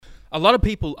a lot of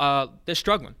people they're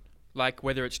struggling. Like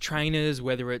whether it's trainers,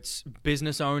 whether it's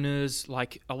business owners,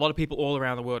 like a lot of people all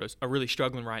around the world are really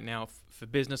struggling right now for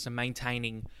business and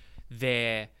maintaining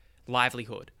their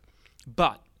livelihood.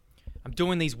 But I'm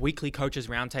doing these weekly coaches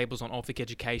roundtables on Orphic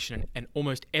Education, and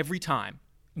almost every time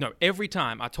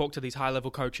I talk to these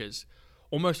high-level coaches,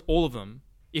 almost all of them,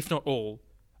 if not all,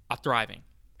 are thriving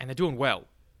and they're doing well.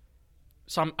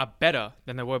 Some are better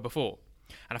than they were before.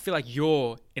 And I feel like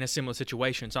you're in a similar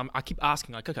situation. So I keep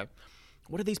asking, like, okay,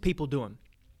 what are these people doing?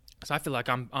 So I feel like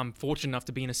I'm fortunate enough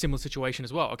to be in a similar situation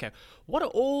as well. Okay, what are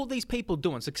all these people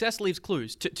doing? Success leaves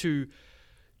clues to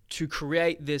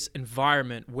create this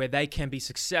environment where they can be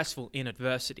successful in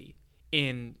adversity,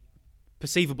 in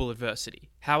perceivable adversity.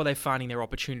 How are they finding their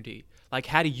opportunity? Like,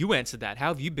 how do you answer that? How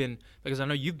have you been? Because I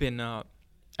know you've been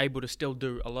able to still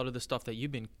do a lot of the stuff that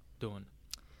you've been doing.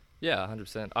 Yeah,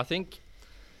 100%. I think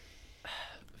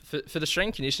for the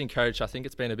strength conditioning coach, I think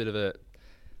it's been a bit of a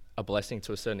blessing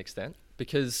to a certain extent,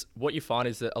 because what you find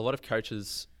is that a lot of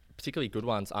coaches, particularly good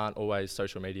ones, aren't always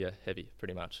social media heavy,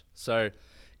 pretty much. So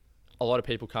a lot of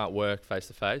people can't work face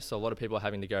to face. So a lot of people are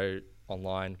having to go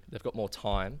online. They've got more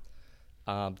time.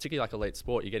 Particularly like elite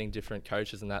sport, you're getting different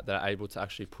coaches and that are able to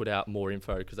actually put out more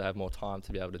info because they have more time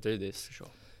to be able to do this. For sure.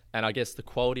 And I guess the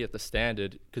quality of the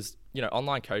standard, because, you know,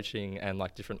 online coaching and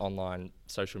like different online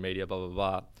social media, blah, blah,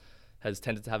 blah, has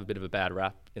tended to have a bit of a bad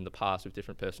rap in the past with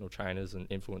different personal trainers and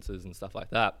influencers and stuff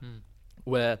like that,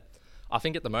 where I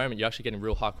think at the moment you're actually getting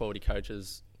real high quality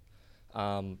coaches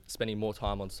spending more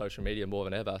time on social media more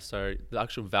than ever. So the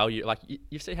actual value, like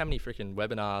you see how many freaking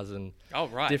webinars and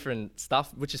different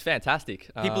stuff, which is fantastic.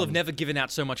 People have never given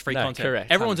out so much free content.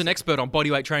 Correct. Everyone's 100%. an expert on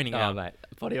bodyweight training now. Oh, mate.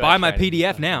 Bodyweight Buy my training,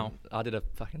 PDF now. I did a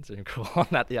fucking Zoom call on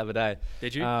that the other day.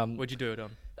 Did you? What'd you do it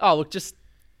on? Oh,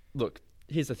 look,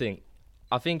 here's the thing.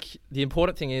 I think the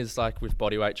important thing is, like with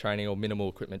bodyweight training or minimal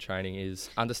equipment training, is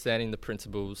understanding the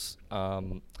principles,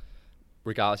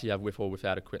 regardless you have with or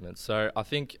without equipment. So I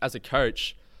think as a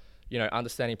coach, you know,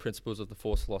 understanding principles of the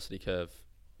force velocity curve,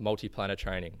 multi-planar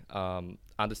training,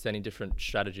 understanding different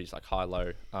strategies like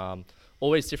high-low,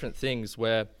 all these different things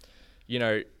where, you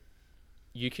know,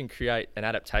 you can create an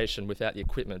adaptation without the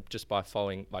equipment just by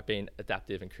following, like being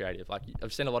adaptive and creative. Like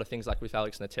I've seen a lot of things like with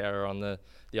Alex Natera on the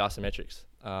isometrics.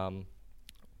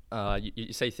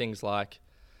 You see things like,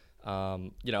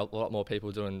 you know, a lot more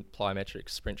people doing plyometrics,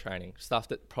 sprint training, stuff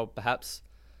that perhaps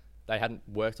they hadn't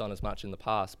worked on as much in the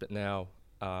past, but now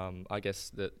I guess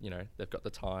that, you know, they've got the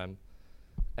time.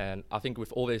 And I think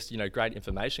with all this, you know, great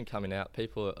information coming out,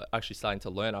 people are actually starting to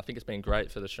learn. I think it's been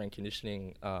great for the strength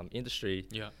conditioning industry,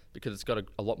 because it's got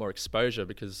a lot more exposure,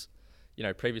 because, you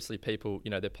know, previously people,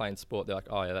 you know, they're playing sport, they're like,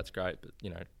 oh yeah, that's great, but, you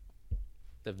know,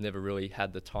 they've never really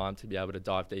had the time to be able to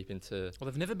dive deep into... Well,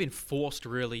 they've never been forced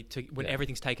really to, when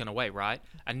everything's taken away, right?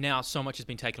 And now so much has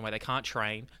been taken away, they can't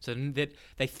train. So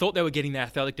they thought they were getting their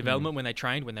athletic development when they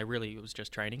trained, when it was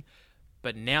just training.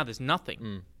 But now there's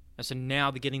nothing. And so now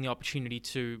they're getting the opportunity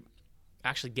to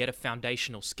actually get a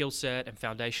foundational skill set and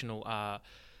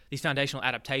these foundational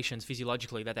adaptations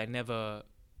physiologically that they never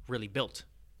really built.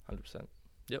 100%.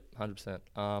 Yep,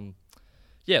 100%.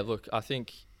 Yeah, look, I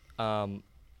think...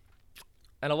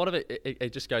 and a lot of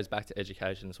it just goes back to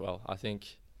education as well. I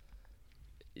think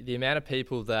the amount of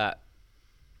people that,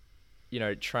 you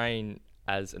know, train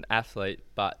as an athlete,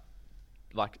 but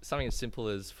like something as simple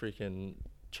as freaking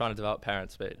trying to develop parent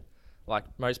speed. Like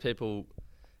most people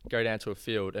go down to a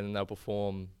field and they'll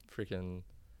perform freaking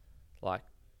like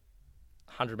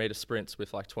 100-meter sprints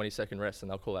with like 20-second rests,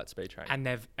 and they'll call that speed training.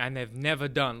 And they've never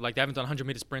done, like they haven't done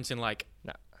 100-meter sprints in like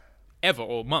ever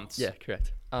or months. Yeah,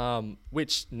 correct.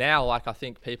 Which now, like, I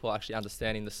think people are actually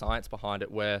understanding the science behind it,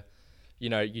 where, you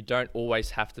know, you don't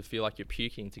always have to feel like you're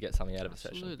puking to get something out of a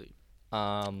session. Absolutely.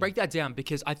 Break that down,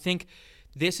 because I think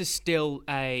this is still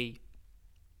like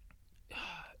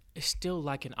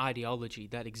an ideology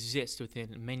that exists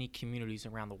within many communities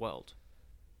around the world.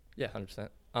 Yeah,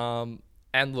 100%.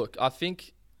 And look, I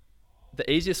think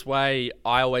the easiest way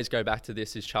I always go back to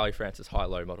this is Charlie Francis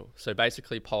high-low model. So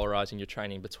basically polarizing your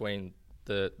training between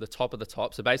the top of the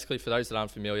top. So basically, for those that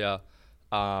aren't familiar,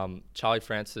 Charlie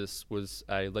Francis was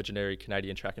a legendary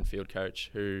Canadian track and field coach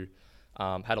who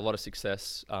had a lot of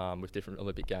success with different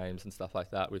Olympic Games and stuff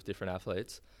like that with different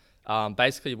athletes.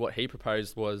 Basically, what he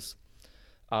proposed was,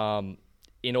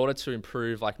 in order to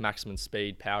improve like maximum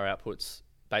speed, power outputs,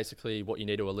 basically what you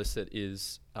need to elicit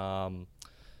is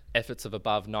efforts of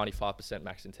above 95%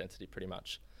 max intensity, pretty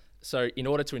much. So in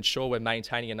order to ensure we're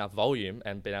maintaining enough volume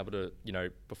and being able to, you know,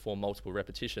 perform multiple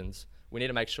repetitions, we need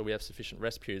to make sure we have sufficient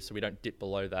rest periods so we don't dip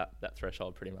below that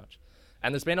threshold, pretty much.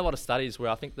 And there's been a lot of studies where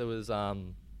I think there was a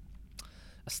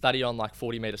study on like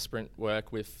 40-meter sprint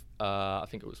work with, I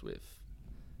think it was with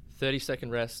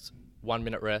 30-second rest, 1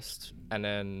 minute rest, and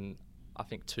then I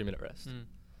think 2-minute rest.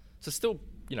 So still,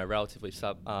 relatively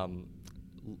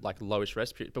like lowish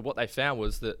rest period. But what they found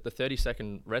was that the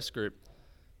 30-second rest group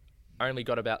only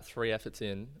got about 3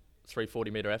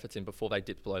 40-meter efforts in before they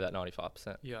dipped below that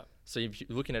 95%. Yeah. So if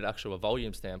you're looking at actual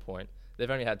volume standpoint, they've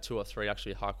only had 2 or 3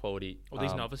 actually high quality. All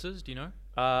these novices, do you know?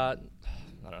 I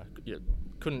don't know.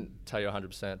 Couldn't tell you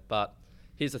 100%. But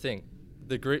here's the thing: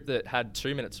 the group that had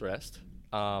 2 minutes rest,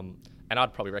 and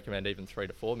I'd probably recommend even 3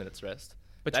 to 4 minutes rest.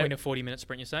 Between a 40-minute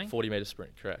sprint, you're saying? 40-meter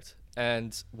sprint, correct.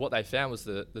 And what they found was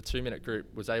the 2-minute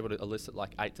group was able to elicit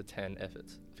like 8 to 10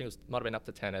 efforts. I think might have been up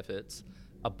to 10 efforts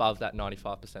above that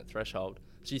 95% threshold.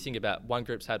 So you think about one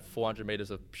group's had 400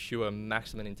 meters of pure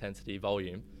maximum intensity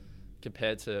volume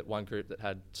compared to one group that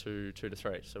had 2 to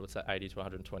 3. So what's that, 80 to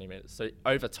 120 meters. So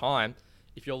over time,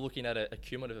 if you're looking at a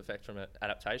cumulative effect from an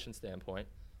adaptation standpoint,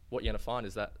 what you're going to find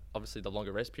is that obviously the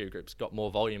longer rest period groups got more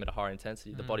volume at a higher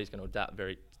intensity. The body's going to adapt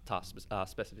very task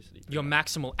specificity. Your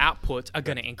maximal outputs are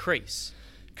going to increase.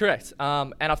 Correct.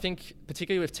 And I think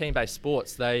particularly with team-based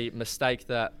sports, they mistake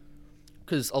that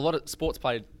because a lot of sports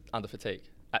played under fatigue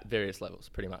at various levels,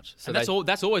 pretty much. So and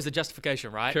that's always the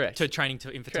justification, right? Correct. To training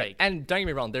in fatigue. Correct. And don't get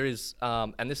me wrong, there is,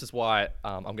 and this is why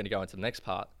I'm going to go into the next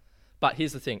part. But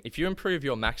here's the thing: if you improve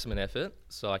your maximum effort,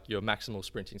 so like your maximal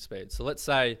sprinting speed. So let's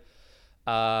say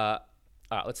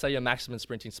your maximum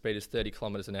sprinting speed is 30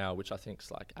 kilometers an hour, which I think is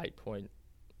like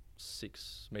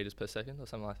 8.6 meters per second or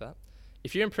something like that.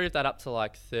 If you improve that up to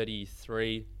like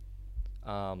 33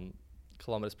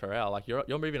 kilometers per hour, like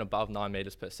you're moving above 9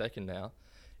 meters per second now.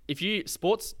 If you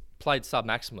sports played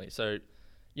sub-maximally, so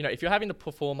if you're having to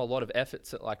perform a lot of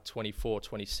efforts at like 24,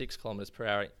 26 kilometers per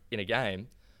hour in a game,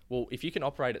 well, if you can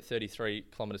operate at 33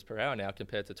 kilometers per hour now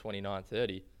compared to 29,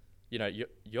 30,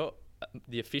 you're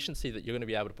the efficiency that you're going to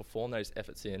be able to perform those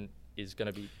efforts in is going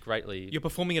to be greatly... You're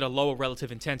performing at a lower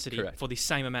relative intensity Correct. for the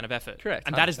same amount of effort. Correct.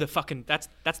 And 100%. that is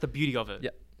that's the beauty of it.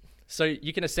 Yeah. So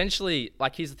you can essentially,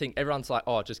 like, here's the thing, everyone's like,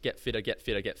 oh, just get fitter, get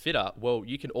fitter, get fitter. Well,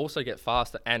 you can also get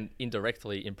faster and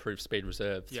indirectly improve speed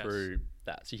reserve through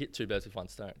that. So you hit 2 birds with 1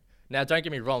 stone. Now, don't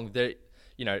get me wrong, the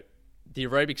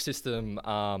aerobic system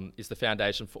is the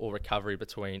foundation for all recovery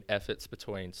between efforts,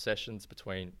 between sessions,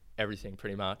 between everything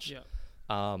pretty much. Yeah.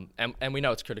 And we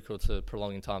know it's critical to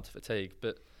prolonging time to fatigue,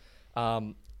 but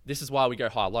this is why we go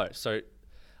high-low. So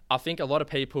I think a lot of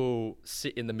people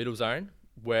sit in the middle zone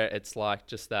where it's like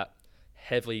just that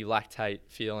heavily lactate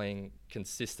feeling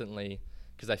consistently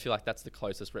because they feel like that's the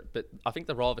closest rep. But I think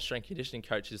the role of a strength conditioning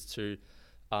coach is to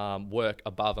work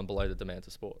above and below the demands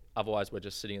of sport. Otherwise, we're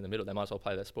just sitting in the middle. They might as well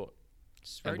play their sport.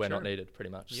 And we're not needed,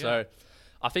 pretty much. Yeah. So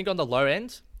I think on the low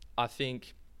end, I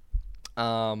think...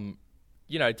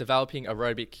 developing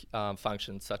aerobic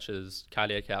functions such as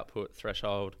cardiac output,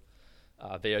 threshold,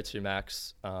 VO2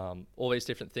 max, all these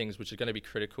different things which are going to be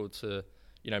critical to,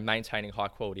 maintaining high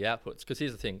quality outputs. Because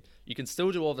here's the thing, you can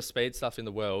still do all the speed stuff in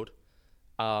the world,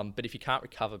 but if you can't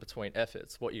recover between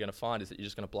efforts, what you're going to find is that you're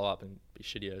just going to blow up and be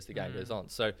shittier as the game goes on.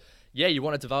 So yeah, you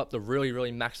want to develop the really,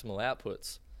 really maximal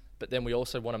outputs, but then we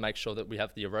also want to make sure that we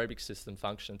have the aerobic system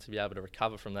function to be able to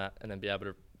recover from that and then be able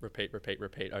to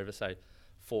repeat over, say,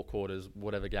 4 quarters,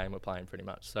 whatever game we're playing pretty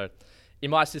much. So in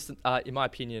my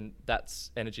opinion, that's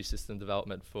energy system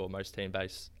development for most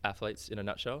team-based athletes in a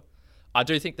nutshell. I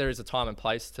do think there is a time and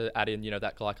place to add in,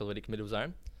 that glycolytic middle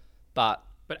zone, but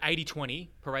 80-20,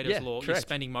 Pareto's law, correct. you're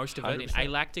spending most of it 100%. in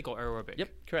alactic or aerobic. Yep,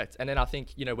 correct. And then I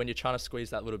think, when you're trying to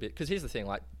squeeze that little bit, because here's the thing,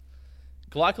 like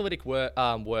glycolytic work,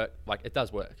 like it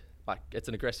does work. Like it's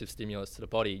an aggressive stimulus to the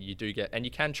body. You do get, and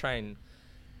you can train,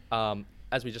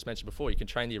 as we just mentioned before, you can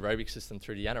train the aerobic system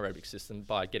through the anaerobic system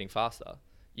by getting faster.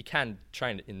 You can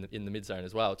train it in the mid zone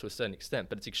as well to a certain extent,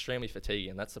 but it's extremely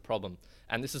fatiguing, and that's the problem.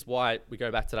 And this is why we go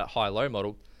back to that high-low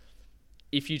model.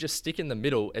 If you just stick in the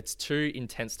middle, it's too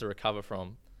intense to recover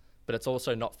from, but it's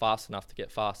also not fast enough to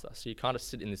get faster. So you kind of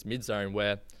sit in this mid zone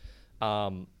where,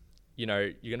 you're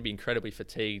going to be incredibly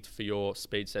fatigued for your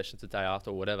speed sessions the day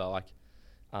after or whatever. Like,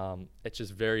 it's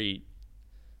just very...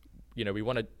 we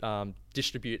want to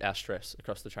distribute our stress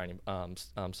across the training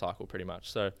cycle pretty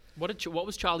much. So what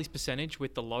was Charlie's percentage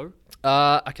with the low?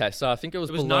 Okay, so I think it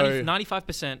was below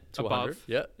 95% to above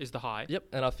 100, is the high. Yep,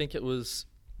 and I think it was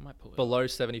Might pull it below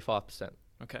 75%.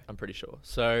 Okay. I'm pretty sure.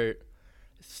 So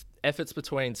efforts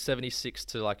between 76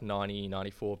 to like 90,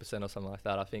 94% or something like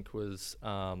that, I think was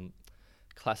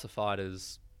classified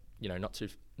as,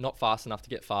 not fast enough to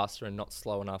get faster and not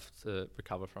slow enough to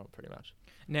recover from, pretty much.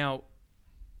 Now,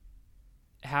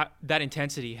 that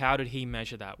intensity, how did he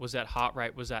measure that? Was that heart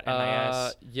rate? Was that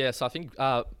MAS? Yes, I think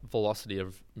velocity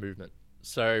of movement.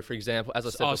 So, for example, as I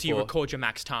said before, so you record your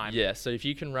max time. Yeah, so if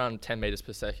you can run 10 meters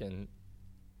per second,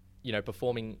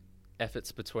 performing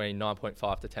efforts between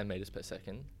 9.5 to 10 meters per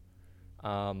second,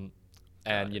 and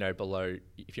below,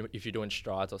 if you're doing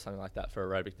strides or something like that for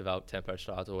aerobic developed tempo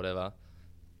strides or whatever,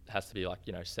 it has to be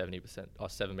 70% or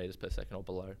 7 meters per second or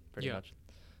below, pretty much.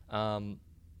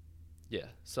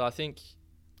 So I think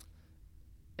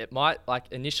it might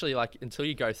initially until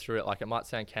you go through it, it might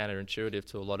sound counterintuitive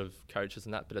to a lot of coaches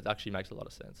and that, but it actually makes a lot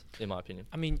of sense in my opinion.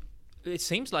 I mean, it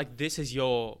seems like this is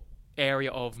your area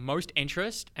of most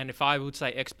interest, and if I would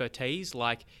say expertise,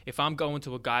 if I'm going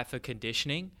to a guy for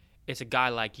conditioning, it's a guy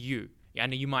like you. I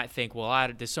know you might think, well,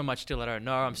 there's so much still I don't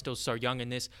know. I'm still so young in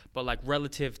this, but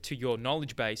relative to your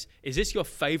knowledge base, is this your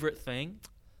favorite thing?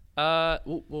 Yeah.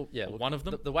 One of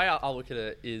them. The way I'll look at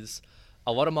it is,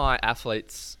 a lot of my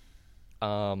athletes,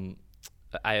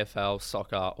 AFL,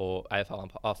 soccer, or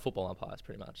AFL football umpires,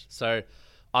 pretty much. So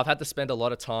I've had to spend a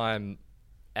lot of time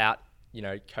out,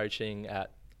 coaching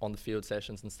on the field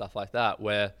sessions and stuff like that,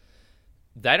 where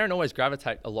they don't always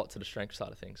gravitate a lot to the strength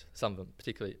side of things. Some of them,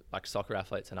 particularly soccer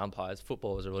athletes and umpires,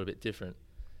 footballers are a little bit different,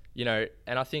 and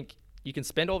I think you can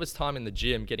spend all this time in the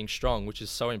gym getting strong, which is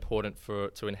so important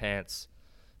to enhance,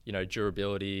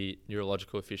 durability,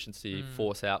 neurological efficiency,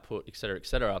 force output, et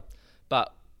cetera,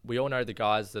 but we all know the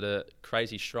guys that are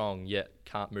crazy strong yet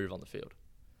can't move on the field.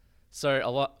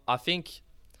 So I think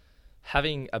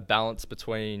having a balance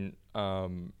between,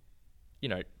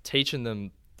 teaching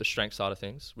them the strength side of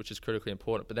things, which is critically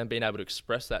important, but then being able to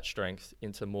express that strength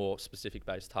into more specific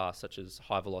based tasks, such as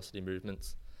high velocity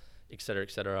movements, et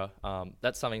cetera,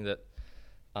 that's something that,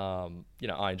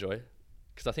 I enjoy.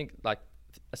 Because I think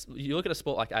you look at a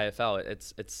sport like AFL,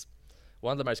 it's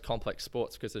one of the most complex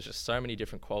sports because there's just so many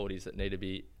different qualities that need to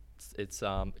be. It's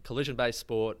collision-based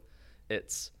sport.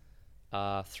 It's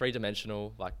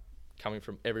three-dimensional, coming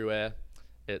from everywhere.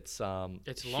 It's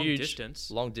huge,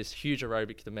 long distance, huge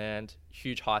aerobic demand,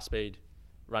 huge high-speed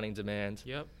running demand.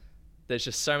 Yep. There's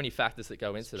just so many factors that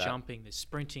go into that. Jumping, there's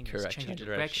sprinting, Correct. there's changing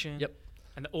direction. Yep.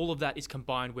 And all of that is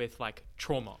combined with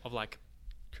trauma of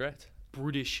correct,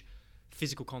 brutish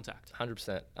physical contact.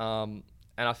 100%. And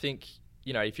I think,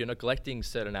 if you're neglecting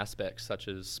certain aspects such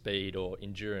as speed or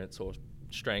endurance or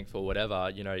strength or whatever,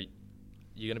 you're going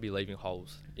to be leaving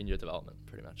holes in your development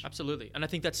pretty much. Absolutely. And I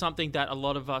think that's something that a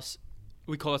lot of us,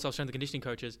 we call ourselves strength and conditioning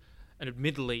coaches, and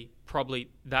admittedly, probably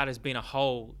that has been a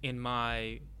hole in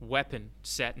my weapon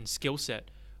set and skill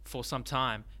set for some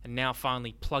time, and now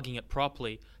finally plugging it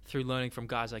properly through learning from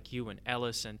guys like you and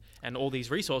Ellis and all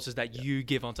these resources that you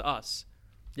give onto us.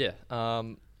 Yeah.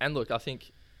 And look, I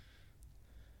think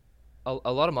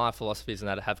a lot of my philosophies and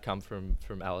that have come from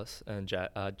Alice and Jay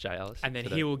Ellis. And then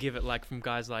he will give it from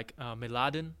guys like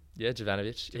Miladin. Yeah,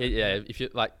 Jovanovic. If you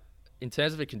in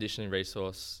terms of a conditioning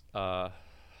resource, high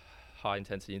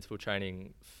intensity interval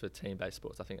training for team-based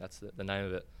sports, I think that's the name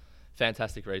of it.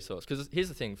 Fantastic resource. Because here's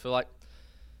the thing, for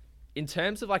in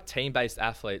terms of team-based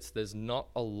athletes, there's not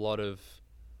a lot of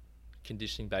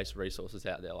conditioning-based resources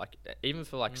out there. Even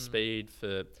for speed,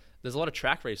 there's a lot of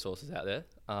track resources out there,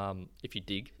 if you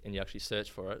dig and you actually search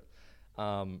for it.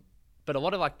 But a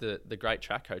lot of the great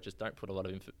track coaches don't put a lot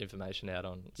of information out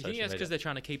on social media. Do you think that's because they're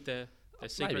trying to keep their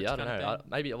secrets? Maybe, I don't know.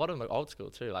 Maybe a lot of them are old school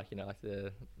too.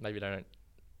 Maybe they don't.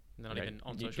 They're not even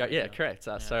on social media. Yeah, correct.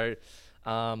 So,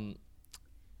 and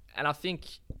I think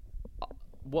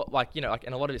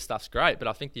and a lot of this stuff's great, but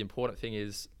I think the important thing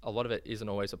is a lot of it isn't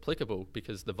always applicable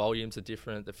because the volumes are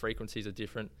different, the frequencies are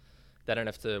different. They don't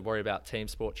have to worry about team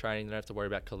sport training. They don't have to worry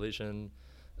about collision.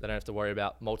 They don't have to worry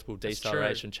about multiple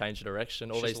deceleration, change of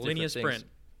direction, all these different linear things. Sprint.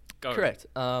 Go. Correct.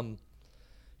 And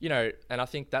I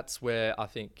think that's where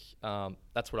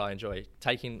that's what I enjoy,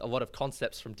 taking a lot of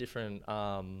concepts from different,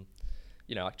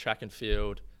 track and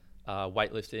field,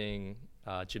 weightlifting,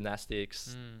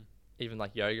 gymnastics, even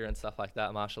yoga and stuff like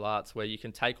that, martial arts, where you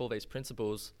can take all these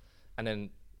principles and then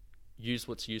use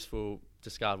what's useful,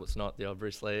 discard what's not,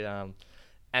 obviously.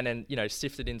 And then,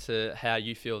 sift it into how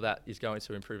you feel that is going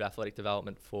to improve athletic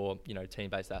development for,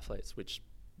 team-based athletes, which,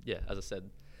 as I said,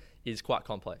 is quite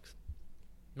complex.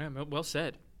 Man, well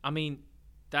said. I mean,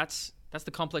 that's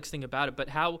the complex thing about it. But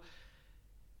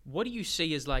what do you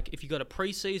see as if you got a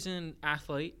preseason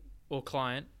athlete or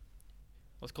client,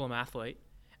 let's call them athlete,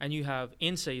 and you have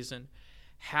in-season,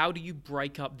 how do you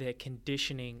break up their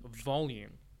conditioning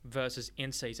volume versus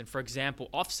in season? For example,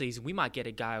 off season, we might get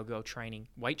a guy or girl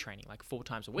weight training 4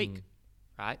 times a week,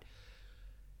 right?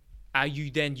 Are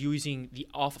you then using the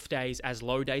off days as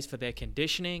low days for their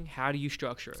conditioning? How do you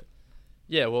structure it?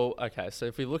 Yeah, well, okay. So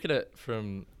if we look at it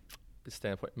from this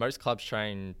standpoint, most clubs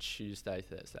train Tuesday,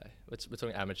 Thursday. We're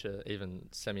talking amateur, even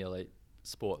semi-elite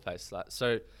sport based that.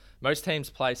 So most teams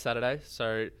play Saturday.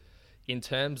 So in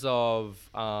terms of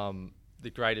the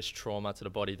greatest trauma to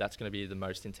the body, that's going to be the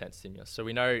most intense stimulus. So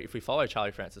we know if we follow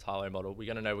Charlie Francis' high-low model,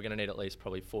 we're going to need at least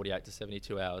probably 48 to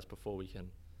 72 hours before we can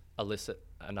elicit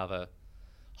another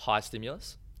high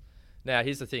stimulus. Now,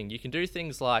 here's the thing. You can do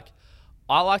things like,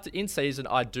 in season,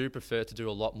 I do prefer to do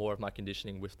a lot more of my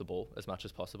conditioning with the ball as much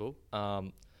as possible.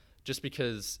 Just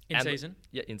because... In season?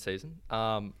 Yeah, in season.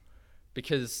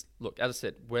 Because, look, as I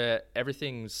said, where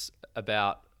everything's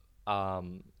about...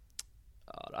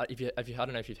 I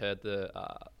don't know if you've heard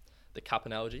the cup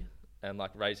analogy and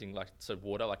like raising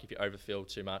water, like if you overfill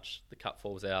too much, the cup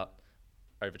falls out,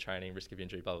 overtraining, risk of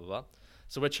injury, blah, blah, blah.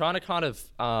 So we're trying to kind of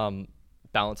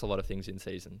balance a lot of things in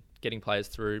season, getting players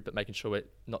through, but making sure we're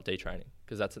not detraining,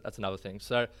 because that's another thing.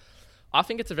 So I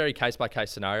think it's a very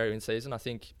case-by-case scenario in season. I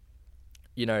think,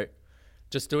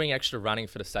 just doing extra running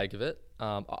for the sake of it,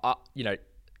 I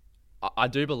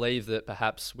do believe that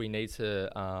perhaps we need to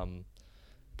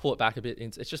pull it back a bit.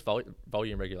 It's just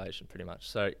volume regulation pretty much.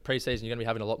 So pre-season, you're going to be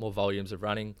having a lot more volumes of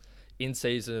running. In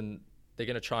season, they're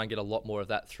going to try and get a lot more of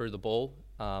that through the ball,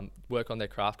 work on their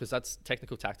craft, because that's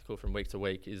technical, tactical from week to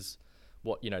week is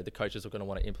what, the coaches are going to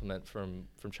want to implement from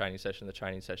training session to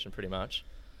training session pretty much.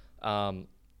 So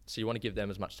you want to give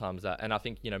them as much time as that. And I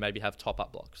think, maybe have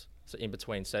top-up blocks. So in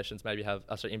between sessions,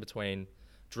 in between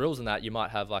drills and that, you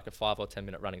might have like a 5 or 10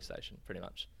 minute running station pretty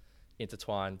much.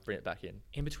 Intertwine, bring it back in.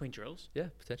 In between drills? Yeah,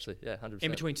 potentially. Yeah, 100%. In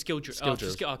between skill drills?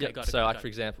 Drills. Okay, yep. got it. So for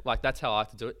example, that's how I like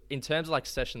to do it. In terms of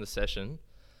session to session,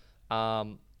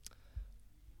 I'd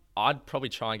probably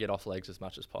try and get off legs as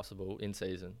much as possible in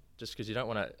season, just because you don't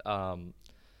want to,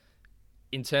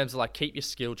 in terms of keep your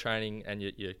skill training and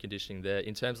your conditioning there.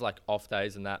 In terms of off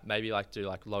days and that, maybe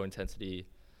do low intensity,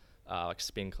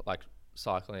 spin,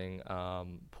 cycling,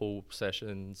 pull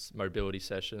sessions, mobility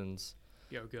sessions,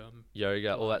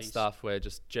 yoga, all that stuff, where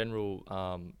just general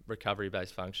recovery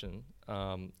based function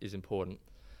is important.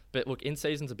 But look, in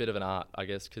season's a bit of an art, I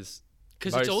guess, because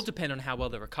it's all dependent on how well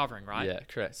they're recovering, right? Yeah,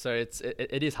 correct. So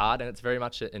it is hard, and it's very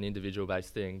much an individual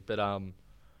based thing. But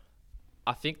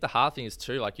I think the hard thing is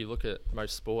too, you look at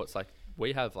most sports,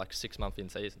 we have 6 month in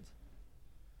seasons.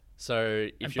 So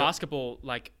if basketball,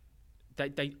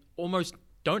 they almost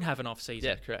don't have an off season.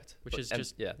 Yeah, correct. Which is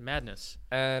just madness.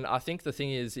 And I think the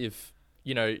thing is, if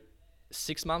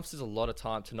 6 months is a lot of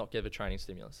time to not give a training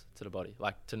stimulus to the body,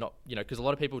 to not, because a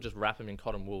lot of people just wrap them in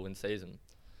cotton wool in season.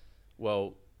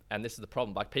 Well, and this is the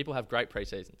problem. People have great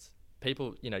pre-seasons.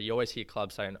 People, you always hear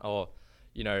clubs saying,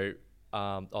 they're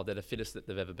the fittest that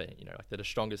they've ever been. They're the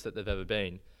strongest that they've ever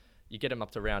been. You get them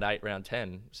up to round 8, round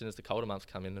 10. As soon as the colder months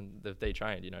come in, and they've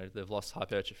detrained. They've lost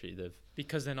hypertrophy.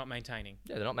 Because they're not maintaining.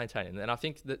 Yeah, they're not maintaining. And I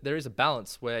think that there is a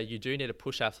balance where you do need to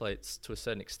push athletes to a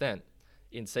certain extent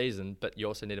in season, but you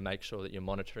also need to make sure that you're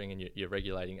monitoring and you're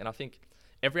regulating. And I think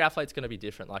every athlete's going to be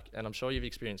different. And I'm sure you've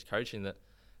experienced coaching that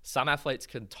some athletes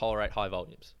can tolerate high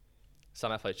volumes.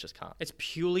 Some athletes just can't. It's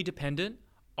purely dependent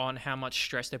on how much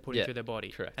stress they're putting through their body.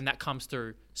 Correct. And that comes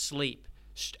through sleep,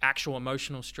 actual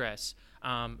emotional stress,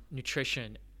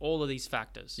 nutrition, all of these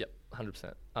factors. Yep,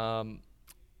 100%.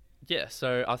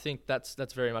 So I think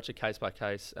that's very much a case by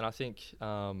case. And I think,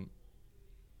 and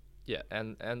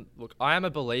look, I am a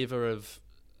believer of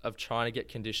trying to get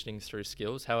conditioning through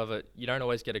skills. However, you don't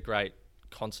always get a great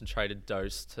concentrated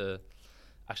dose to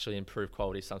actually improve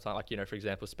quality sometimes. For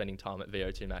example, spending time at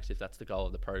VO2 max, if that's the goal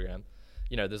of the program.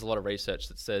 There's a lot of research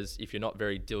that says if you're not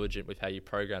very diligent with how you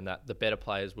program that, the better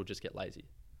players will just get lazy.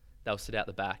 They'll sit out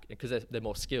the back because they're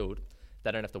more skilled.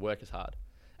 They don't have to work as hard.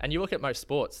 And you look at most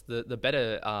sports, the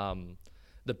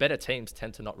better teams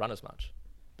tend to not run as much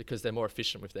because they're more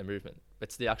efficient with their movement.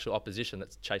 It's the actual opposition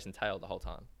that's chasing tail the whole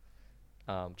time,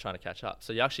 trying to catch up.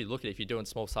 So you actually look at, if you're doing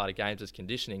small-sided games as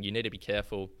conditioning, you need to be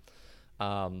careful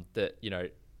that,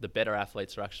 the better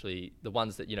athletes are actually the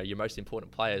ones that, your most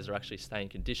important players are actually staying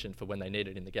conditioned for when they need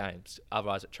it in the games.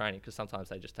 Otherwise at training, because sometimes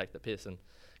they just take the piss, and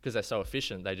because they're so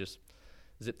efficient, they just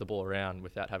zip the ball around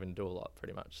without having to do a lot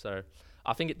pretty much. So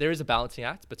I think there is a balancing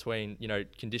act between,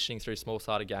 conditioning through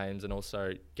small-sided games and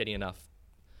also getting enough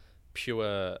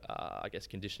pure,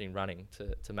 conditioning running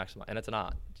to maximize. And it's an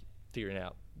art, figuring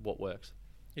out what works.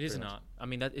 It is an art. I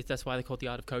mean, that's why they call it the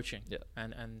art of coaching. Yeah.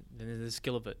 And the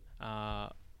skill of it,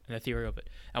 and the theory of it.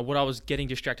 And what I was getting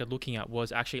distracted looking at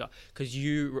was actually, because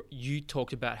you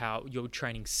talked about how you're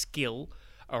training skill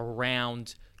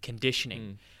around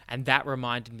conditioning. And that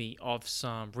reminded me of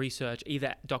some research.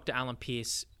 Either Dr. Alan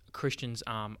Pierce, Christian's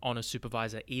honor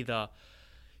supervisor, he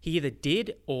either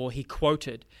did or he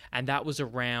quoted, and that was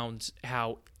around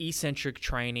how eccentric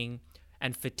training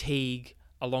and fatigue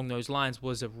along those lines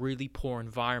was a really poor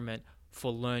environment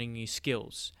for learning new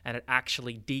skills, and it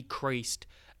actually decreased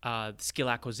skill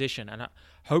acquisition. And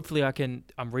hopefully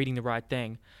I'm reading the right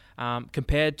thing.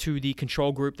 Compared to the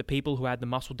control group, the people who had the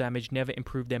muscle damage never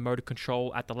improved their motor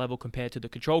control at the level compared to the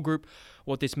control group.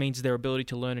 What this means is their ability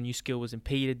to learn a new skill was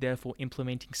impeded. Therefore,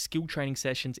 implementing skill training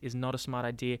sessions is not a smart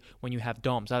idea when you have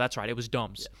DOMs. Oh, that's right. It was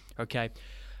DOMs. Yeah. Okay.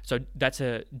 So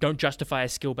don't justify a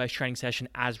skill-based training session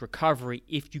as recovery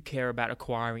if you care about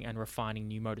acquiring and refining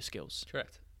new motor skills.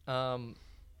 Correct.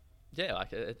 Yeah,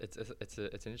 like it's an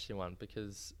interesting one,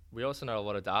 because we also know a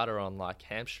lot of data on like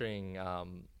hamstring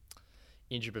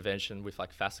injury prevention with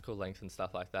like fascicle length and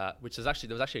stuff like that, which is there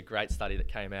was actually a great study that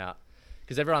came out,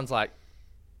 because everyone's like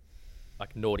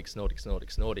Nordics,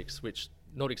 which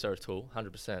Nordics are a tool,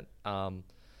 100%.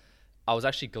 I was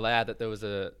actually glad that there was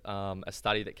a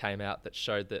study that came out that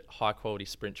showed that high quality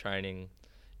sprint training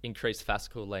increased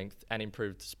fascicle length and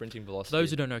improved sprinting velocity. For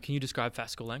those who don't know, can you describe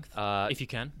fascicle length, if you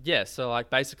can? Yeah, so like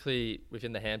basically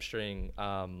within the hamstring,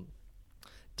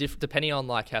 depending on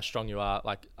like how strong you are,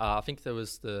 like I think there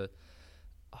was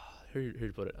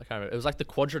who put it? I can't remember. It was like the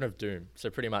quadrant of doom. So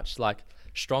pretty much like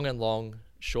strong and long,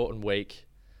 short and weak,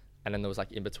 and then there was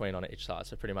like in between on each side.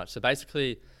 So pretty much. So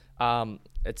basically,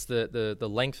 it's the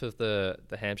length of the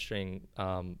hamstring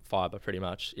fiber pretty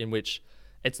much, in which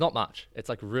it's not much. It's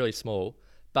like really small,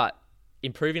 but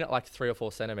improving it like 3 or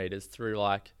 4 centimeters through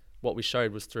like what we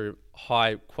showed was through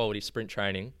high quality sprint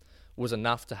training was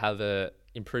enough to have a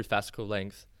improved fascicle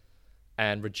length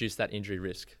and reduce that injury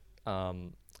risk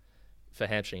for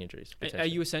hamstring injuries. Are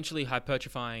you essentially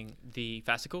hypertrophying the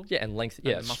fascicle? Yeah, and length.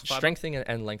 Yeah, strengthening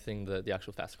and lengthening the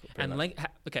actual fascicle. And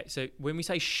okay, so when we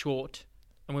say short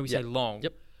and when we say long,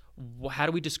 how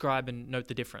do we describe and note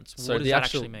the difference? So what does that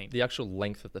actually mean? The actual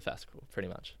length of the fascicle, pretty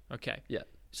much. Okay. Yeah.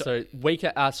 So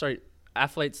weaker,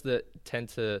 athletes that tend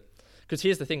to, because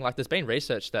here's the thing, like there's been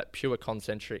research that pure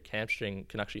concentric hamstring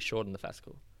can actually shorten the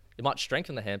fascicle. It might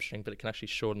strengthen the hamstring, but it can actually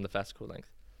shorten the fascicle length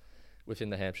within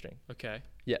the hamstring. Okay.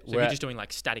 Yeah. So you're just doing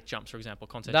like static jumps, for example,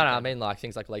 concentric. No, I mean like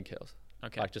things like leg curls.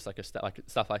 Okay. Like just like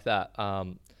stuff like that.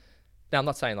 Now I'm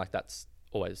not saying like that's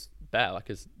always bad, like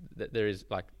because there is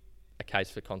like a case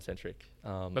for concentric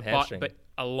hamstring. But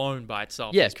alone by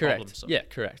itself. Yeah, is correct. Problems, so. Yeah,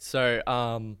 correct. So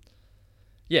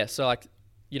so like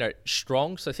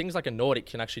strong. So things like a Nordic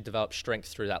can actually develop strength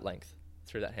through that length,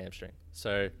 through that hamstring.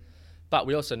 So. But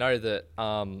we also know that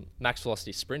max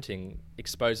velocity sprinting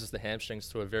exposes the hamstrings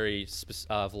to a very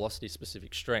velocity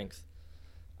specific strength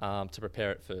to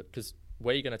prepare it for, because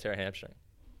where are you going to tear a hamstring?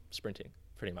 Sprinting,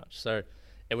 pretty much. So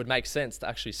it would make sense to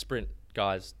actually sprint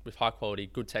guys with high quality,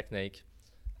 good technique,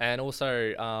 and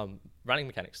also running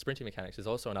mechanics. Sprinting mechanics is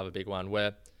also another big one,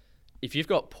 where if you've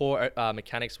got poor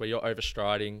mechanics where you're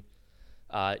overstriding,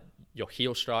 you're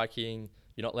heel striking,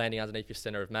 you're not landing underneath your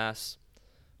center of mass,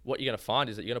 what you're going to find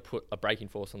is that you're going to put a braking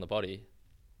force on the body,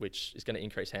 which is going to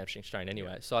increase hamstring strain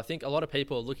anyway. So I think a lot of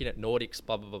people are looking at Nordics,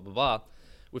 blah, blah, blah, blah, blah,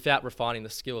 without refining the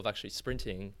skill of actually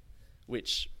sprinting,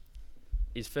 which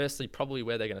is firstly probably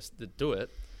where they're going to do it.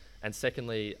 And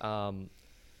secondly,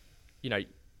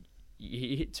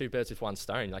 you hit 2 birds with 1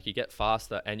 stone. Like you get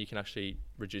faster and you can actually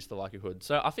reduce the likelihood.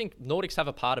 So I think Nordics have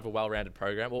a part of a well-rounded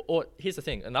program. Or here's the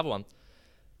thing, another one.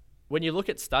 When you look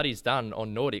at studies done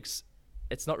on Nordics,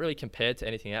 it's not really compared to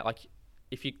anything else. Like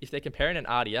if they're comparing an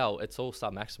RDL, it's all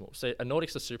submaximal. So a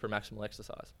Nordic's a super maximal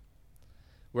exercise,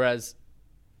 whereas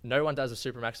no one does a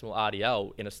super maximal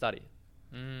RDL in a study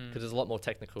because there's a lot more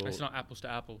technical. It's not apples to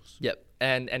apples. Yep.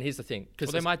 And here's the thing,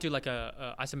 because they might do like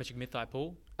a isometric mid-thigh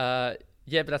pull. Yeah,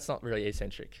 but that's not really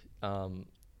eccentric. You're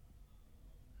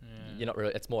not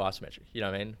really. It's more isometric. You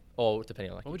know what I mean? Or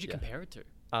depending on like. What would you compare it to?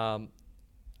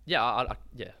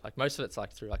 Like most of it's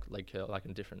like through like leg curl, like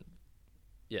in different.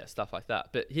 Yeah, stuff like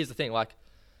that. But here's the thing, like,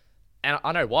 and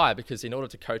I know why, because in order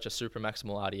to coach a super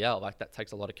maximal RDL, like that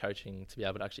takes a lot of coaching to be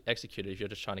able to actually execute it. If you're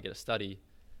just trying to get a study,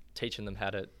 teaching them how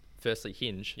to firstly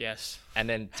hinge, yes, and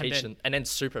then and then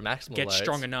super maximal get loads,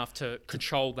 strong enough to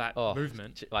control that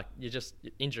movement. Like you're just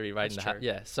injury rate in the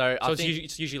yeah. So I think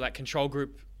it's usually like control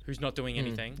group who's not doing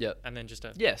anything, and then just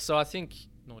So I think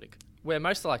Nordic. Where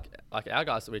most like our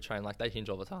guys that we train, like they hinge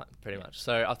all the time, pretty much.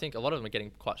 So I think a lot of them are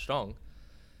getting quite strong.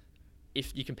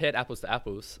 If you compared apples to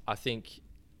apples, I think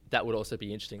that would also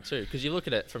be interesting too, because you look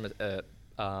at it from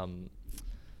I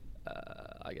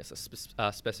guess a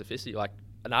specificity. Like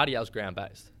an RDL is ground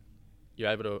based, you're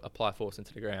able to apply force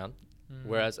into the ground,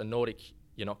 whereas a Nordic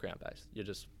you're not ground based, you're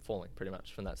just falling pretty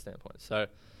much from that standpoint. So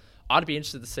I'd be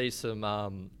interested to see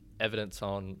some evidence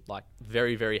on like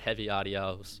very, very heavy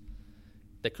RDLs.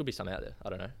 There could be some out there, I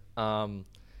don't know,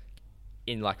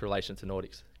 in like relation to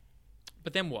Nordics.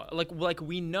 But then what? Like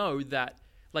we know that,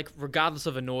 like regardless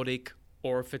of a Nordic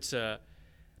or if it's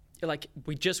like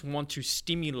we just want to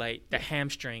stimulate the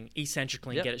hamstring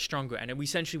eccentrically and get it stronger. And we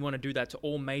essentially want to do that to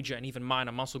all major and even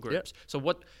minor muscle groups. So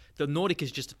what the Nordic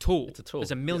is just a tool. It's a tool.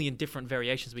 There's a million different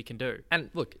variations we can do.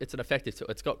 And look, it's an effective tool.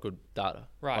 It's got good data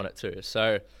Right. on it too.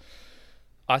 So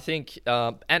I think,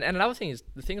 and another thing is,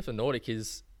 the thing with the Nordic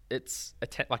is it's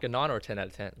like a 9 or a 10 out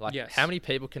of 10. Like how many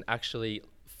people can actually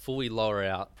fully lower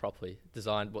out properly,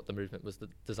 design what the movement was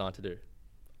designed to do?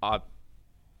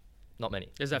 Not many.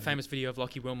 There's that famous video of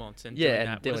Lockie Wilmot and yeah, doing and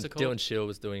that. What is it called? Dylan Shield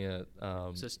was doing a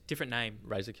So it's a different name.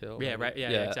 razor curl. Yeah, maybe. yeah,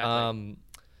 exactly.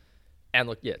 And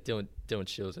look, Dylan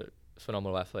Shield's a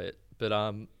phenomenal athlete, but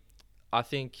I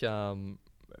think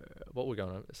what we're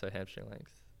going on, so hamstring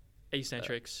length.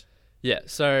 Eccentrics. Yeah.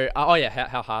 So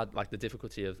how hard, like the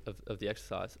difficulty of the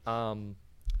exercise.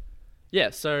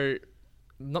 Yeah. So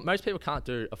most people can't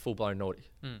do a full-blown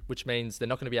Nordic, which means they're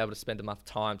not going to be able to spend enough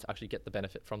time to actually get the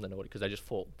benefit from the Nordic because they just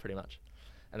fall pretty much,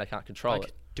 and they can't control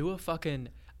it. Do a fucking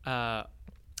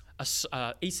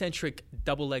eccentric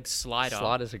double leg slider.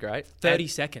 Sliders are great. 30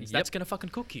 seconds. That's going to fucking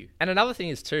cook you. And another thing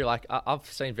is too, like I've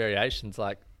seen variations.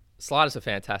 Like sliders are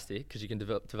fantastic because you can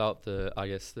develop the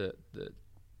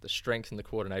strength and the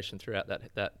coordination throughout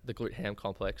the glute ham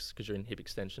complex because you're in hip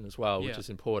extension as well, which is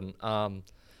important.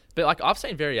 But like I've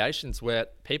seen variations where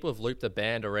people have looped a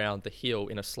band around the heel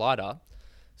in a slider,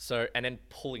 and then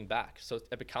pulling back, so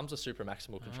it becomes a super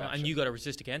maximal contraction. And you got to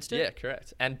resist against it. Yeah,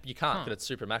 correct. And you can't, but it's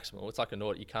super maximal. It's like a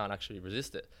Nordic. You can't actually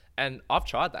resist it. And I've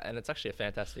tried that, and it's actually a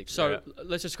fantastic. So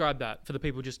let's describe that for the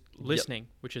people just listening,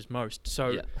 which is most.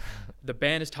 So the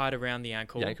band is tied around the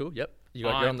ankle. The ankle. Yep.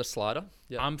 You're on the slider.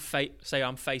 Yep. I'm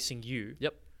facing you.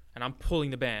 Yep. And I'm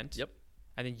pulling the band. Yep.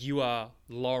 And then you are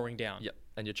lowering down. Yep.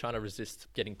 And you're trying to resist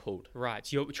getting pulled. Right.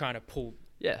 So you're trying to pull.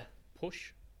 Yeah.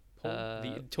 Push.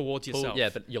 Towards yourself. Yeah,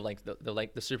 but your length,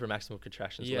 the super maximal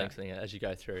contraction is lengthening it as you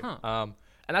go through. Huh.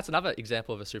 And that's another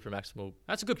example of a super maximal.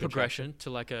 That's a good progression to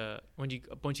like once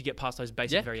you get past those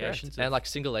basic variations. And like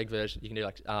single leg version, you can do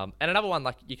like and another one,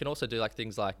 like you can also do like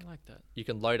things like, I like that. You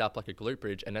can load up like a glute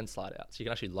bridge and then slide out, so you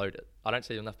can actually load it. I don't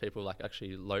see enough people like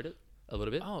actually load it a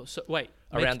little bit. Oh, so wait,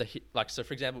 around the hip, like so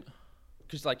for example,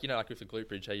 because like like with the glute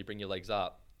bridge, how you bring your legs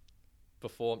up, you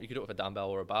could do it with a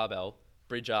dumbbell or a barbell.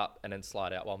 Bridge up and then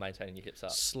slide out while maintaining your hips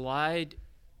up. Slide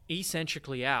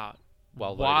eccentrically out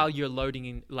while you're loading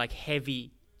in like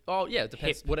heavy. Oh yeah, it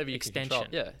depends. Hip whatever you extension.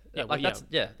 can control.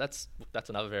 Yeah, that's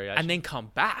another variation. And then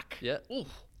come back. Yeah. Oof.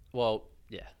 Well,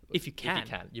 yeah. If you can.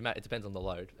 It depends on the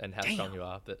load and how strong you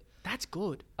are, but that's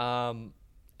good. And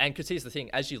because here's the thing: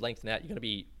 as you lengthen out, you're going to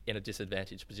be in a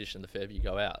disadvantaged position the further you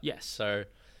go out. Yes. So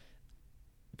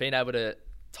being able to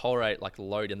tolerate like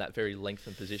load in that very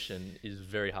lengthened position is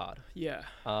very hard. Yeah.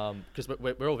 Because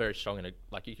we're all very strong in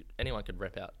anyone could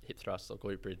rep out hip thrusts or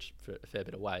glute bridge for a fair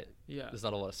bit of weight. Yeah. There's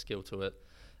not a lot of skill to it.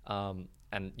 And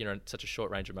in such a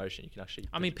short range of motion, you can actually.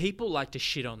 I mean, people like to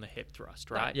shit on the hip thrust,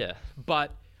 right? Yeah.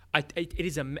 But it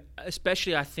is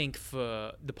especially I think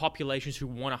for the populations who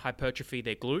want to hypertrophy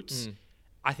their glutes.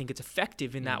 I think it's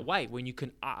effective in that way when you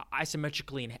can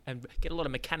isometrically and get a lot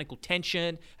of mechanical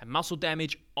tension and muscle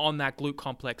damage on that glute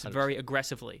complex 100%. Very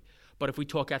aggressively. But if we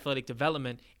talk athletic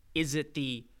development,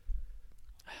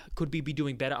 could we be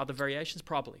doing better other variations?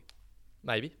 Probably.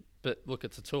 Maybe. But look,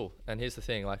 it's a tool. And here's the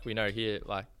thing, like we know here,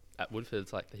 like at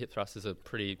Woodford's, like the hip thrust is a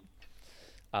pretty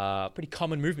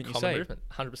common movement, you say.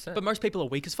 100%. But most people are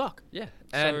weak as fuck. Yeah.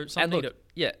 And look,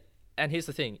 and here's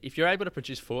the thing: if you're able to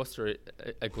produce force through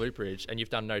a glute bridge and you've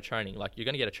done no training, like you're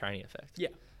going to get a training effect. Yeah.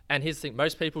 And here's the thing: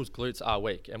 most people's glutes are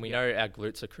weak, and we know our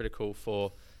glutes are critical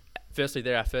for. Firstly,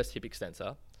 they're our first hip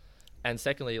extensor, and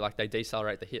secondly, like they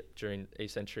decelerate the hip during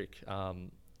eccentric,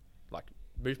 like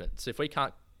movement. So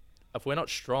if we're not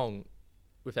strong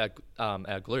with our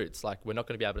glutes, like we're not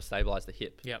going to be able to stabilize the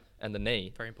hip and the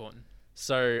knee. Very important.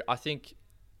 So I think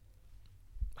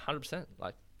 100%.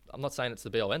 Like I'm not saying it's the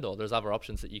be all end all. There's other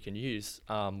options that you can use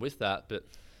with that, but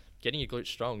getting your glutes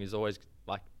strong is always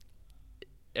like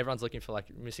everyone's looking for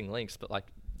like missing links, but like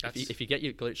if you get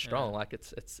your glutes strong, like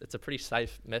it's a pretty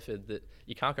safe method that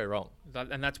you can't go wrong.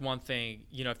 And that's one thing.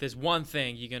 If there's one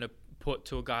thing you're gonna put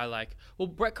to a guy like,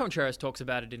 Brett Contreras talks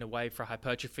about it in a way for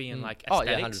hypertrophy and like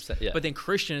aesthetics. 100%, yeah. But then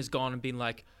Christian has gone and been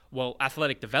like, well,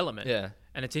 athletic development. Yeah.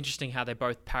 And it's interesting how they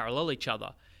both parallel each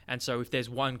other. And so if there's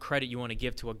one credit you want to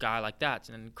give to a guy like that,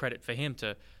 and credit for him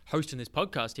to hosting this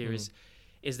podcast here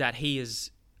is that he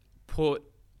has put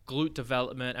glute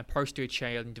development and posterior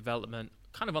chain development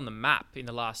kind of on the map in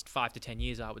the last 5 to 10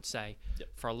 years, I would say,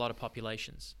 for a lot of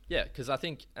populations. Yeah, because I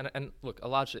think, and look, a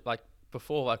large, like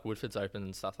before like Woodford's open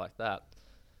and stuff like that,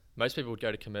 most people would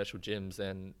go to commercial gyms,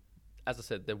 and as I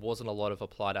said, there wasn't a lot of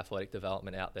applied athletic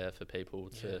development out there for people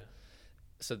to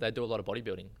so they do a lot of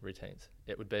bodybuilding routines.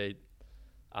 It would be,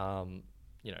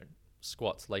 you know,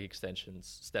 squats, leg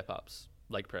extensions, step ups,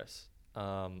 leg press,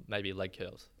 maybe leg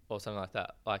curls or something like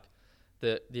that. Like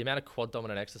the amount of quad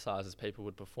dominant exercises people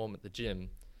would perform at the gym,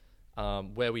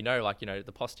 where we know, like, you know,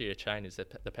 the posterior chain is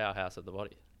the powerhouse of the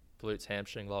body, glutes,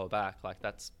 hamstring, lower back, like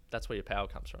that's where your power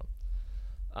comes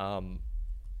from.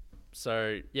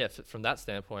 So yeah, from that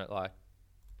standpoint, like,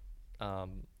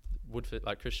 Woodford,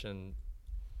 like Christian,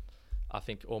 I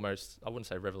think almost, I wouldn't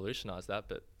say revolutionized that,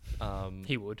 but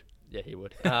He would. yeah, he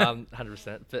would,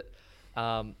 100%. But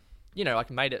you know, like,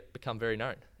 made it become very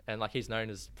known, and like he's known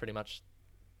as pretty much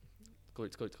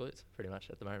glutes, pretty much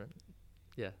at the moment.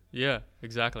 Yeah. Yeah,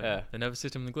 exactly. Yeah. The nervous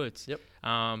system and the glutes. Yep.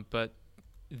 But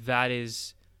that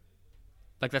is,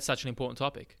 like, that's such an important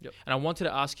topic. Yep. And I wanted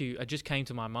to ask you, it just came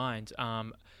to my mind,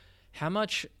 how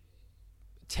much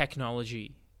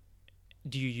technology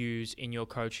do you use in your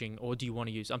coaching, or do you want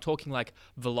to use? I'm talking like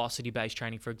velocity-based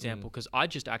training, for example, because I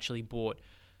just actually bought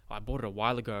it a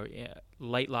while ago,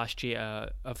 late last year,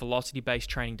 a velocity-based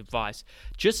training device,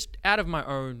 just out of my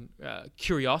own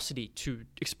curiosity to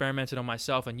experiment it on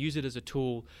myself and use it as a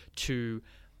tool to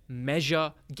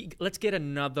measure. Let's get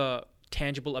another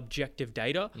tangible, objective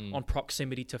data on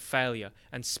proximity to failure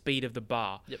and speed of the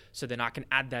bar. Yep. So then I can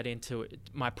add that into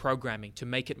my programming to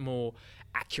make it more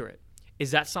accurate.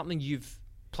 Is that something you've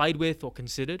played with or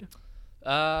considered?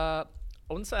 I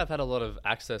wouldn't say I've had a lot of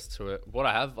access to it. What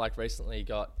I have, like, recently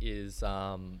got is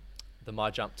the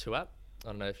My Jump 2 app. I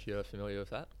don't know if you're familiar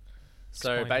with that.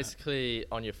 So Explain basically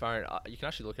on your phone, you can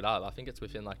actually look it up. I think it's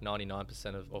within like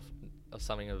 99% of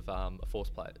something of a force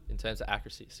plate in terms of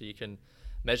accuracy. So you can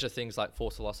measure things like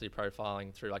force velocity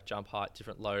profiling through like jump height,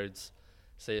 different loads,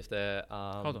 see if they're...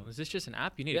 Hold on, is this just an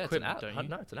app? You need yeah, equipment, it's an app. don't you?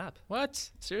 No, it's an app. What?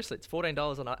 Seriously, it's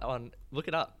 $14 on look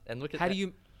it up and look at How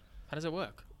does it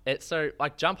work? It's so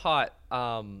like jump height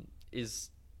is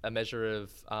a measure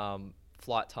of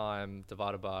flight time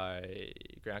divided by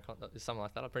ground contact, something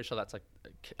like that. I'm pretty sure that's like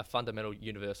a fundamental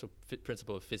universal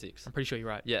principle of physics. I'm pretty sure you're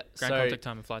right. Yeah, Ground contact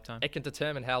time and flight time. It can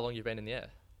determine how long you've been in the air.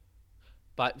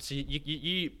 But so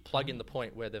you plug in the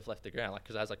point where they've left the ground, like,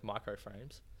 because it has like micro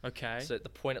frames. Okay. So the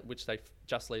point at which they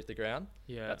just leave the ground,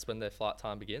 Yeah. that's when their flight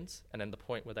time begins, and then the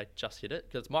point where they just hit it,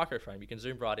 because it's micro frame, you can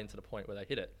zoom right into the point where they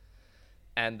hit it,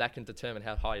 and that can determine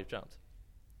how high you've jumped.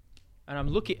 And I'm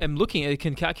looking. It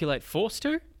can calculate force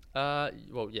too. Well,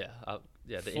 yeah,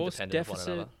 the Force independent deficit.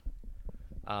 of one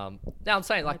another. Now I'm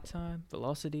saying, like, Flight time,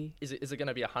 velocity. is it going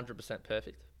to be 100%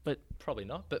 perfect? But probably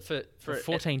not. But for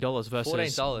 $14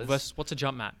 versus $14 what's a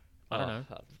jump mat? I don't know.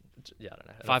 Yeah, I don't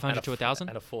know. 500 to 1,000?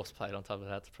 And a force plate on top of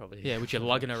that's probably... Yeah, which you're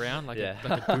lugging around like Yeah.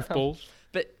 like a goofball.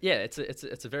 But yeah, it's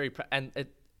a very... and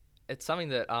it's something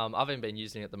that I've even been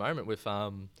using at the moment with... as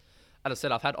I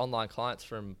said, I've had online clients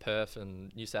from Perth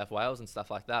and New South Wales and stuff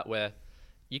like that, where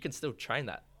you can still train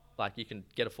that. Like, you can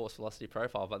get a force velocity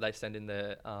profile, but they send in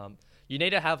their... you need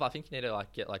to have... I think you need to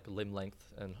like get like limb length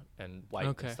and weight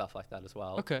Okay. and stuff like that as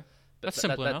well. Okay, But that's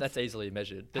simple enough. That's easily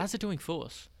measured. But, How's it doing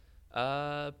force?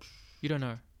 I You don't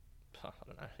know.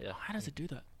 don't know. Yeah. How does it do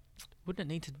that? Wouldn't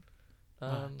it need to?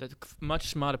 Um, There's much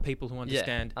smarter people who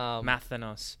understand math than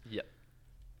us. Yep.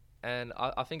 And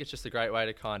I think it's just a great way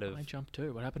to kind of... My jump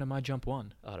 2. What happened to my jump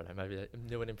 1? I don't know, maybe they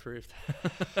new and improved.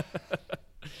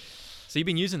 So you've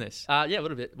been using this? Yeah, a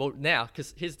little bit. Well, now,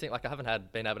 because here's the thing, like, I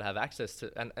haven't been able to have access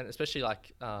to, and especially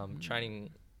like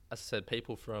training, as I said,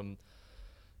 people from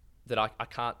that I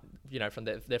can't, you know,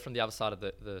 they're from the other side of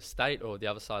the state or the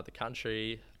other side of the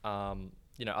country.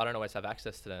 You know, I don't always have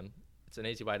access to them. It's an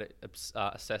easy way to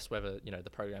assess whether, you know,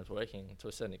 the program's working to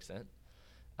a certain extent.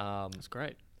 That's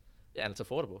great. Yeah, and it's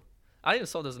affordable. I even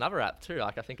saw there's another app too.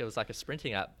 Like, I think it was like a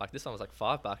sprinting app. Like, this one was like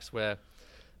 $5, where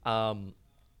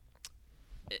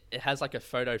it has like a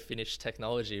photo finish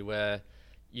technology where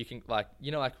you can, like,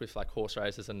 you know, like with like horse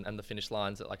races and the finish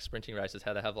lines at like sprinting races,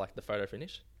 how they have like the photo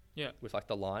finish. Yeah. With like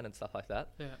the line and stuff like that.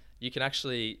 Yeah. You can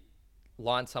actually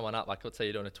line someone up. Like, let's say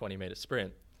you're doing a 20-meter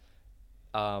sprint.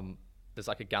 There's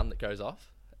like a gun that goes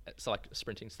off. It's like a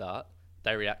sprinting start.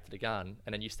 They react to the gun,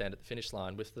 and then you stand at the finish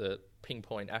line with the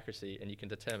pinpoint accuracy, and you can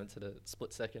determine to the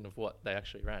split second of what they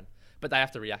actually ran. But they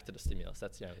have to react to the stimulus.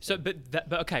 That's the only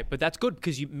thing. But that's good,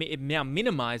 because it now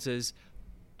minimizes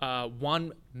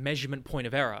one measurement point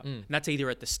of error, and that's either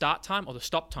at the start time or the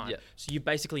stop time. Yeah. So you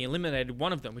basically eliminated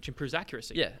one of them, which improves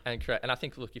accuracy. Yeah, and correct. And I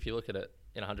think, look, if you look at it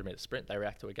in a 100-meter sprint, they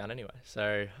react to a gun anyway.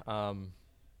 So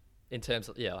in terms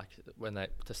of, like when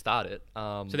to start it.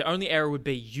 So the only error would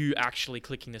be you actually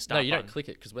clicking the start No, you button. don't click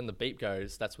it, because when the beep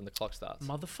goes, that's when the clock starts.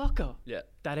 Motherfucker. Yeah.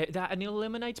 That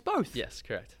eliminates both. Yes,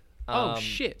 correct. Oh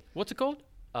shit. What's it called?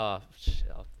 Shit,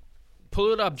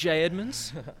 Pull it up, Jay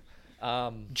Edmonds.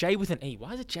 J with an E.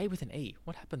 Why is it J with an E?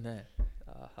 What happened there?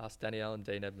 Ask Danielle and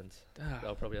Dean Edmonds. Ah.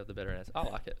 They'll probably have the better answer. I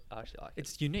like it. I actually like it.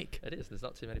 It's unique. It is. There's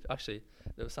not too many. Actually,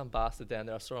 there was some bastard down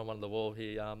there I saw on one of the wall.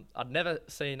 I'd never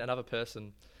seen another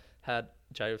person had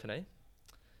J with an E,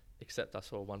 except I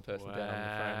saw one person down on the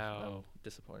frame. Wow. I'm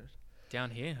disappointed.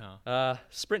 Down here, huh?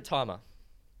 Sprint timer.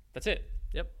 That's it.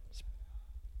 Yep.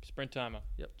 Sprint timer.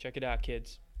 Yep. Check it out,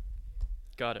 kids.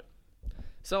 Got it.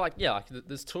 So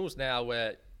there's tools now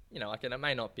where, and it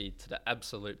may not be to the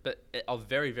absolute, but of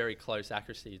very, very close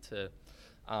accuracy to,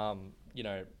 high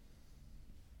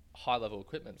level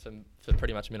equipment for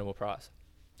pretty much minimal price.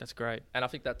 That's great. And I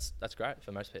think that's great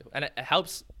for most people. And it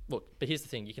helps. Look, but here's the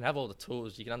thing: you can have all the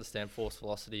tools, you can understand force,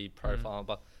 velocity, profile,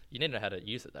 but you need to know how to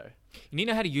use it though. You need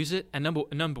to know how to use it, and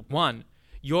number one,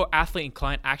 your athlete and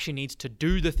client actually needs to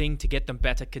do the thing to get them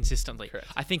better consistently. Correct.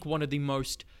 I think one of the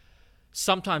most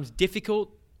sometimes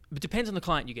difficult, but depends on the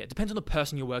client you get, depends on the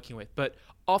person you're working with, but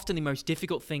often the most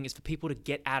difficult thing is for people to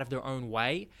get out of their own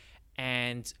way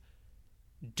and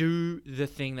do the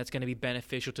thing that's going to be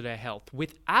beneficial to their health.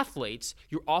 With athletes,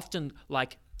 you're often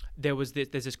like, there's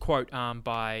this quote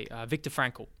by Viktor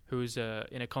Frankl, who's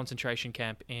in a concentration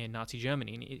camp in Nazi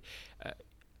Germany. And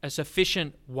a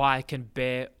sufficient why can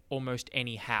bear almost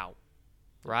any how,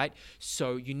 right?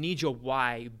 So you need your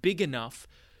why big enough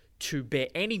to bear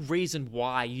any reason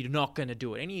why you're not going to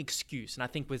do it, any excuse. And I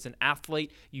think with an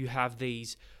athlete, you have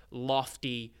these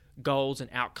lofty goals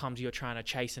and outcomes you're trying to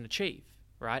chase and achieve,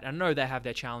 right? I know they have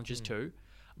their challenges too,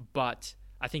 but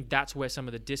I think that's where some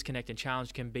of the disconnect and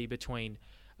challenge can be between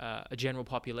a general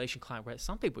population client, where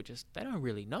some people they don't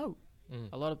really know.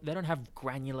 They don't have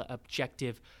granular,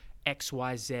 objective X,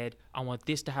 Y, Z. I want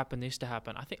this to happen, this to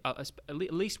happen. I think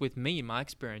at least with me, in my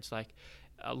experience, like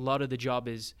a lot of the job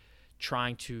is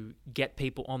trying to get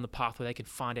people on the path where they can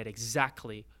find out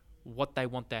exactly what they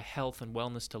want their health and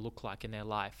wellness to look like in their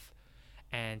life.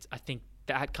 And I think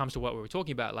that comes to what we were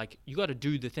talking about. Like, you got to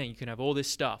do the thing. You can have all this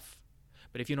stuff,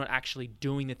 but if you're not actually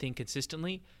doing the thing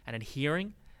consistently and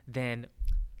adhering, then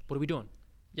what are we doing?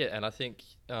 Yeah, and I think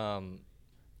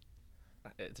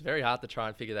it's very hard to try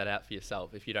and figure that out for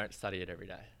yourself if you don't study it every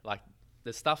day. Like,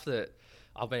 the stuff that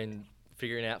I've been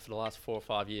figuring out for the last 4 or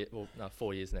 5 years,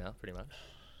 4 years now, pretty much.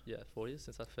 Yeah, 4 years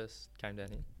since I first came down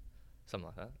here.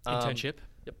 Something like that. Internship.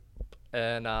 Yep.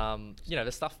 And,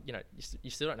 the stuff,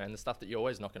 you still don't know, and the stuff that you're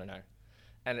always not going to know.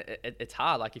 And it's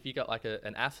hard. Like, if you got like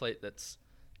an athlete that's,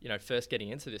 first getting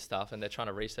into this stuff and they're trying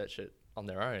to research it on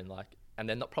their own, like, and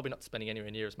they're probably not spending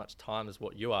anywhere near as much time as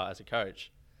what you are as a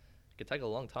coach, it could take a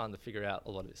long time to figure out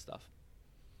a lot of this stuff.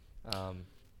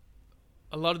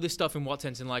 A lot of this stuff in what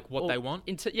sense? In like what they want?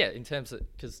 In terms of,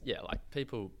 because, like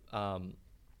people,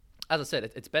 as I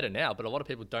said, it's better now, but a lot of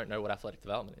people don't know what athletic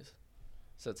development is.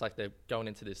 So it's like they're going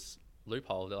into this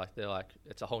loophole. They're like,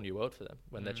 it's a whole new world for them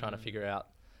when they're trying to figure out,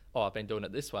 I've been doing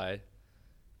it this way.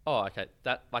 Oh, okay.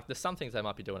 That, like, there's some things they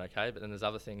might be doing okay, but then there's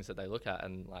other things that they look at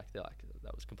and like, they're like,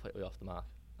 that was completely off the mark.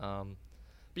 But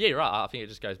yeah, you're right. I think it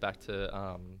just goes back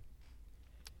to,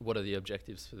 what are the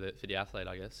objectives for the athlete,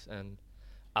 I guess, and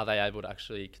are they able to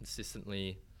actually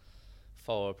consistently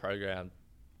follow a program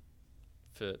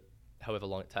for however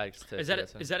long it takes to... Is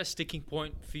that a sticking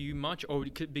point for you much, or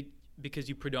it could be because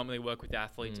you predominantly work with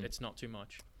athletes, it's not too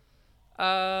much?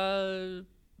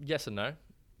 Yes and no.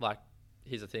 Like,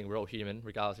 here's the thing, we're all human,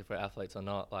 regardless if we're athletes or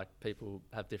not. Like, people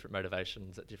have different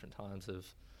motivations at different times of...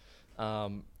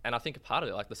 and I think a part of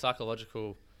it, like the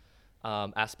psychological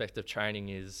aspect of training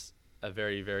is a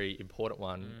very, very important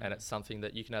one, and it's something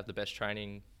that you can have the best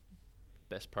training,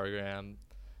 best program,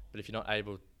 but if you're not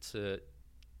able to,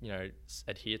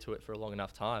 adhere to it for a long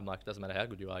enough time, like, it doesn't matter how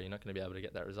good you are, you're not going to be able to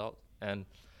get that result. And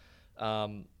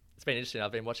it's been interesting.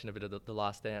 I've been watching a bit of the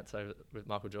Last Dance with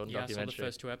Michael Jordan documentary. I saw the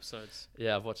first 2 episodes.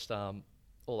 Yeah, I've watched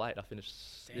all 8. I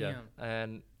finished. Damn. Yeah,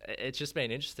 and it's just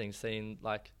been interesting seeing,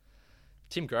 like,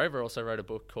 Tim Grover also wrote a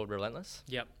book called Relentless.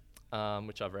 Yep.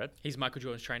 Which I've read. He's Michael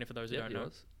Jordan's trainer for those who don't know.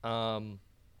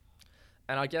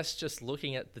 And I guess just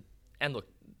looking at look,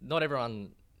 not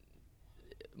everyone,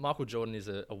 Michael Jordan is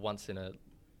a once in a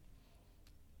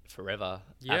forever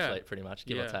athlete, pretty much,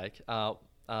 give or take.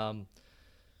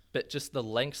 But just the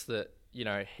lengths that,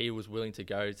 he was willing to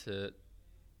go to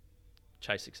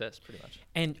chase success, pretty much.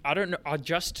 And I don't know, I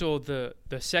just saw the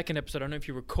second episode. I don't know if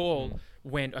you recall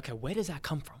where does that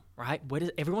come from, right?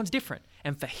 Everyone's different.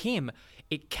 And for him,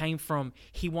 it came from,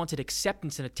 he wanted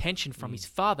acceptance and attention from his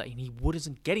father, and he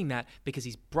wasn't getting that because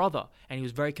his brother, and he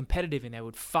was very competitive, and they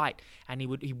would fight, and he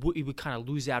would kind of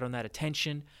lose out on that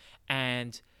attention,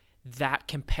 and that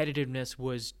competitiveness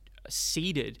was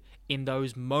seeded in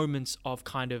those moments of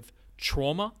kind of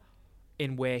trauma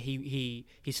in where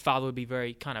his father would be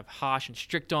very kind of harsh and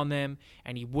strict on them,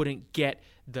 and he wouldn't get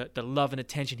the love and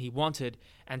attention he wanted,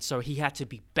 and so he had to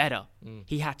be better.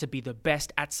 He had to be the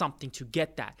best at something to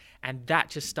get that, and that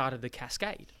just started the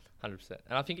cascade. 100%.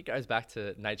 And I think it goes back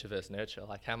to nature versus nurture.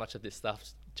 Like how much of this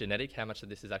stuff's genetic, how much of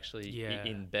this is actually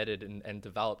embedded and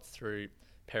developed through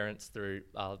parents, through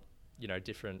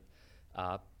different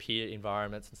peer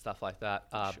environments and stuff like that.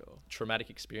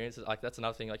 Traumatic experiences. Like that's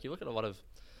another thing. Like you look at a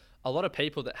lot of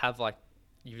people that have like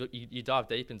you dive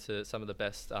deep into some of the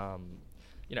best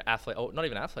athlete, or not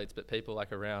even athletes, but people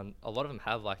like around. A lot of them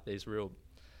have like these real,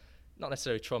 not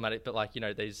necessarily traumatic, but like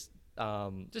these.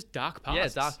 Just dark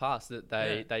pasts. Yeah, dark pasts that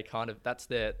they kind of that's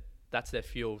their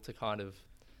fuel to kind of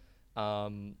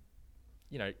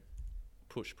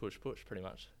push pretty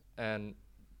much, and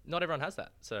not everyone has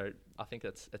that. So I think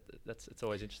that's it's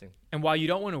always interesting. And while you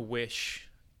don't want to wish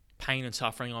pain and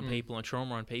suffering on people and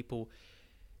trauma on people,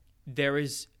 there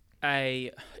is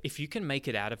if you can make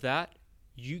it out of that,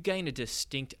 you gain a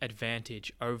distinct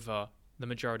advantage over the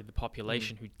majority of the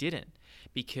population who didn't,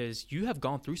 because you have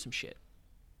gone through some shit.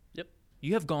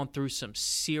 You have gone through some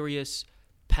serious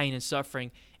pain and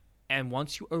suffering, and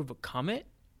once you overcome it,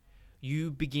 you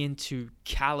begin to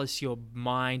callous your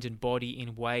mind and body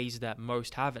in ways that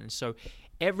most haven't. So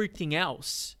everything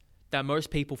else that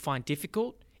most people find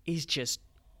difficult is just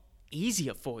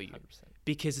easier for you 100%.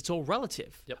 Because it's all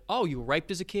relative. Yep. Oh, you were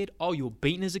raped as a kid. Oh, you were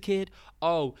beaten as a kid.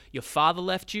 Oh, your father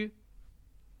left you.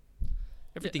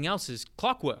 Everything else is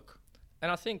clockwork.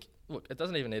 And I think, look, it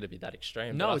doesn't even need to be that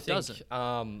extreme. No, it doesn't.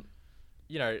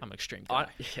 I'm an extreme guy.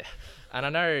 And I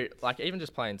know, like, even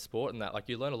just playing sport and that, like,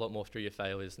 you learn a lot more through your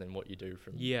failures than what you do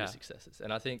from your successes.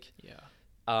 And I think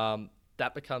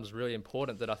that becomes really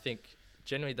important, that I think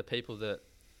generally the people that,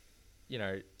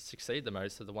 succeed the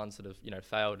most are the ones that have,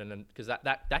 failed. And then, because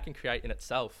that can create in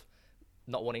itself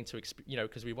not wanting to,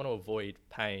 because we want to avoid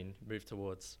pain, move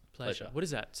towards pleasure. What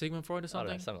is that? Sigmund Freud or something?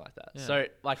 I don't know, something like that. Yeah. So,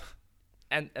 like,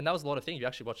 and that was a lot of things. You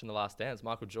actually watching The Last Dance,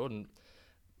 Michael Jordan,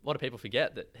 a lot of people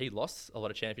forget that he lost a lot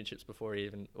of championships before he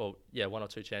even, one or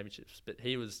two championships. But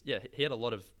he had a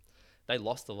lot of, they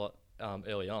lost a lot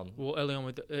early on. Well, early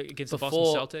on against the Boston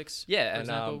Celtics. Yeah,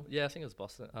 and I think it was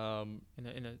Boston.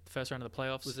 In the first round of the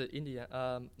playoffs. Was it India?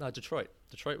 No, Detroit.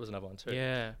 Detroit was another one too.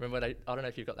 Yeah. Remember, I don't know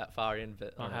if you've got that far in,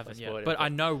 but I haven't yet. But I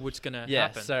know what's going to happen.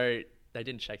 Yeah, so they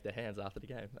didn't shake their hands after the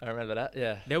game. I remember that.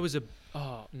 Yeah. There was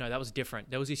that was different.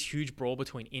 There was this huge brawl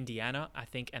between Indiana, I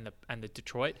think, and the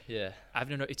Detroit. Yeah. I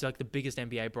don't know. It's like the biggest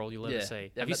NBA brawl you'll ever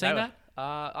see. Have you seen that?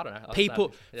 I don't know.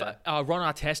 People,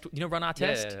 Ron Artest. You know Ron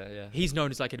Artest? Yeah. He's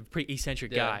known as like a pretty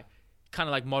eccentric guy, kind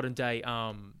of like modern day.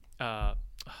 God,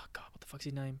 what the fuck's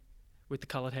his name? With the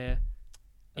colored hair,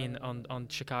 on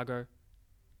Chicago.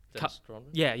 Dennis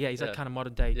Rodman? Yeah, he's like kind of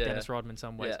modern day Dennis Rodman in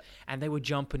some ways. Yeah. And they were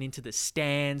jumping into the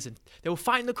stands and they were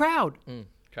fighting the crowd.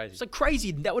 Crazy. It's like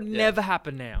crazy. That would never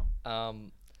happen now.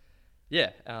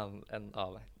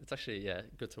 It's actually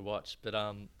good to watch. But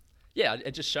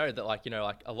it just showed that like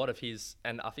a lot of his,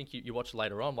 and I think you watch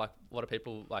later on, like a lot of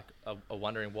people like are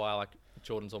wondering why like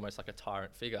Jordan's almost like a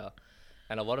tyrant figure,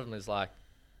 and a lot of them is like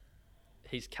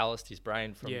he's calloused his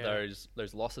brain from those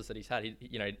losses that he's had. He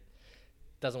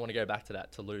doesn't want to go back to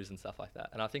that, to lose and stuff like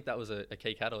that. And I think that was a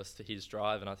key catalyst to his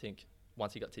drive. And I think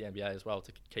once he got to the NBA as well,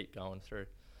 to keep going through.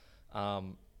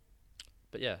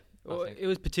 It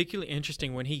was particularly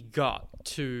interesting when he got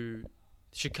to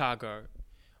Chicago.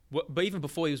 But even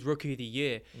before he was Rookie of the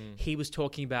Year, he was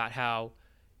talking about how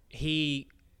he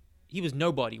was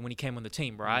nobody when he came on the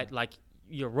team, right? Like,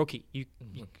 you're a rookie. You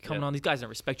coming on, these guys don't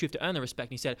respect you. You have to earn the respect.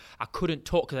 And he said, I couldn't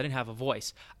talk because I didn't have a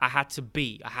voice. I had to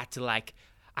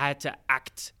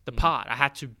act the part. I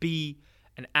had to be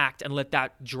an act and let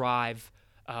that drive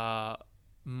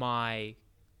my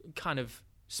kind of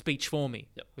speech for me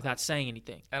without saying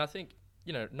anything. And I think,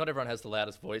 not everyone has the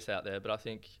loudest voice out there, but I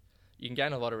think you can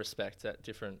gain a lot of respect at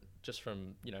different, just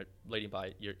from, leading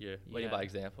by your leading by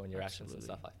example and your actions and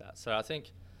stuff like that. So I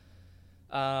think,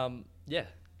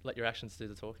 let your actions do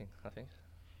the talking, I think.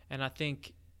 And I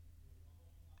think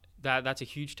that's a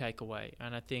huge takeaway.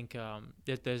 And I think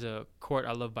there's a quote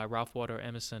I love by Ralph Waldo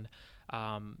Emerson.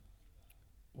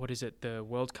 What is it? The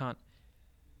world can't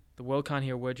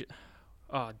hear a word.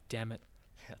 Oh, damn it.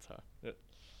 That's hard. Yep.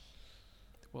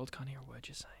 The world can't hear a word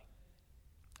you're saying.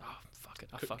 Oh, fuck it.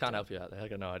 Can't help you out there. I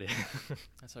got no idea.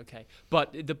 That's okay.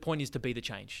 But the point is to be the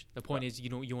change. The point is, you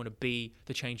want to be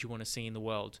the change you want to see in the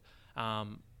world.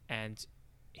 And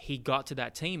he got to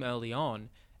that team early on,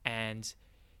 and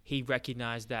he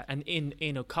recognized that. And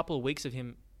in a couple of weeks of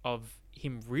him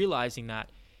realizing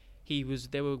that,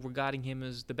 they were regarding him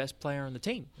as the best player on the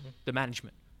team, the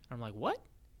management. And I'm like, what?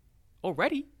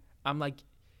 Already? I'm like,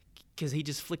 because he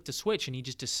just flicked a switch and he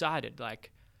just decided,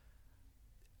 like,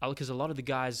 because a lot of the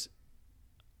guys,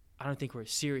 I don't think were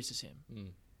as serious as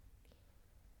him.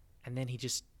 And then he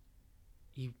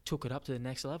took it up to the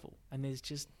next level. And there's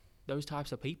just those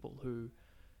types of people who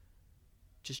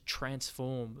just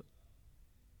transform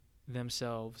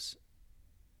themselves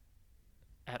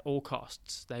at all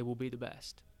costs. They will be the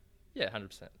best. Yeah,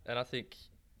 100%. And I think,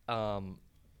 I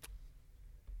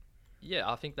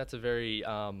think that's a very,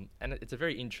 and it's a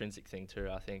very intrinsic thing too.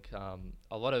 I think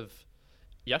a lot of,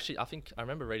 I think I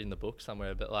remember reading the book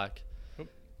somewhere, but like,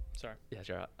 sorry. Yeah,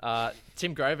 sure.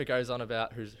 Tim Grover goes on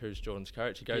about, who's Jordan's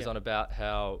coach. He goes on about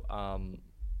how,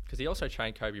 because he also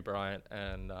trained Kobe Bryant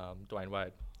and Dwayne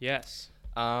Wade. Yes.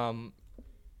 And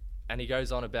he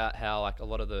goes on about how like a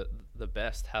lot of the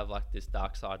best have like this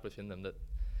dark side within them that,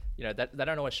 you know, that they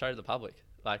don't always show to the public,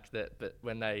 like that. But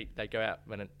when they go out,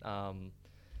 when it,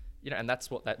 you know, and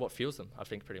that's what fuels them, I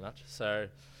think, pretty much. So,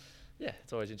 yeah,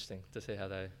 it's always interesting to see how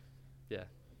they, yeah.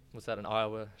 Was that an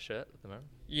Iowa shirt at the moment?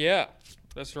 Yeah,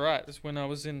 that's right. That's when I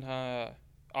was in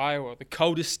Iowa, the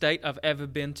coldest state I've ever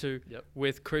been to. Yep.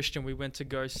 With Christian. We went to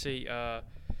go see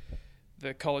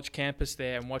the college campus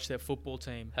there and watch their football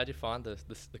team. How'd you find the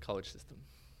college system?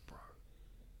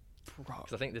 Bro.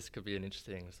 Because I think this could be an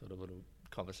interesting sort of little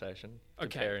conversation.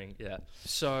 Okay. Comparing, yeah.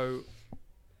 So,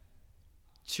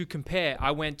 to compare,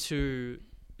 I went to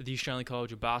the Australian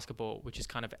College of Basketball, which is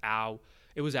kind of our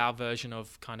version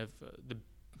of kind of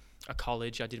a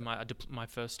college. I did my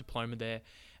first diploma there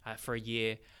for a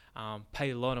year.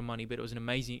 Paid a lot of money, but it was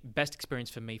an best experience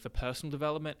for me for personal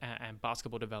development and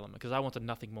basketball development, because I wanted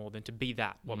nothing more than to be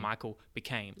what Michael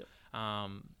became. Yep.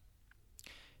 And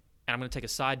I'm going to take a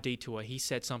side detour. He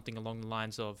said something along the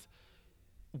lines of,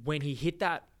 when he hit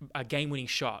that game-winning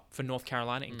shot for North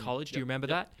Carolina in college, do you remember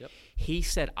that? Yep. He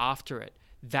said after it,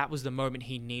 that was the moment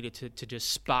he needed to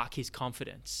just spark his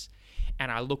confidence.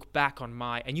 And I look back on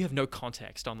and you have no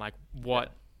context on like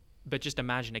what, but just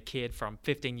imagine a kid from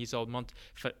 15 years old,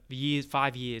 for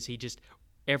 5 years, he just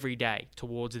every day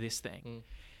towards this thing.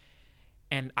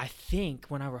 And I think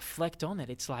when I reflect on it,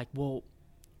 it's like, well,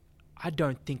 I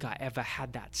don't think I ever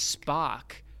had that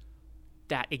spark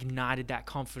that ignited that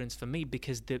confidence for me,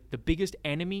 because the biggest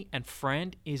enemy and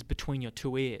friend is between your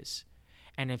two ears.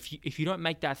 And if you don't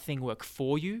make that thing work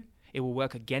for you, it will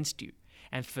work against you.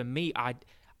 And for me, I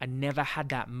never had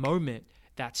that moment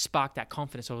that sparked that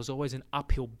confidence. So it was always an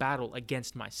uphill battle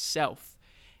against myself.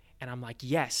 And I'm like,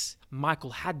 yes,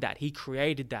 Michael had that. He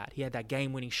created that. He had that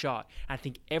game-winning shot. And I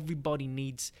think everybody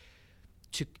needs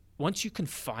to, once you can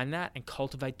find that and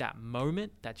cultivate that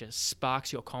moment that just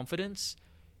sparks your confidence,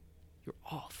 you're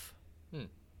off.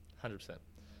 100%.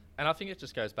 And I think it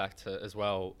just goes back to, as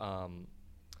well,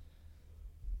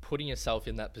 putting yourself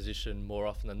in that position more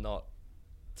often than not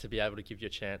to be able to give you a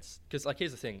chance. Because, like,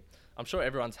 here's the thing. I'm sure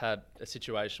everyone's had a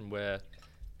situation where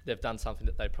they've done something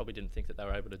that they probably didn't think that they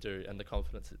were able to do, and the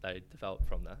confidence that they developed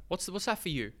from that. What's that for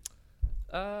you?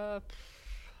 I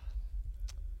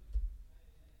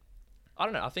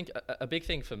don't know. I think a big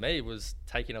thing for me was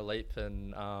taking a leap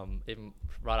and even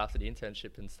right after the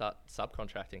internship and start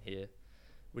subcontracting here,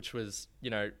 which was, you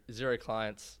know, 0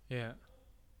 clients. Yeah.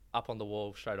 Up on the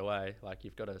wall straight away. Like,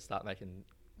 you've got to start making.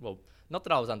 Well, not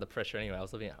that I was under pressure anyway.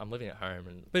 I'm living at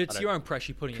home, but it's your own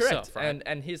pressure you put on correct. Yourself, right?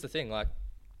 And here's the thing. Like,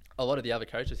 a lot of the other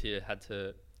coaches here had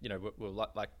to, you know, were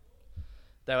like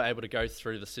they were able to go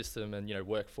through the system and, you know,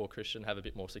 work for Christian, have a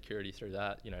bit more security through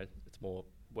that. You know, it's more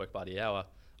work by the hour.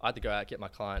 I had to go out, get my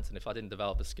clients, and if I didn't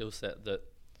develop a skill set that,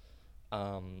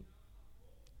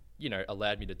 you know,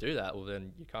 allowed me to do that, well,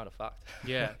 then you're kind of fucked.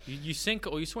 Yeah, you sink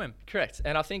or you swim. Correct.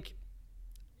 And I think,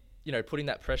 you know, putting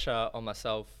that pressure on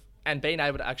myself and being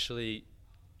able to actually,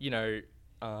 you know,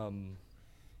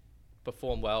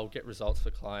 perform well, get results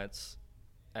for clients,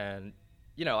 and,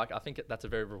 you know, like, I think that's a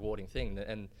very rewarding thing.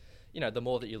 And, you know, the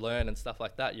more that you learn and stuff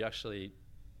like that, you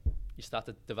start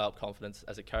to develop confidence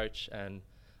as a coach, and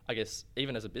I guess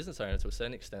even as a business owner to a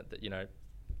certain extent, that, you know,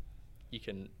 you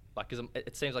can, like, because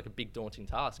it seems like a big daunting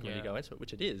task when you go into it,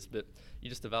 which it is, but you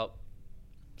just develop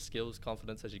skills,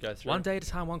 confidence as you go through. One day at a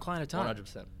time, one client at a time.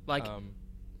 100%. Like,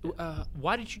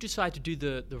 why did you decide to do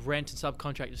the rent and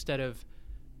subcontract instead of,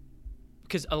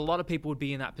 because a lot of people would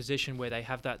be in that position where they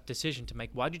have that decision to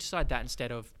make. Why did you decide that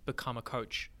instead of become a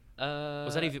coach?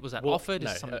 Was that offered?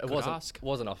 No, Is something it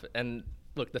wasn't offered. And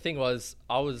look, the thing was,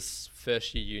 I was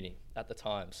first year uni at the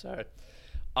time, so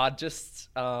I just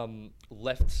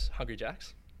left Hungry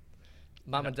Jack's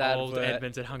Mum and Dad Old were...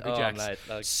 Edmonds at Hungry Oh, Jack's. mate,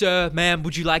 like, Sir, ma'am,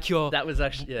 would you like your... that was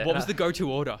actually... Yeah, what was the go-to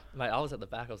order? Mate, I was at the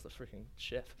back. I was the freaking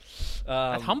chef.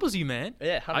 That humbles you, man.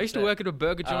 Yeah, 100%. I used to work at a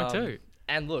burger joint too.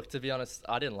 And look, to be honest,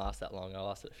 I didn't last that long. I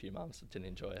lasted a few months. Didn't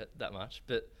enjoy it that much.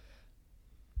 But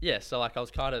yeah, so like I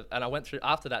was kind of... And I went through...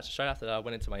 After that, straight after that, I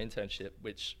went into my internship,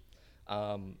 which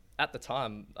at the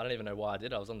time, I don't even know why I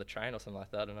did. I was on the train or something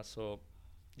like that, and I saw...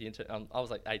 I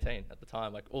was like 18 at the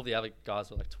time. Like all the other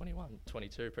guys were like 21,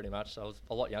 22 pretty much. So I was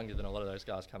a lot younger than a lot of those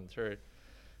guys coming through.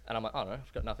 And I'm like, I don't know,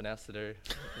 I've got nothing else to do.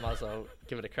 Might as well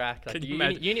give it a crack. Like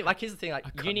uni, like here's the thing, like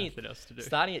uni, nothing else to do.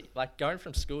 starting it, like going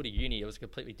from school to uni, it was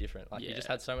completely different. Like you Yeah. just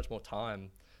had so much more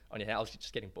time on your hands. I was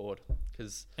just getting bored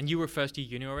because. And you were first year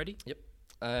uni already? Yep.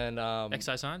 And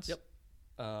Exercise science? Yep.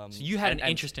 So you had an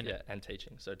interest in it? Yeah, and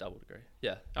teaching, so double degree.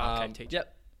 Yeah. Oh, okay, teaching.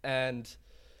 Yep. And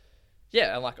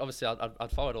yeah, and like obviously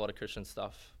I'd followed a lot of Christian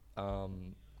stuff,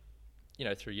 you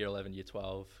know, through year 11, year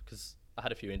 12, because I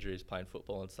had a few injuries playing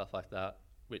football and stuff like that,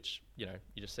 which, you know,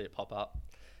 you just see it pop up.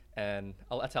 And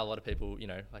that's how a lot of people, you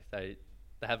know, like they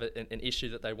have an issue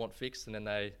that they want fixed, and then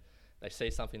they see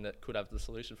something that could have the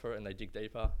solution for it, and they dig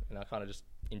deeper. And I kind of just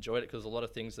enjoyed it because a lot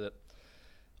of things that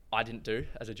I didn't do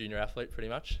as a junior athlete, pretty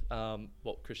much,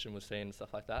 what Christian was seeing and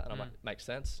stuff like that. And I'm like, makes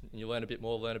sense. And you learn a bit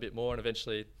more, and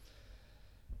eventually,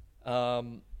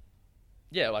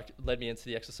 yeah, like led me into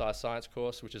the exercise science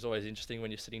course, which is always interesting when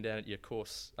you're sitting down at your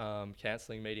course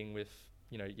counselling meeting with,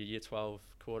 you know, your year 12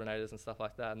 coordinators and stuff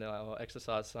like that, and they're like, oh,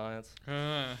 exercise science.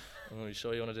 Oh, you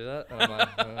sure you want to do that? And I'm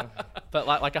like, but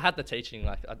like I had the teaching,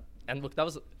 and look, that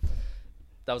was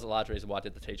a large reason why I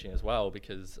did the teaching as well,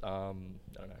 because I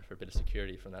don't know, for a bit of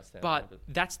security from that standpoint. But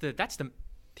that's the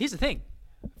here's the thing.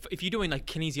 If you're doing like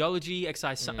kinesiology,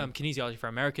 exercise, kinesiology for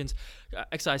Americans,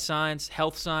 exercise science,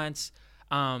 health science,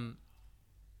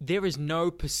 there is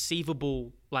no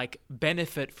perceivable like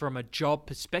benefit from a job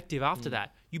perspective after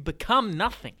that. You become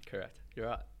nothing. Correct. You're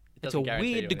right. It's a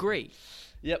weird degree.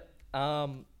 Yep.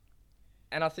 And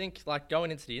I think like going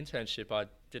into the internship, I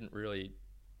didn't really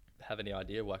have any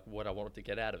idea like what I wanted to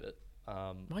get out of it.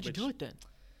 Why'd you do it then?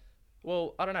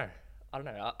 Well, I don't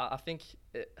know. I think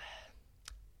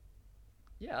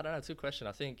yeah, I don't know. It's a good question.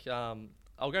 I think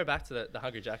I'll go back to the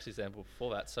Hungry Jack's example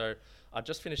before that. So I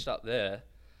just finished up there,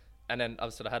 and then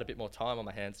I've sort of had a bit more time on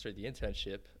my hands through the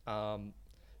internship. But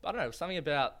I don't know, something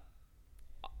about...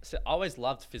 So I always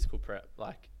loved physical prep.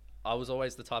 Like, I was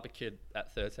always the type of kid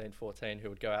at 13, 14 who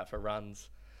would go out for runs,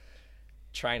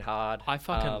 train hard. I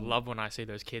fucking love when I see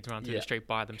those kids run through the street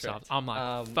by themselves. Correct. I'm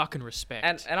like, fucking respect.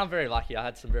 And I'm very lucky. I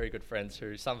had some very good friends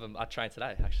who, some of them I trained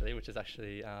today, actually, which is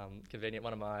actually convenient.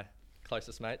 One of my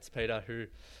closest mates, Peter,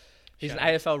 he's an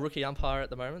AFL rookie umpire at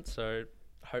the moment, so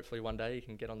hopefully one day he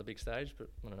can get on the big stage, but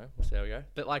I don't know, we'll see how we go.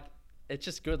 But like, it's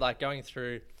just good, like going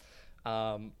through,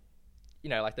 you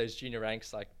know, like those junior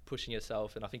ranks, like pushing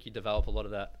yourself, and I think you develop a lot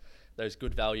of those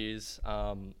good values.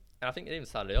 And I think it even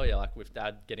started earlier, like with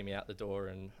Dad getting me out the door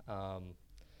and,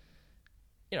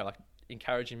 you know, like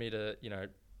encouraging me to, you know,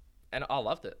 and I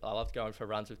loved it. I loved going for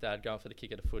runs with Dad, going for the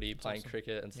kick at a footy, playing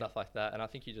cricket and stuff like that. And I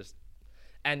think you just,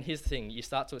 and here's the thing, you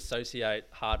start to associate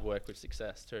hard work with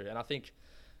success too. And I think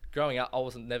growing up, I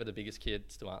wasn't never the biggest kid,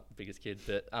 still aren't the biggest kid,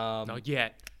 but not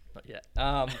yet.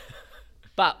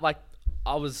 But like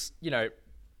I was, you know,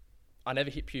 I never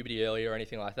hit puberty early or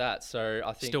anything like that. So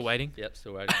I think Still waiting? Yep,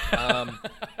 still waiting.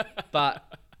 But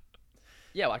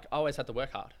yeah, like I always had to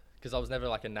work hard because I was never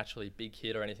like a naturally big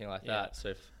kid or anything like that. So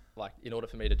if like in order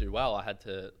for me to do well, I had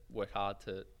to work hard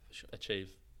to achieve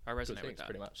I resonate good things with that.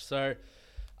 pretty much. So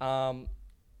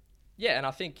yeah, and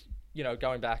I think, you know,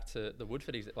 going back to the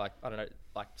Woodford, like, I don't know,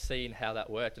 like seeing how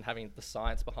that worked and having the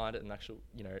science behind it and actual,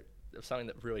 you know, it was something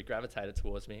that really gravitated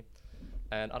towards me.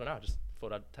 And I don't know, I just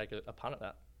thought I'd take a punt at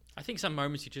that. I think some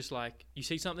moments you just like, you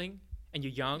see something and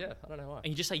you're young. Yeah, I don't know why. And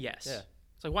you just say yes. Yeah.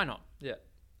 It's like, why not? Yeah.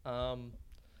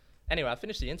 Anyway, I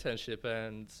finished the internship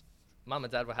and Mum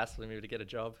and Dad were hassling me to get a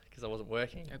job because I wasn't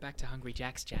working. Go back to Hungry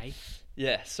Jack's, Jay.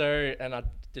 Yeah, so, and I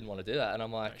didn't want to do that. And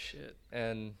I'm like, Oh, shit.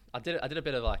 and I did a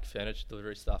bit of like furniture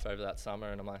delivery stuff over that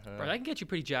summer. And I'm like, Bro, they can get you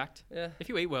pretty jacked. yeah. If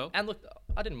you eat well. And look,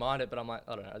 I didn't mind it, but I'm like,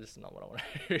 I don't know, this is not what I want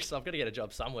to do. So I've got to get a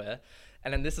job somewhere.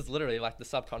 And then this is literally like the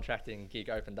subcontracting gig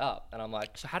opened up. And I'm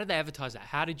like... So how did they advertise that?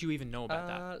 How did you even know about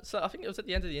that? So I think it was at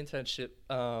the end of the internship.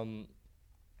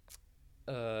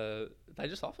 They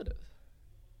just offered it.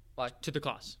 Like, To the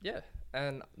class? yeah.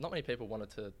 And not many people wanted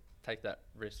to take that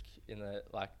risk in the,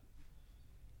 like,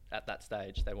 at that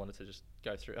stage. They wanted to just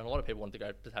go through. And a lot of people wanted to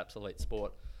go perhaps elite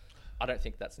sport. I don't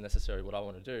think that's necessarily what I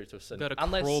want to do to a certain... You've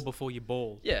got to crawl before you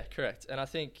ball. Yeah, correct. And I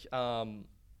think, yeah,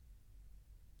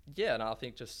 and I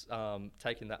think just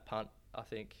taking that punt, I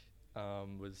think,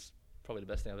 was probably the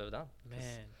best thing I've ever done. Man.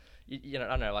 You know, I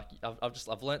don't know, like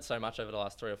I've learnt so much over the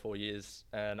last 3 or 4 years,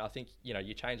 and I think, you know,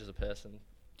 you change as a person,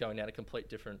 going down a complete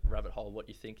different rabbit hole, what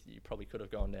you think you probably could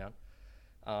have gone down.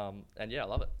 And yeah, I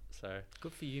love it. So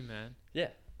Good for you, man. yeah,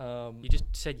 You just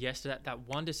said yes to that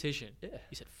one decision. yeah,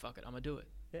 You said, fuck it, I'm going to do it.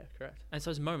 yeah, correct. And it's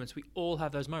those moments. We all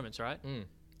have those moments, right?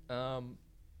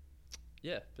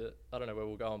 Yeah, but I don't know where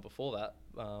we'll go on before that.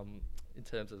 In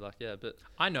terms of like, yeah, but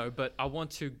I know, but I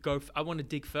want to I want to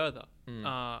dig further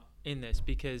in this,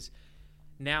 because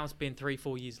now it's been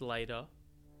 3-4 years later.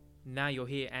 Now you're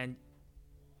here, and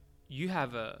you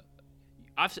have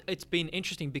it's been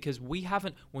interesting because we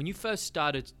haven't. When you first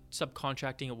started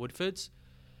subcontracting at Woodford's,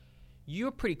 you're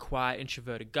a pretty quiet,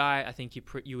 introverted guy. I think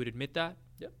you would admit that.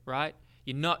 Yep. Right.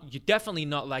 You're definitely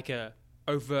not like a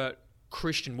overt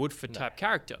Christian Woodford type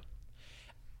character,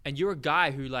 and you're a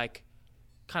guy who like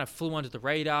kind of flew under the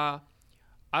radar.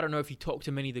 I don't know if you talked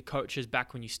to many of the coaches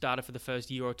back when you started for the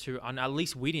first year or two, and at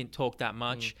least we didn't talk that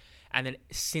much. And then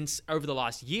since over the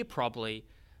last year, probably,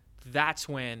 that's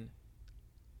when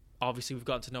obviously we've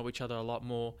gotten to know each other a lot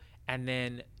more. And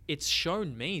then it's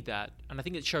shown me that, and I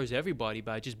think it shows everybody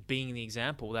by just being the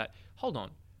example that, hold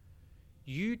on,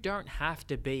 you don't have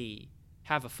to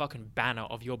have a fucking banner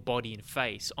of your body and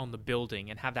face on the building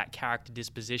and have that character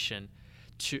disposition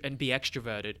and be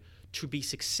extroverted to be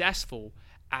successful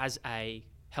as a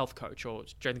health coach or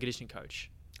strength and conditioning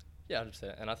coach. yeah,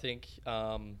 100%. And I think,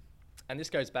 and this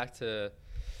goes back to,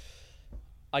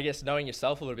 I guess, knowing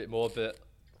yourself a little bit more. But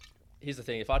here's the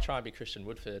thing: if I try and be Christian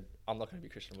Woodford, I'm not going to be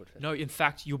Christian Woodford. No, in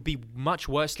fact, you'll be much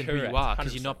worse than who Correct, you are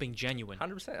because 100%. you're not being genuine.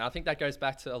 100%. And I think that goes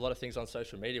back to a lot of things on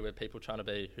social media where people are trying to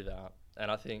be who they are. And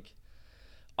I think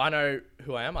I know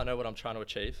who I am. I know what I'm trying to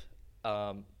achieve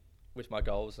with my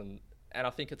goals. And I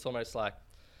think it's almost like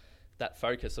that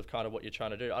focus of kind of what you're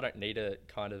trying to do. I don't need to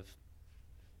kind of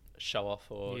show off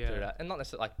or do that. And not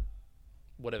necessarily like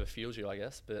whatever fuels you, I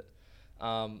guess. But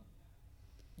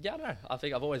yeah, I don't know. I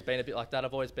think I've always been a bit like that.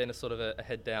 I've always been a sort of a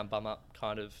head down, bum up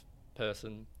kind of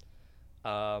person.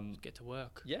 Get to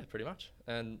work. Yeah, pretty much.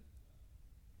 And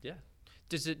yeah.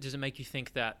 Does it make you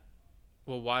think that,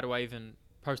 well, why do I even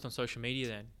post on social media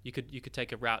then? You could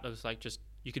take a route of like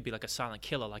you could be like a silent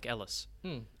killer like Ellis.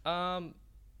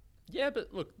 Yeah,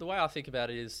 but look, the way I think about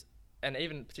it is, and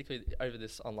even particularly over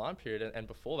this online period and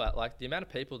before that, like the amount of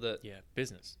people that... Yeah,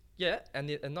 business. Yeah, and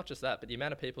not just that, but the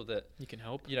amount of people that... You can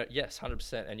help. You know, yes,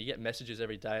 100%. And you get messages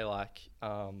every day like,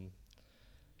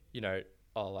 you know,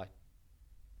 oh, like,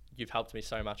 you've helped me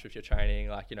so much with your training,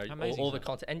 like, you know, all the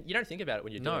content. And you don't think about it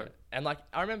when you're doing it. And like,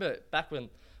 I remember back when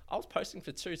I was posting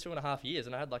for 2.5 years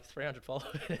and I had like 300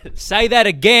 followers. Say that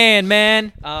again,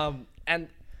 man. And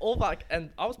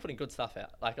I was putting good stuff out,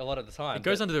 like a lot of the time. It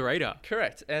goes under the radar.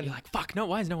 Correct. And you're like, fuck, no,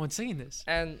 why is no one seeing this?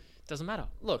 And doesn't matter.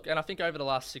 Look, and I think over the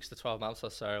last 6 to 12 months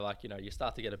or so, like, you know, you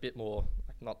start to get a bit more,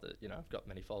 like, not that, you know, I've got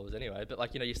many followers anyway, but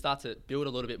like, you know, you start to build a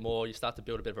little bit more, you start to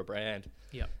build a bit of a brand.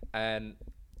 Yeah. And,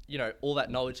 you know, all that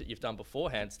knowledge that you've done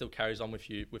beforehand still carries on with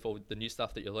you with all the new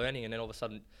stuff that you're learning. And then all of a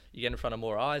sudden you get in front of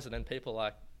more eyes and then people are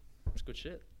like, it's good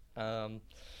shit.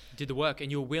 Did the work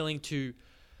and you're willing to...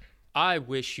 I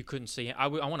wish you couldn't see it. I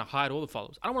want to hide all the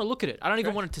followers. I don't want to look at it. I don't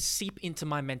even want it to seep into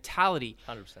my mentality.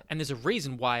 100%. And there's a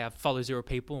reason why I follow 0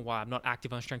 people and why I'm not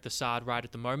active on Strength Aside right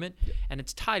at the moment. Yep. And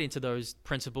it's tied into those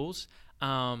principles.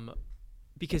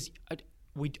 Because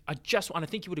I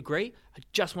think you would agree, I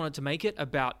just wanted to make it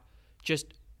about just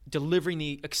delivering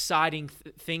the exciting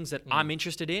things that I'm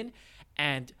interested in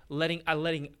and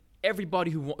letting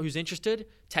everybody who's interested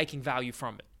taking value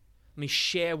from it. Let me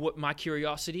share my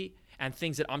curiosity and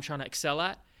things that I'm trying to excel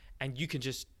at, and you can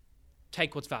just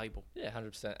take what's valuable. Yeah,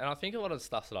 100%. And I think a lot of the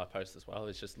stuff that I post as well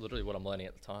is just literally what I'm learning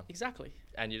at the time. Exactly.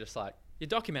 And you're just like... You're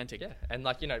documenting. Yeah. And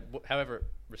like, you know, however it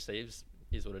receives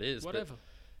is what it is. Whatever. But,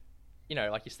 you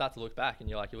know, like you start to look back and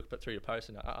you're like, you look through your post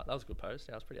and you're like, oh, that was a good post.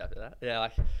 Yeah, I was pretty happy with that. Yeah,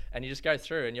 like, and you just go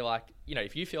through and you're like, you know,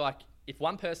 if you feel like if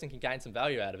one person can gain some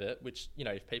value out of it, which, you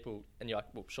know, if people... And you're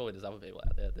like, well, surely there's other people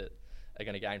out there that are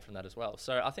going to gain from that as well.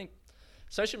 So I think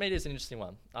social media is an interesting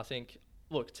one. I think...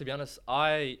 Look, to be honest,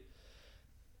 I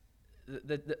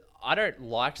don't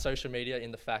like social media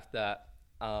in the fact that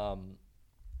how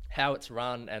it's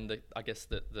run and the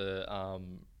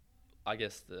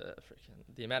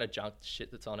amount of junk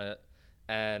shit that's on it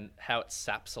and how it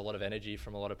saps a lot of energy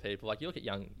from a lot of people. Like you look at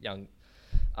young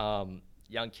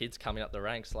kids coming up the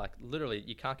ranks, like literally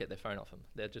you can't get their phone off them.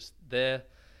 They're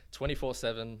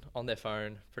 24/7 on their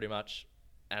phone pretty much,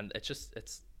 and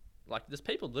it's. Like there's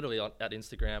people literally at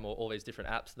Instagram or all these different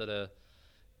apps that are,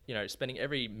 you know, spending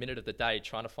every minute of the day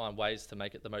trying to find ways to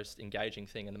make it the most engaging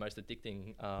thing and the most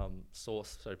addicting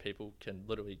source so people can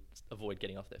literally avoid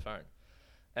getting off their phone.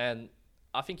 And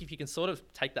I think if you can sort of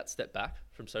take that step back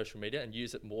from social media and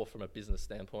use it more from a business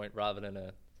standpoint rather than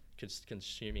a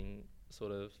consuming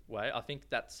sort of way, I think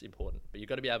that's important. But you've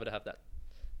got to be able to have that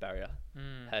barrier.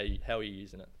 How are you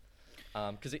using it?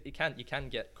 Because you can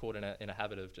get caught in a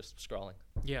habit of just scrolling.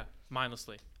 Yeah,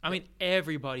 mindlessly. I mean,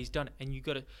 everybody's done it, and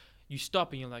you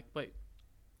stop and you're like, wait,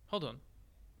 hold on.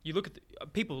 You look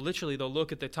at people. Literally, they'll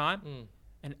look at the time.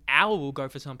 An hour will go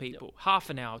for some people. Half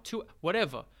an hour, 2,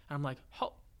 whatever. And I'm like,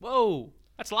 whoa,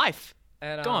 that's life.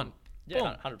 And Gone.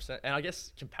 Yeah, 100%. And I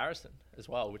guess comparison as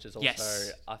well, which is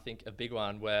also I think a big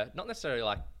one where not necessarily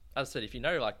like, as I said, if you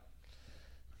know like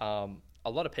a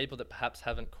lot of people that perhaps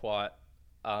haven't quite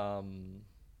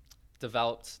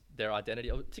developed their identity,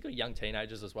 particularly young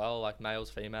teenagers as well, like males,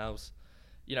 females,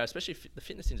 you know, especially the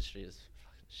fitness industry is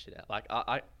fucking shit out. Like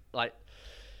I like,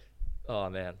 oh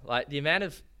man, like the amount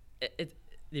of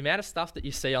stuff that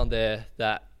you see on there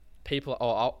that people,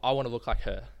 I want to look like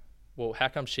her. Well, how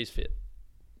come she's fit?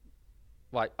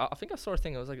 Like, I think I saw a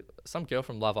thing. It was like some girl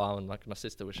from Love Island, like my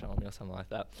sister was showing me or something like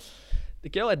that. The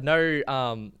girl had no,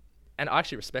 and I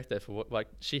actually respect her for what, like,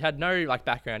 she had no like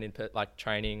background in like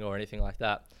training or anything like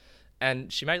that.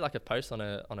 And she made like a post on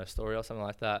her story or something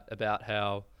like that about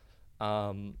how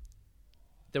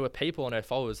there were people on her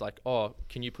followers like, oh,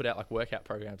 can you put out like workout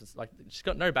programs? It's like, she's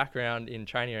got no background in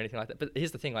training or anything like that. But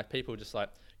here's the thing, like people just like,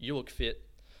 you look fit,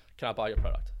 can I buy your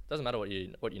product? Doesn't matter what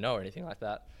you know or anything like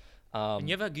that. And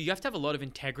you have to have a lot of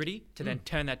integrity to then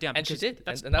turn that down. And she did.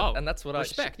 That's, and that's what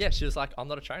respect. She was like, I'm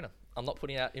not a trainer. I'm not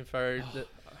putting out info.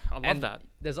 I love that.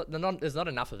 There's not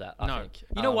enough of that, I think.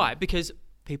 You know why? Because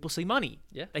people see money.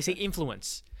 Yeah. They see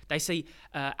influence. They see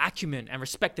acumen and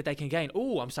respect that they can gain.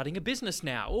 Oh, I'm starting a business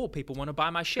now. Oh, people want to buy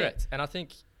my shit. Correct. And I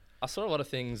think I saw a lot of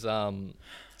things.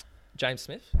 James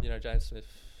Smith, you know James Smith,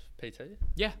 PT.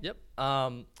 Yeah. Yep.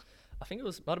 I think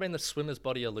might have been the swimmer's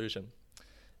body illusion.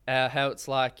 How it's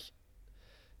like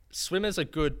swimmers are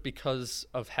good because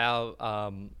of how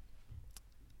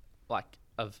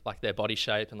their body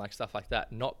shape and like stuff like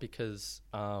that, not because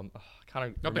not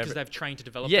because they've trained to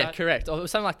develop that. that. Correct, or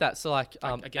something like that. So like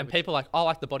and people like, I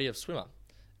like the body of swimmer,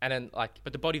 and then like,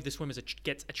 but the body of the swimmer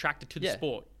gets attracted to the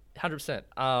sport.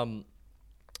 100%.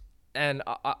 And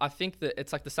I think that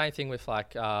it's like the same thing with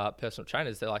like personal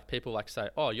trainers. They're like, people like say,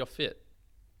 oh, you're fit,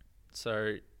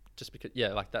 so just because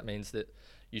like that means that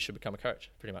you should become a coach,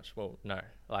 pretty much. Well, no,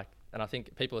 like, and I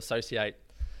think people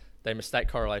they mistake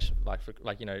correlation,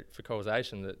 for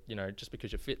causation, that, you know, just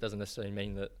because you're fit doesn't necessarily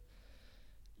mean that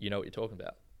you know what you're talking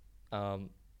about,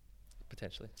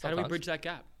 potentially. How do we bridge that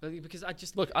gap? Because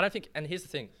I don't think, and here's the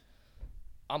thing,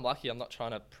 I'm lucky I'm not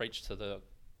trying to preach to the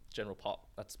general pop.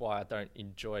 That's why I don't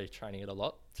enjoy training it a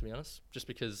lot, to be honest, just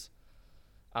because,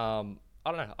 I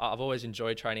don't know, I've always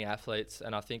enjoyed training athletes,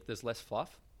 and I think there's less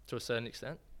fluff to a certain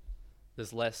extent.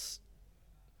 There's less,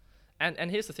 and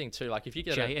here's the thing too, like if you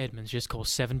get Jay Edmonds just calls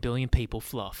 7 billion people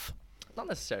fluff. Not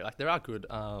necessarily, like there are good,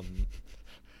 you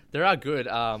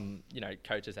know,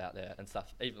 coaches out there and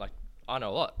stuff. Even like, I know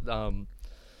a lot.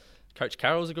 Coach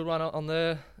Carroll's a good one on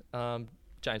there.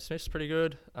 James Smith's pretty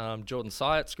good. Jordan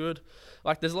Syatt's good.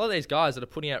 Like there's a lot of these guys that are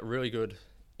putting out really good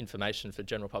information for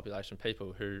general population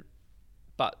people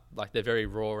but like they're very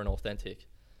raw and authentic.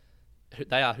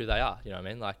 They are who they are, you know what I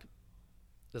mean? Like,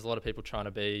 there's a lot of people trying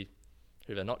to be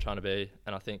who they're not trying to be,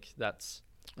 and I think that's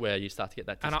where you start to get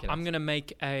that disconnect. And I'm going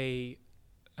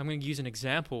to use an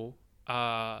example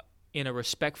in a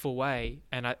respectful way,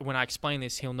 and when I explain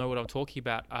this, he'll know what I'm talking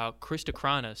about. Krista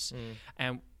Kranis,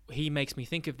 and he makes me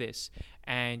think of this.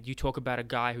 And you talk about a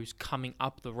guy who's coming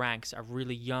up the ranks, a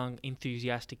really young,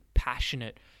 enthusiastic,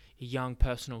 passionate, young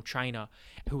personal trainer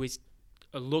who is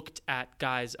looked at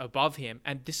guys above him,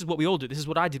 and this is what we all do. This is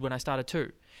what I did when I started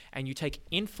too. And you take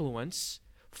influence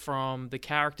from the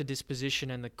character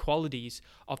disposition and the qualities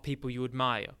of people you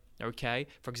admire. Okay,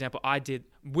 for example, I did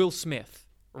Will Smith.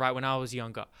 Right when I was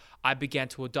younger, I began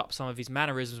to adopt some of his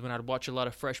mannerisms when I'd watch a lot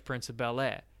of Fresh Prince of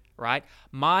Bel-Air. Right,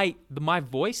 my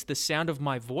voice, the sound of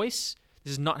my voice.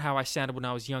 This is not how I sounded when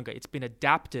I was younger. It's been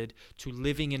adapted to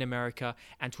living in America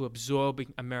and to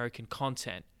absorbing American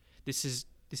content.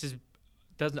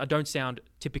 I don't sound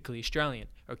typically Australian,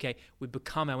 okay? We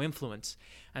become our influence.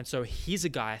 And so he's a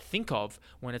guy I think of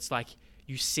when it's like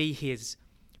you see his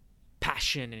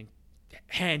passion and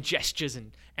hand gestures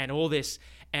and all this,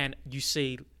 and you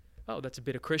see, oh, that's a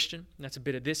bit of Christian, that's a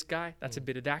bit of this guy, that's a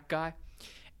bit of that guy.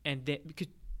 And then, because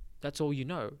that's all you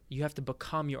know. You have to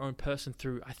become your own person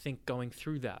through, I think, going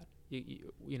through that. You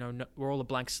know, we're all a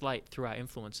blank slate through our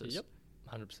influences. Yep,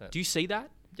 100%. Do you see that?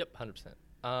 Yep, 100%.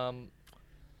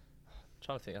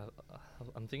 Trying to think.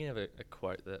 I'm thinking of a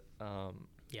quote that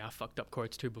Yeah, I fucked up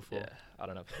quotes too before. Yeah, I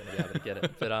don't know if I'm going to be able to get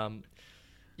it. But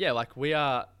yeah, like we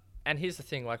are, and here's the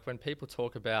thing, like when people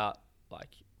talk about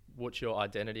like what's your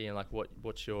identity and like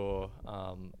what's your,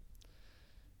 I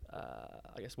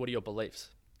guess, what are your beliefs?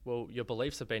 Well, your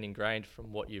beliefs have been ingrained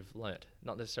from what you've learnt,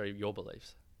 not necessarily your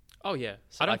beliefs. Oh yeah,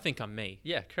 So I don't like- think I'm me.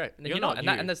 Yeah, correct. You're not, not and,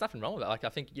 you. and there's nothing wrong with that. Like I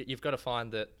think you've got to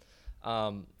find that,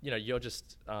 you're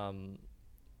just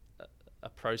a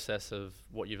process of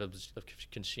what you've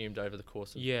consumed over the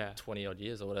course of Yeah. 20 odd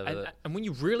years or whatever. And when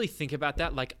you really think about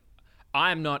that, like,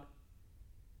 I am not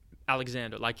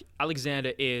Alexander. Like,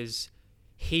 Alexander is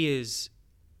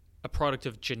a product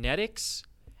of genetics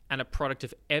and a product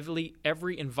of every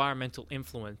environmental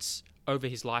influence over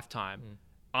his lifetime.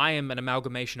 I am an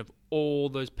amalgamation of all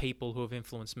those people who have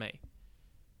influenced me.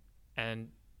 And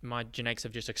my genetics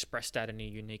have just expressed that in a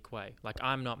unique way. Like,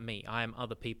 I'm not me. I am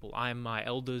other people. I am my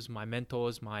elders, my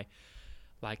mentors,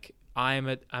 I'm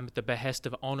at the behest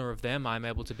of honor of them. I'm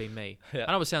able to be me. Yeah.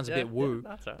 I know it sounds a bit woo,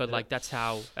 that's right, but yeah. like that's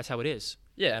how it is.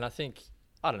 Yeah, and I think,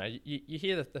 I don't know, you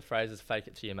hear the phrases fake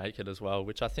it till you make it as well,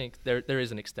 which I think there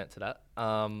is an extent to that.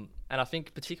 And I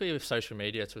think particularly with social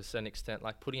media to a certain extent,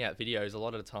 like putting out videos, a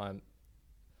lot of the time,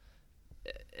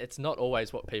 it's not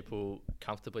always what people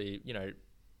comfortably,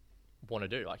 want to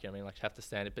do. Like, I mean, like have to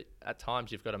stand it. But at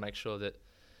times you've got to make sure that,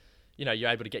 you're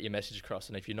able to get your message across.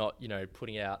 And if you're not,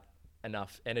 putting out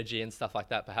enough energy and stuff like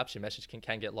that, perhaps your message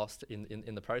can get lost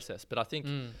in the process. But I think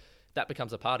that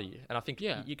becomes a part of you. And I think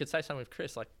you could say something with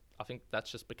Chris, like, I think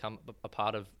that's just become a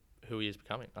part of who he is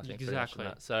becoming, I think. Exactly.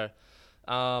 So,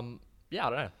 yeah, I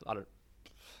don't know.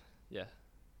 Yeah,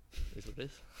 it is what it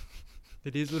is.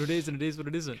 It is what it is, and it is what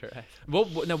it isn't. Correct.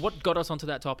 Now, what got us onto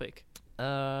that topic?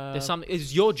 There's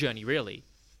Is your journey really?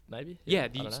 Maybe. Yeah, I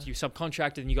don't know. you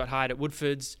subcontracted and you got hired at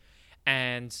Woodford's,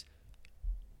 and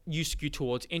you skew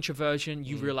towards introversion.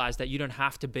 You realize that you don't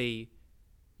have to be,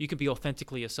 you can be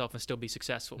authentically yourself and still be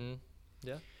successful.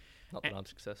 Yeah. Not that I'm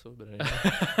successful, but anyway.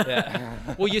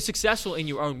 Yeah. Well, you're successful in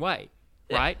your own way,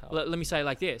 Yeah. right? Let me say it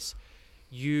like this.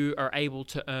 You are able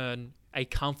to earn a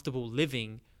comfortable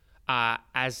living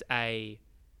as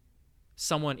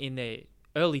someone in their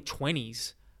early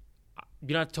 20s. You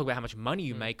don't have to talk about how much money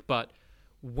you make, but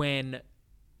when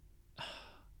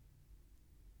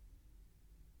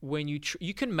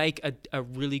you can make a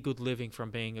really good living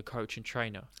from being a coach and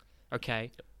trainer,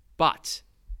 okay? Yep. But,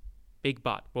 big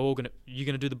but, you're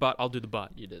gonna do the but, I'll do the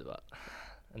but. You do the butt.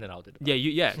 And then I'll do the butt.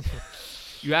 Yeah.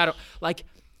 You add like,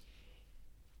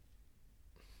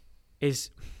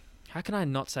 how can I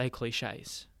not say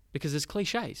cliches? Because there's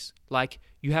cliches. Like,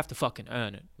 you have to fucking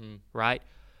earn it, right?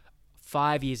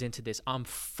 5 years into this, I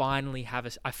finally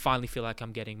feel like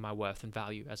I'm getting my worth and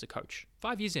value as a coach.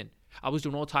 5 years in. I was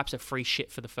doing all types of free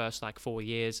shit for the first 4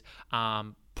 years,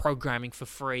 programming for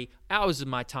free, hours of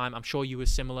my time. I'm sure you were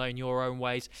similar in your own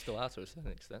ways. Still are to a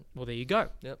certain extent. Well, there you go.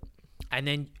 Yep. And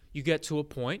then you get to a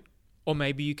point, or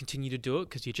maybe you continue to do it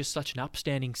because you're just such an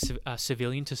upstanding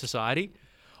civilian to society,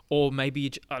 or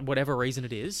maybe whatever reason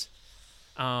it is.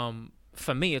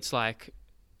 For me, it's like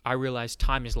I realize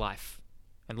time is life.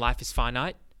 And life is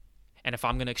finite. And if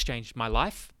I'm going to exchange my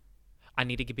life, I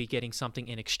need to be getting something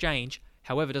in exchange.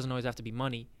 However, it doesn't always have to be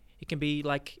money. It can be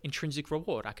like intrinsic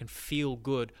reward. I can feel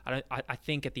good. I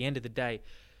think at the end of the day,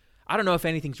 I don't know if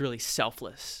anything's really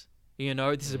selfless.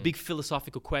 This is a big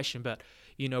philosophical question, but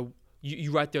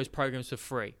you write those programs for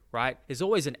free, right? There's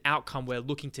always an outcome we're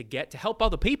looking to get to help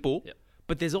other people,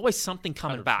 but there's always something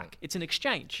coming 100%. back. It's an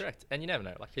exchange. Correct. And you never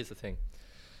know. Like, here's the thing.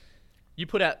 You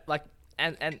put out, like,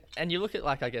 and you look at,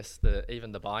 like, I guess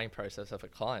even the buying process of a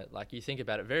client. Like, you think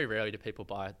about it, very rarely do people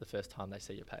buy it the first time they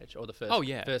see your page or the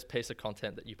first piece of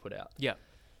content that you put out. Yeah.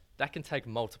 That can take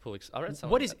multiple. I read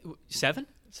something. What like is 7?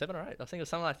 7 or 8? I think it was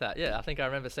something like that. Yeah, I think I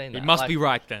remember seeing that. You must be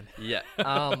right then. Yeah.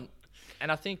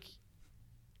 And I think,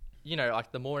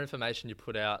 like, the more information you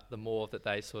put out, the more that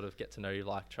they sort of get to know you,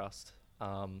 like, trust.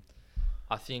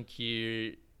 I think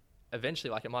you eventually,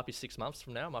 like, it might be 6 months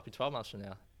from now, it might be 12 months from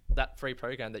now. That free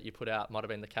program that you put out might have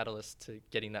been the catalyst to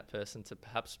getting that person to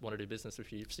perhaps want to do business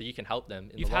with you, so you can help them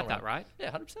in You've the long had that, run. right? Yeah,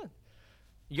 100%.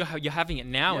 You're having it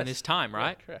now in Yes. this time,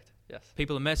 right? Yeah, correct. Yes.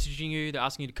 People are messaging you. They're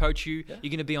asking you to coach you. Yeah.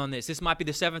 You're going to be on this. This might be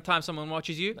the 7th time someone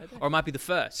watches you, Maybe. or it might be the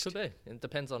 1st. Could be. It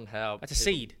depends on how. That's a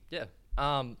seed. Yeah.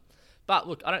 But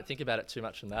look, I don't think about it too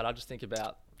much from that. I just think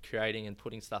about creating and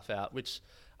putting stuff out, which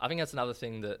I think that's another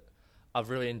thing that I've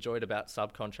really enjoyed about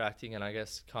subcontracting, and I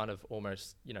guess kind of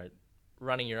almost,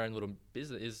 running your own little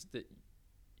business, is that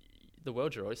the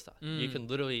world's your oyster. You can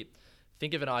literally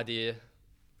think of an idea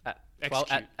at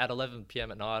 11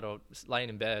 p.m. at night or laying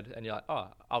in bed, and you're like, oh,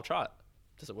 I'll try it.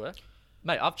 Does it work?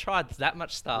 Mate, I've tried that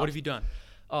much stuff. What have you done?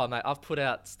 Oh, mate, I've put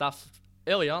out stuff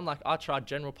early on, like I tried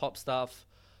general pop stuff.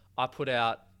 I put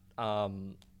out,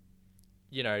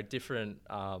 different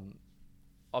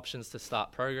options to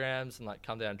start programs and like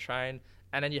come down and train.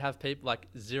 And then you have people like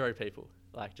 0 people,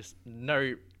 like just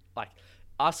no, like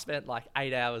I spent like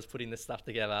 8 hours putting this stuff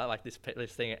together, like this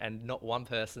thing, and not one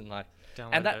person like,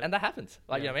 and that happens.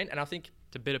 Like, you know what I mean? And I think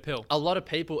it's a bitter pill. A lot of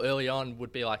people early on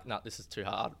would be like, no, this is too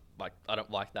hard. Like, I don't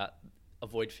like that.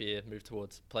 Avoid fear, move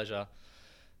towards pleasure.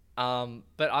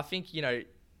 But I think,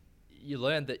 you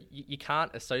learn that you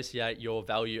can't associate your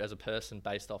value as a person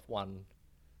based off one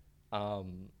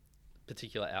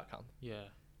particular outcome. Yeah.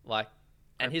 Like,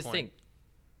 and here's the point. thing.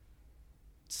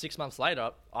 6 months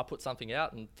later, I put something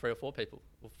out and 3 or 4 people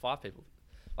or 5 people.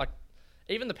 Like,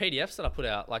 even the PDFs that I put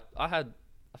out, like I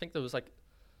think there was like,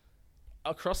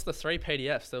 across the 3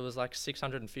 PDFs, there was like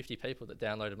 650 people that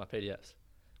downloaded my PDFs.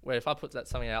 Where if I put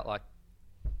something out like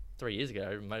 3 years ago,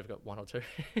 I might have got 1 or 2.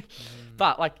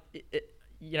 But like,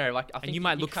 like I think. And you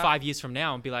might look 5 years from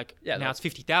now and be like, now it's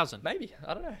 50,000. Maybe,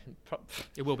 I don't know.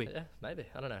 It will be. Yeah, maybe.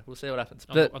 I don't know. We'll see what happens.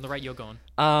 On the rate you're going.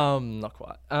 Not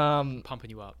quite. Pumping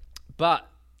you up. But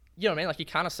you know what I mean? Like, you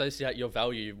can't associate your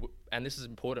value, and this is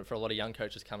important for a lot of young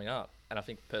coaches coming up, and I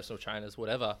think personal trainers,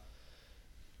 whatever.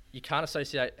 You can't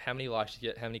associate how many likes you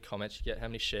get, how many comments you get, how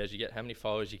many shares you get, how many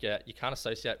followers you get. You can't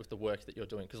associate with the work that you're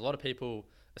doing, because a lot of people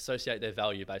associate their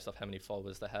value based off how many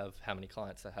followers they have, how many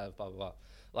clients they have, blah, blah, blah.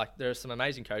 Like, there are some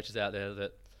amazing coaches out there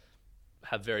that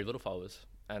have very little followers,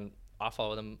 and I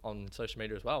follow them on social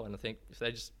media as well. And I think if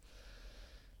they just,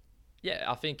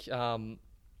 it's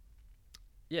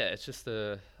just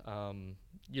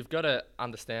you've got to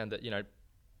understand that,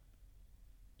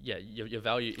 your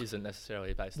value isn't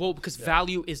necessarily based. Well, because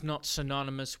value is not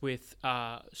synonymous with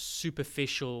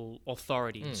superficial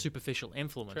authority, superficial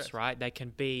influence, correct, right?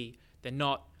 They're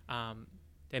not,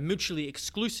 they're mutually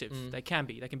exclusive. They can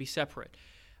be separate.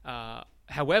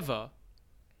 However,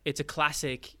 it's a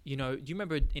classic, do you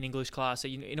remember in English class,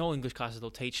 in all English classes,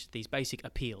 they'll teach these basic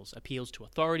appeals to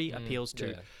authority, appeals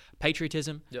to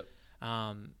patriotism. Yep.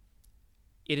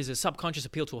 It is a subconscious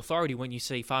appeal to authority when you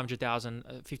see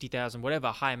 500,000, 50,000, whatever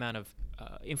high amount of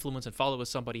influence and followers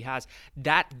somebody has.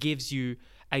 That gives you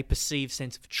a perceived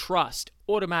sense of trust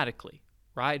automatically,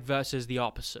 right? Versus the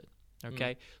opposite,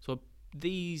 okay? So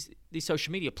these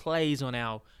social media plays on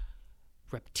our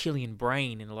reptilian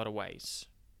brain in a lot of ways.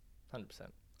 100%.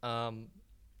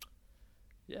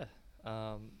 You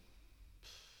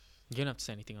don't have to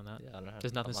say anything on that. Yeah, I don't know.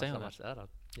 There's nothing to say on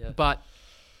that. But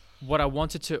what I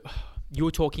wanted to, you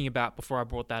were talking about before I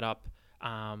brought that up,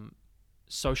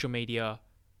 social media,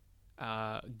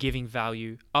 giving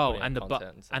value. Oh, and the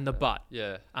but.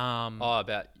 Yeah.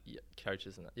 About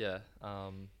coaches and that. Yeah.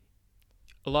 A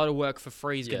lot of work for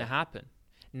free is going to happen.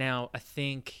 Now, I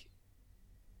think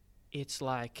it's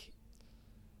like,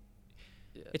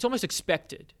 it's almost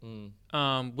expected,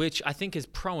 which I think is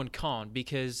pro and con,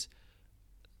 because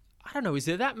I don't know, is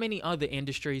there that many other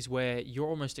industries where you're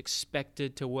almost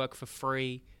expected to work for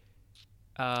free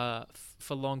for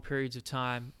long periods of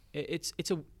time? It's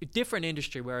a different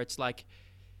industry where it's like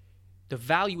the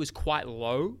value is quite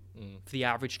low for the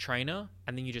average trainer,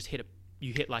 and then you just hit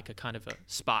like a kind of a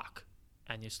spark,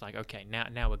 and you're just like, okay,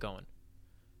 now we're going.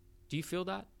 Do you feel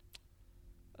that?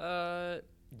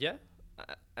 Yeah.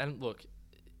 And look,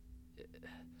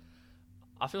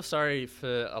 I feel sorry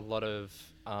for a lot of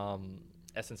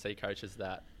S&C coaches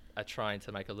that are trying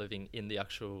to make a living in the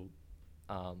actual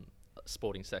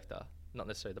sporting sector, not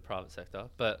necessarily the private sector,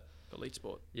 but elite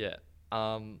sport. Yeah.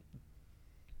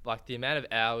 Like the amount of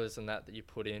hours and that you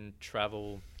put in,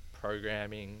 travel,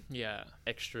 programming,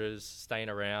 extras, staying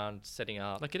around, setting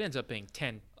up. Like, it ends up being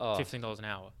 $10, $15 an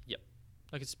hour. Yep.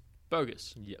 Like, it's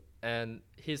bogus. Yep. And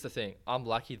here's the thing. I'm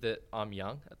lucky that I'm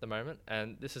young at the moment,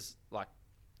 and this is like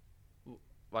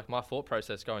my thought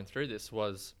process going through this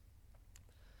was,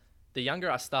 the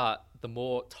younger I start, the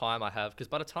more time I have. Because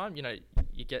by the time,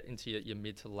 you get into your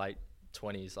mid to late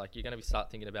 20s, like, you're going to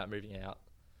start thinking about moving out.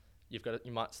 You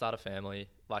might start a family.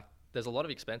 Like, there's a lot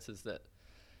of expenses that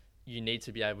you need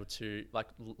to be able to, like,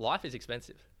 life is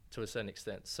expensive to a certain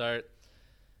extent. So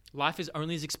life is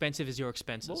only as expensive as your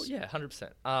expenses. Well, yeah, 100%.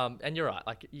 And you're right.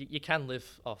 Like, you can live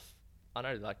off, I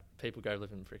know, like, people go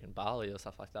live in freaking Bali or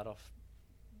stuff like that off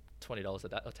 $20 a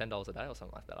day or $10 a day or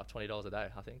something like that, off $20 a day,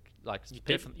 I think. Like, you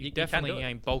definitely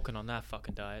ain't bulking on that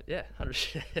fucking diet. Yeah,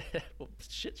 100%. Well,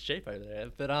 shit's cheap over there.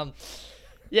 But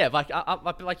yeah, like, I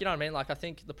like, you know what I mean? Like, I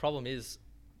think the problem is,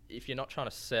 if you're not trying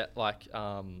to set, like,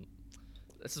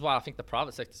 this is why I think the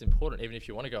private sector is important, even if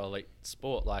you want to go elite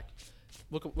sport. Like,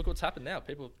 look what's happened now.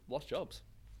 People have lost jobs.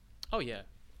 Oh yeah,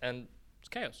 and it's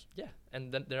chaos. Yeah,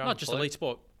 and then they're not just elite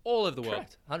sport, all over the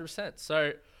world. Correct, 100%.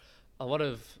 So a lot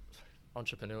of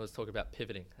entrepreneurs talk about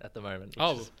pivoting at the moment.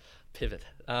 Pivot.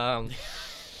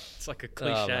 It's like a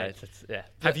cliche. Mate, yeah.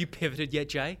 Have you pivoted yet,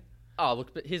 Jay? Oh,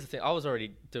 look, but here's the thing. I was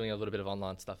already doing a little bit of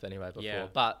online stuff anyway before,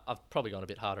 but I've probably gone a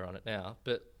bit harder on it now.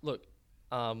 But look,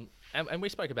 and we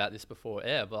spoke about this before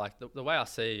air, but like the way I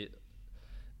see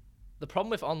the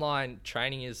problem with online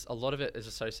training is a lot of it is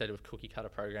associated with cookie cutter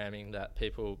programming, that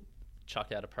people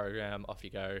chuck out a program, off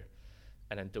you go,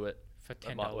 and then do it for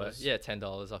 $10. Yeah,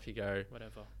 $10, off you go.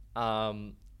 Whatever.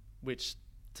 Which,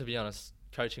 to be honest,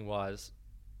 coaching wise,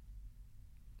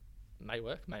 may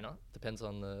work, may not. Depends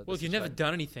on the Well, if you've never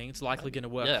done anything, it's likely going to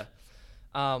work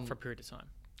for a period of time.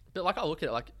 But like I look at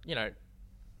it like, you know,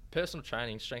 personal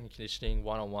training, strength and conditioning,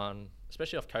 one-on-one,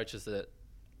 especially off coaches that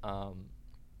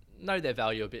know their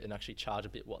value a bit and actually charge a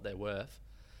bit what they're worth.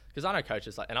 Because I know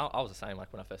coaches, like, and I was the same,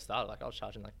 like when I first started, like I was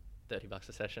charging like $30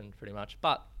 a session pretty much.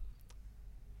 But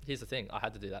here's the thing, I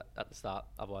had to do that at the start,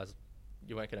 otherwise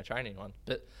you weren't going to train anyone.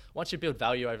 But once you build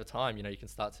value over time, you know, you can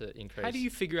start to increase. How do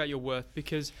you figure out your worth?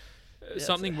 Because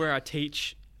something where I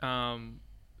teach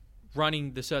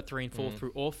running the Cert 3 and 4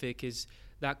 through Orphic is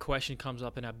that question comes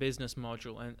up in our business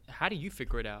module. And how do you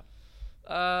figure it out?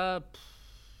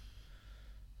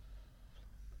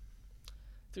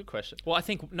 Good question. Well, I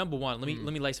think number one, let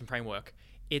me lay some framework.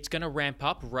 It's going to ramp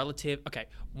up relative. Okay,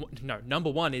 number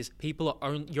one is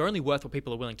you're only worth what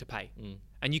people are willing to pay,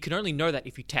 and you can only know that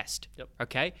if you test. Yep.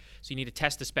 Okay, so you need to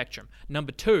test the spectrum.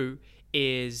 Number two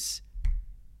is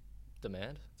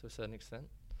demand to a certain extent.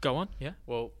 Go on. Yeah.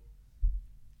 Well,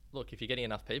 look, if you're getting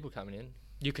enough people coming in,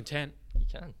 you can tent. You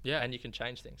can. Yeah. And you can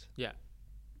change things. Yeah.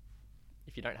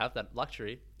 If you don't have that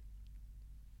luxury,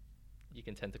 you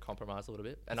can tend to compromise a little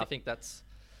bit, and I think that's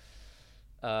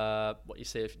what you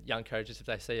see of young coaches. If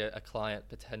they see a client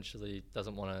potentially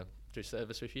doesn't want to do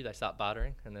service with you, they start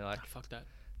bartering, and they're like, "Fuck that."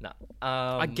 No.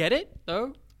 I get it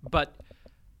though, but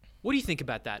what do you think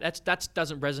about that? That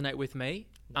doesn't resonate with me,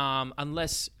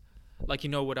 unless, like, you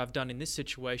know what I've done in this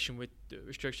situation with the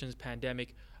restrictions,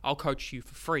 pandemic. I'll coach you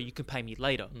for free. You can pay me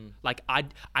later. Like I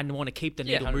want to keep the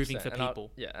needle moving for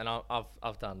people.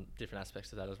 I've done different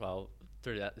aspects of that as well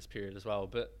through this period as well.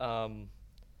 But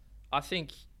I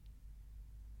think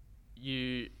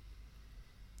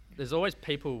there's always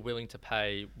people willing to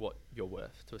pay what you're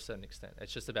worth to a certain extent.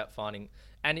 It's just about finding,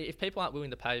 and if people aren't willing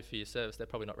to pay for your service, they're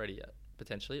probably not ready yet,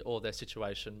 potentially, or their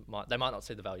situation might not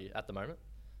see the value at the moment.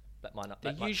 That might not.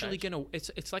 They're usually gonna.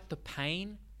 It's like the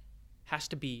pain has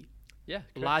to be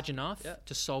large enough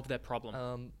to solve their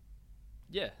problem.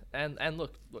 And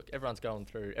look,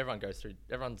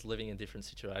 everyone's living in different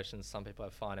situations. Some people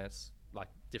have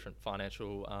different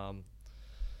financial.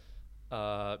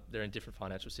 They're in different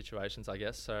financial situations, I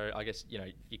guess. So I guess, you know,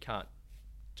 you can't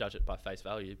judge it by face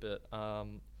value. But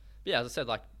as I said,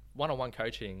 like one-on-one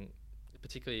coaching,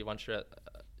 particularly once you're at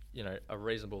a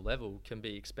reasonable level, can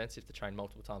be expensive to train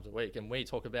multiple times a week. And we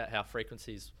talk about how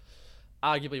frequency is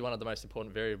arguably one of the most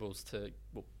important variables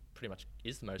pretty much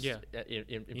is the most important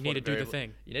you need to do the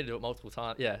thing. You need to do it multiple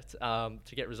times, to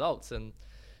get results. And,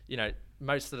 you know,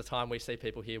 most of the time we see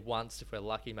people here once, if we're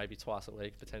lucky, maybe twice a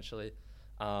week potentially.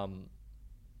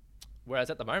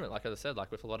 Whereas at the moment, like as I said,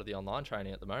 like with a lot of the online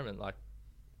training at the moment, like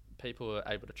people are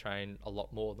able to train a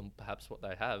lot more than perhaps what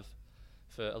they have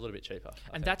for a little bit cheaper.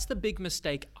 I think that's the big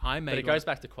mistake I made. But it goes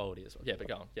back to quality as well. Yeah, but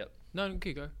go on. Yep. No,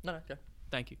 okay, go. No, go.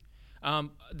 Thank you.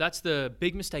 That's the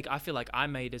big mistake I feel like I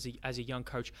made as a young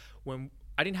coach when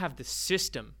I didn't have the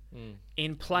system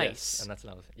in place. Yes, and that's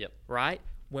another thing. Yep. Right?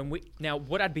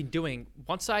 What I'd been doing,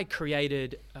 once I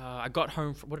created, I got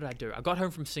home from, what did I do? I got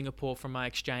home from Singapore from my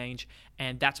exchange,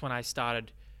 and that's when I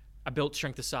built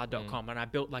strengthaside.com, and I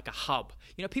built like a hub.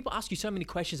 You know, people ask you so many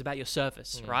questions about your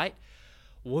service, right?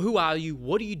 Well, who are you?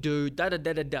 What do you do?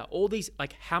 All these,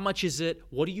 like, how much is it?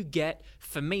 What do you get?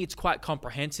 For me, it's quite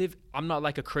comprehensive. I'm not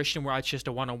like a Christian where it's just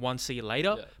a one-on-one, see you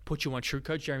later. Yeah. Put you on True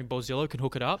Coach. Jeremy Borzillo can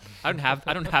hook it up. I don't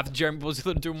have Jeremy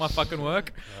Borzillo to do my fucking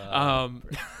work.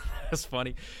 That's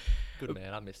funny. Good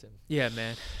man, I miss him. Yeah,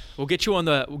 man. We'll get you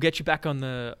back on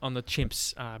the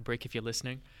Chimps break if you're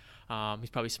listening. He's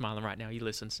probably smiling right now. He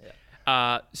listens.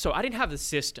 Yeah. So I didn't have the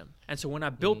system, and so when I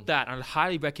built that, I'd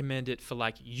highly recommend it for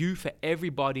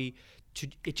everybody.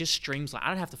 It just streams. Like, I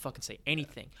don't have to fucking say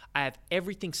anything. I have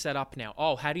everything set up now.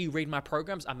 Oh, how do you read my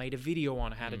programs? I made a video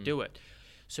on how to do it.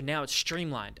 So now it's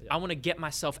streamlined. Yeah. I want to get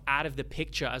myself out of the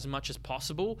picture as much as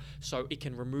possible so it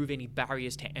can remove any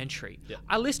barriers to entry. Yeah.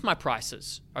 I list my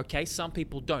prices, okay? Some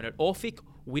people don't. At Orphic,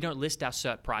 we don't list our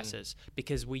cert prices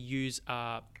because we use,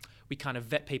 we kind of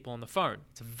vet people on the phone.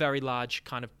 It's a very large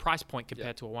kind of price point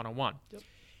compared to a one-on-one. Yep.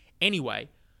 Anyway,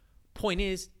 point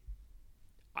is,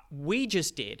 we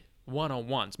just did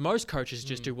one-on-ones. Most coaches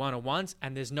just do one-on-ones,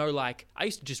 and there's no like, I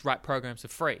used to just write programs for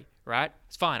free, right?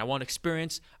 It's fine. I want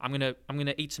experience. I'm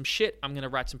gonna eat some shit. I'm gonna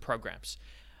write some programs.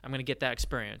 I'm gonna get that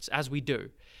experience, as we do.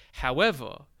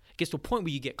 However, it gets to a point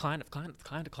where you get client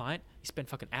to client. You spend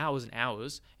fucking hours and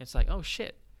hours, and it's like, oh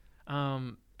shit.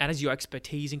 And as your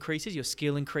expertise increases, your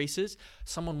skill increases,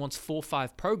 someone wants 4 or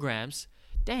 5 programs.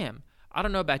 Damn, I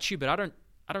don't know about you, but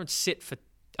I don't sit for.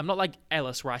 I'm not like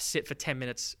Ellis where I sit for 10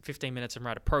 minutes, 15 minutes and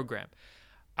write a program.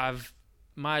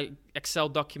 My Excel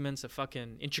documents are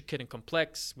fucking intricate and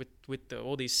complex with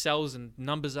all these cells and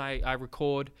numbers I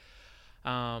record.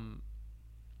 Not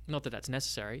that that's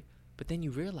necessary, but then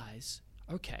you realize,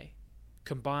 okay,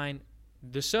 combine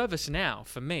the service now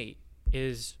for me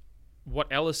is what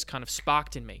Ellis kind of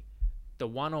sparked in me. The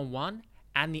one-on-one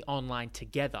and the online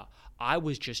together. I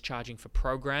was just charging for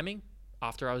programming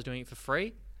after I was doing it for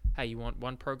free. Hey, you want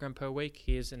 1 program per week?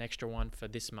 Here's an extra one for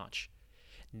this much.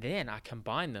 Then I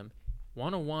combine them,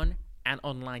 one-on-one and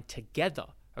online together.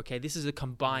 Okay, this is a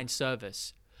combined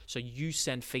service. So you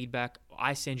send feedback,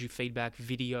 I send you feedback,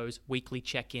 videos, weekly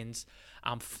check-ins,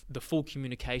 the full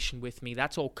communication with me.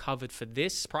 That's all covered for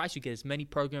this price. You get as many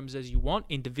programs as you want,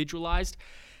 individualized,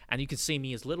 and you can see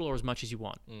me as little or as much as you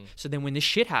want. So then when this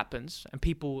shit happens and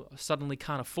people suddenly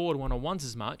can't afford one-on-ones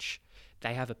as much,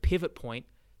 they have a pivot point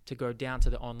to go down to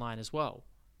the online as well.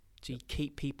 So you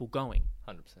keep people going.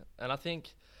 100%. And I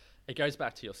think it goes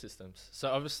back to your systems.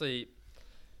 So obviously,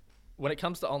 when it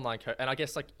comes to online and I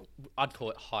guess like I'd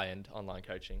call it high-end online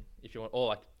coaching, if you want, or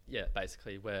like, yeah,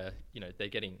 basically where, you know, they're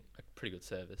getting a pretty good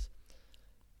service.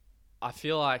 I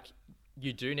feel like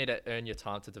you do need to earn your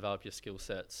time to develop your skill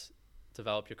sets,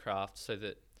 develop your craft, so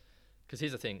that, because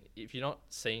here's the thing, if you're not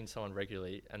seeing someone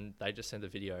regularly and they just send a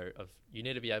video of, you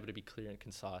need to be able to be clear and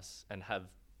concise and have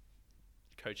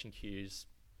coaching cues,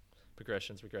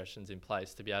 progressions, regressions in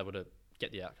place to be able to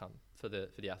get the outcome for the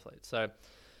athlete. So,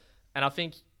 and I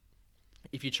think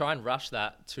if you try and rush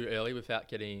that too early without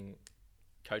getting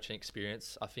coaching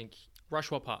experience, I think Rush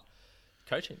what part?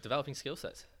 Coaching, developing skill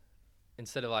sets,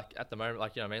 instead of like at the moment,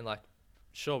 like, you know what I mean? Like,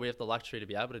 sure, we have the luxury to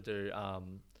be able to do,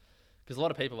 because a lot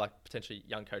of people, like potentially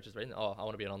young coaches, reading, oh, I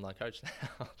want to be an online coach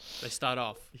now. They start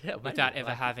off maybe, without ever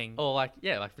like, having, or like,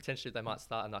 yeah, like potentially they might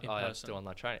start and like, in oh, I have person. to do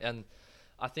online training. And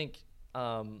I think,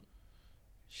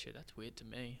 shit, that's weird to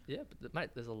me. yeah, but mate,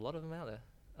 there's a lot of them out there.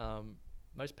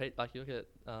 Most people, like you look at,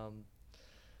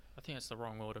 I think that's the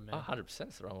wrong order, man. 100%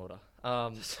 it's the wrong order.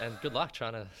 And good luck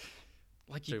trying to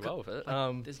Like do well with it.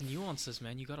 Like, there's nuances,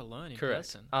 man. You got to learn in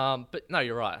Correct. person. But no,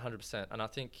 you're right, 100%. And I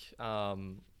think,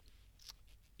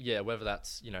 yeah, whether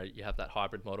that's, you know, you have that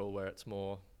hybrid model where it's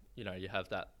more, you know, you have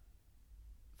that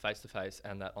face-to-face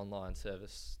and that online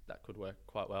service, that could work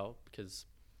quite well because,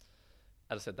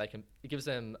 as I said, it gives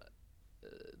them,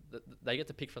 they get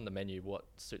to pick from the menu what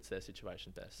suits their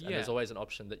situation best. And there's always an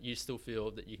option that you still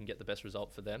feel that you can get the best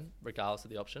result for them, regardless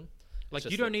of the option. Like,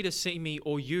 you don't need to see me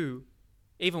or you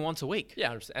even once a week.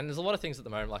 Yeah, 100%. And there's a lot of things at the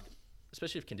moment, like,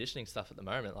 especially with conditioning stuff at the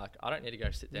moment, like, I don't need to go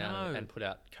sit down and put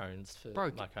out cones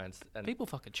for my cones. And people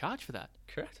fucking charge for that.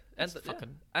 Correct.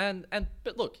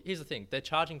 But look, here's the thing. They're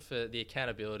charging for the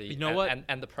accountability, you know what?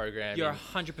 And the program. You're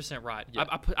 100% right. Yeah.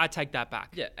 I take that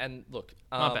back. Yeah, and look.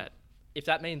 My bad. If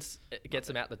that means it gets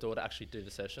them out the door to actually do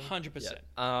the session. 100%.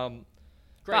 Yeah.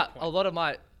 Great but point. a lot of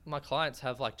my clients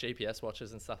have like GPS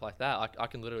watches and stuff like that. I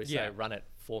can literally say run at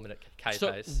 4-minute K pace.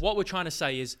 So what we're trying to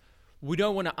say is we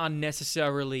don't want to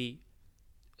unnecessarily...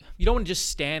 You don't want to just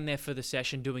stand there for the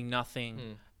session doing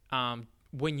nothing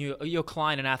when your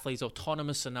client and athlete is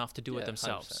autonomous enough to do it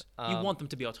themselves. You want them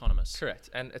to be autonomous. Correct.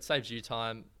 And it saves you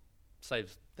time,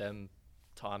 saves them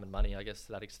time and money, I guess,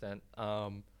 to that extent,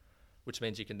 which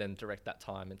means you can then direct that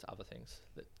time into other things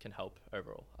that can help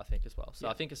overall, I think, as well. So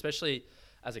I think especially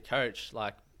as a coach,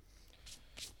 like,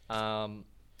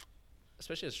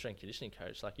 especially as a strength conditioning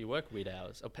coach, like you work weird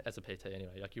hours, or as a PT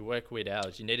anyway, like you work weird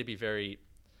hours. You need to be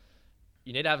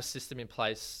you need to have a system in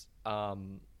place so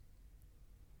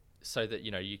that, you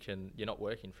know, you're not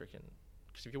working freaking,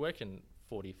 because if you're working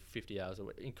 40, 50 hours a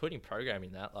week, including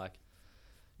programming that, like,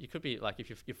 you could be, like,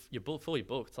 if you're fully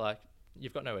booked, like,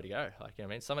 you've got nowhere to go. Like, you know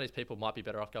what I mean? Some of these people might be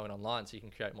better off going online so you can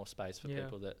create more space for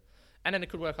people that, and then it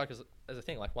could work like as a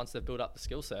thing, like once they've built up the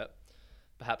skill set,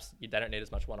 perhaps they don't need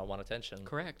as much one-on-one attention.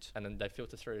 Correct. And then they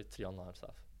filter through to the online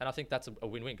stuff. And I think that's a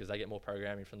win-win because they get more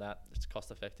programming from that. It's cost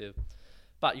effective.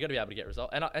 But you got to be able to get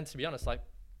results. And to be honest, like,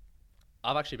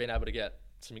 I've actually been able to get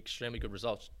some extremely good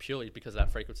results purely because of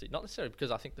that frequency. Not necessarily because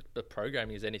I think the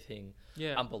programming is anything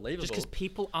unbelievable. Just because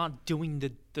people aren't doing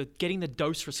the getting the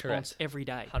dose response every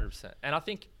day. 100%. And I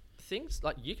think things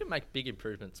like you can make big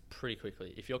improvements pretty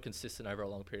quickly if you're consistent over a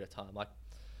long period of time. Like,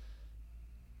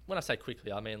 when I say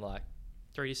quickly, I mean like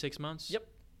 3 to 6 months. Yep.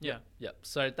 Yeah. Yep.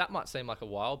 So that might seem like a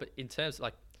while, but in terms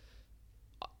like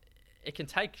it can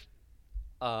take.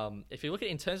 If you look at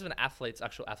it in terms of an athlete's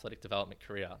actual athletic development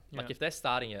career, like if they're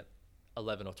starting at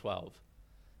 11 or 12,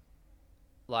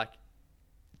 like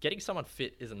getting someone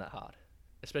fit isn't that hard,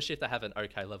 especially if they have an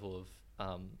okay level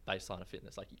of baseline of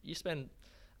fitness. Like you spend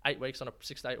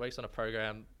 6 to 8 weeks on a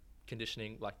program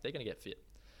conditioning, like they're going to get fit.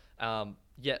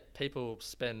 Yet people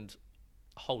spend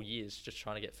whole years just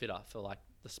trying to get fitter for like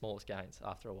the smallest gains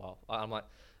after a while. I'm like,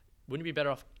 wouldn't you be better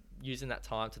off using that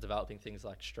time to developing things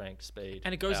like strength, speed?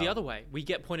 And it goes the other way. We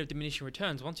get point of diminishing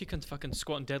returns. Once you can fucking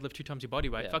squat and deadlift 2 times your body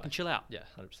weight, fucking chill out. Yeah,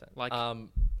 100%. Like,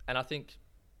 and I think,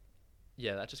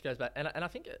 that just goes back. And I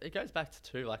think it goes back to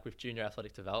too, like with junior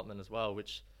athletic development as well,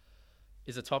 which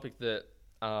is a topic that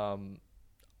I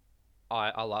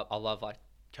love like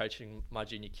coaching my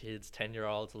junior kids,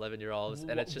 10-year-olds, 11-year-olds.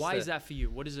 And it's just why is that for you?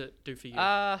 What does it do for you?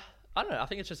 I don't know. I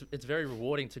think it's very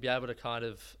rewarding to be able to kind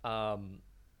of, I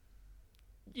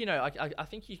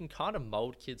think you can kind of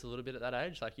mold kids a little bit at that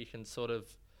age. Like you can sort of,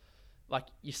 like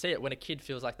you see it when a kid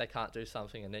feels like they can't do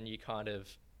something, and then you kind of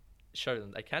show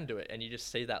them they can do it, and you just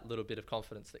see that little bit of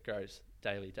confidence that grows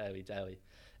daily.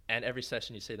 And every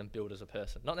session you see them build as a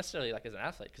person, not necessarily like as an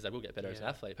athlete, because they will get better as an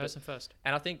athlete. Person first.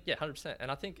 And I think, 100%.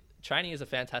 And I think training is a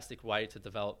fantastic way to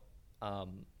develop.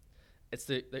 It's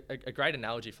a great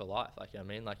analogy for life. Like, you know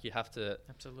what I mean? Like you have to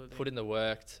put in the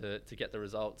work to get the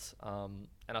results. And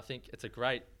I think it's a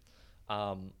great,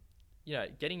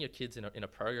 getting your kids in a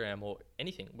program or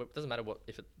anything. It doesn't matter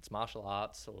if it's martial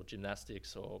arts or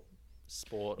gymnastics or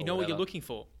sport. You know what you're looking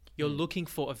for? You're looking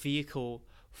for a vehicle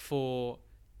for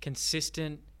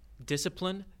consistent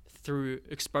discipline through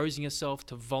exposing yourself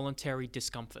to voluntary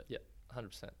discomfort. Yeah,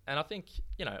 100%. And I think,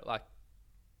 like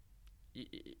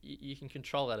you can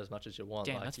control that as much as you want.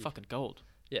 Damn, like that's fucking gold.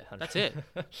 Yeah, 100%. That's it.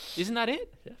 Isn't that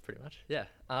it? Yeah, pretty much. Yeah.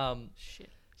 Shit.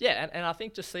 Yeah, and I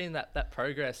think just seeing that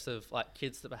progress of like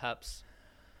kids that perhaps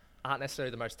aren't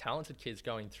necessarily the most talented kids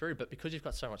going through, but because you've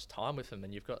got so much time with them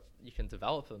and you can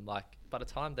develop them, like by the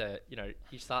time they're,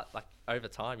 you start like over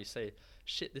time, you see,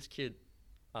 shit, this kid,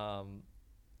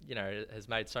 has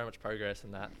made so much progress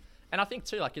in that. And I think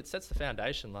too, like it sets the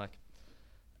foundation, like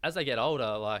as they get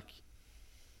older, like,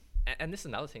 and this is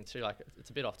another thing too, like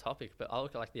it's a bit off topic, but I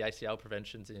look at like the ACL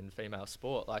preventions in female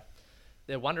sport, like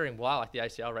they're wondering why like the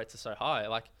ACL rates are so high.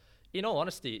 Like in all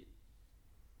honesty,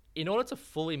 in order to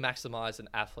fully maximize an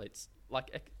athlete's, like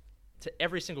to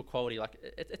every single quality, like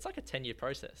it's like a 10-year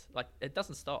process. Like it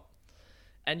doesn't stop.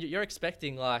 And you're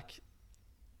expecting like,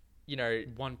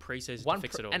 one preseason to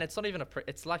fix it all. And it's not even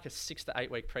it's like a 6 to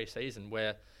 8 week preseason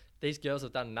where these girls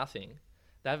have done nothing.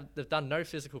 They've done no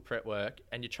physical prep work,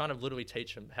 and you're trying to literally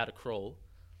teach them how to crawl.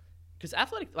 Because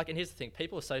athletic, like, and here's the thing,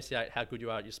 people associate how good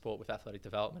you are at your sport with athletic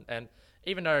development. And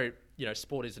even though,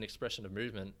 sport is an expression of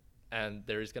movement, and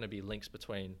there is going to be links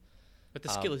between. But the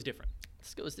skill is different. The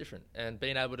skill is different. And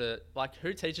being able to, like,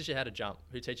 who teaches you how to jump?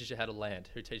 Who teaches you how to land?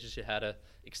 Who teaches you how to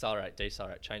accelerate,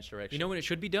 decelerate, change direction? You know when it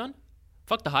should be done?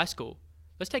 Fuck the high school.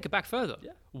 Let's take it back further.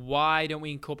 Yeah. Why don't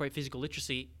we incorporate physical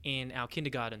literacy in our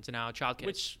kindergartens and our childcare?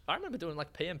 Which I remember doing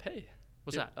like PMP.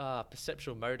 What's that?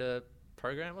 Perceptual motor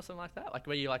program or something like that. Like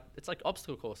where you like, it's like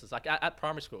obstacle courses, like at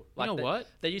primary school. Like you know what?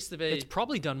 There used to be. It's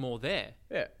probably done more there.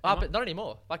 Yeah. But not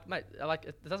anymore. Like, mate, like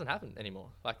it doesn't happen anymore.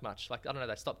 Like much. Like, I don't know,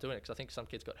 they stopped doing it because I think some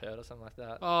kids got hurt or something like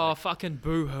that. Oh, like, fucking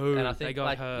boo-hoo. And I think they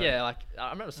got hurt. Yeah, like,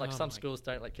 I remember it's like some schools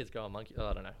don't let kids go on monkey. Oh,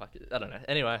 I don't know. Like, I don't know.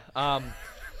 Anyway,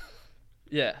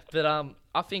 yeah, but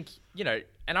I think,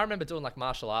 and I remember doing like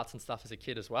martial arts and stuff as a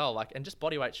kid as well, like, and just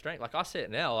body weight strength. Like I see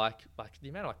it now, like the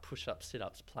amount of like push-ups,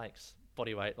 sit-ups, planks,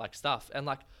 body weight, like stuff. And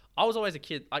like I was always a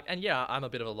kid, like, and yeah, I'm a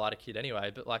bit of a lighter kid anyway,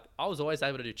 but like I was always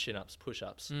able to do chin-ups,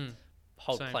 push-ups,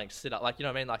 hold planks, sit-up, like, you know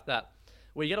what I mean, like that.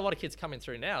 Where you get a lot of kids coming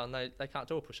through now and they can't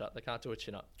do a push-up, they can't do a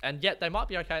chin-up, and yet they might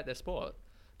be okay at their sport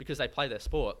because they play their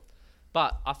sport.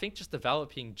 But I think just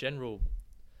developing general,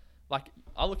 like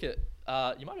I look at,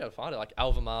 you might be able to find it, like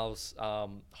Alvermael's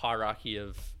hierarchy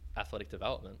of athletic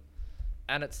development.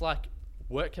 And it's like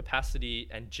work capacity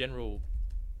and general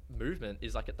movement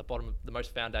is like at the bottom of the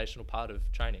most foundational part of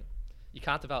training. You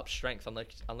can't develop strength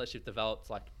unless you've developed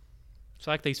like... It's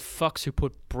like these fucks who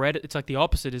put bread... It's like the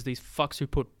opposite is these fucks who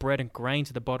put bread and grains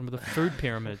at the bottom of the food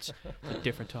pyramids. It's a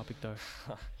different topic though.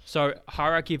 So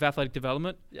hierarchy of athletic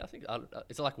development. Yeah, I think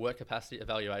it's like work capacity,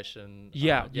 evaluation.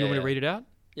 Yeah, you want me to read it out?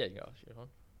 Yeah, you can go. If you want.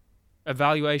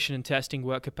 Evaluation and testing,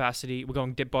 work capacity. We're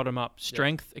going bottom up.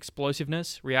 Strength,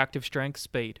 explosiveness, reactive strength,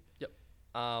 speed. Yep.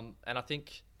 And I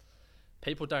think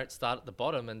people don't start at the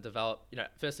bottom and develop,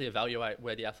 firstly evaluate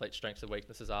where the athlete's strengths and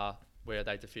weaknesses are, where are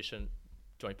they deficient,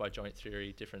 joint by joint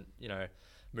theory, different,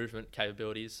 movement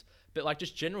capabilities, but like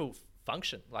just general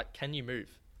function. Like, can you move?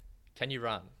 Can you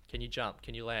run? Can you jump?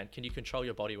 Can you land? Can you control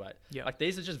your body weight? Yeah. Like,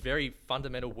 these are just very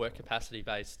fundamental work capacity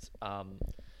based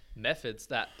methods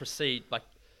that precede, like,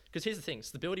 because here's the thing,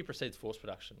 stability precedes force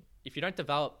production. If you don't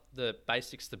develop the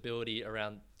basic stability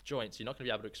around joints, you're not going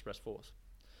to be able to express force.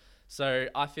 So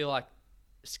I feel like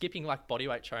skipping like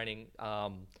bodyweight training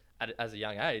as a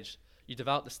young age, you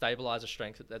develop the stabilizer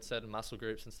strength at certain muscle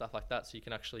groups and stuff like that, so you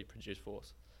can actually produce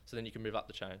force. So then you can move up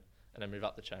the chain, and then move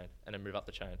up the chain, and then move up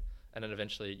the chain, and then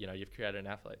eventually, you've created an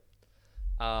athlete.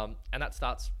 And that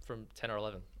starts from 10 or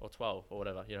 11 or 12 or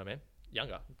whatever, you know what I mean?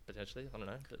 Younger, potentially, I don't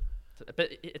know.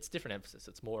 But it's different emphasis.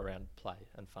 It's more around play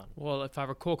and fun. Well, if I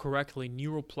recall correctly,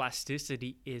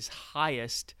 neuroplasticity is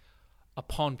highest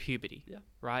upon puberty,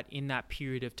 right? In that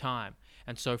period of time.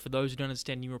 And so for those who don't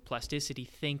understand neuroplasticity,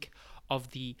 think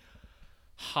of the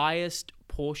highest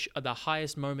portion, the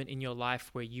highest moment in your life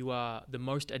where you are the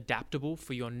most adaptable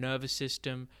for your nervous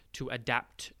system to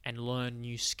adapt and learn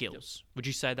new skills. Would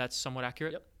you say that's somewhat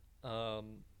accurate? Yep.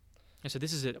 And so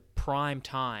this is a prime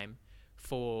time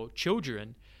for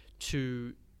children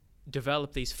to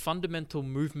develop these fundamental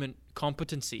movement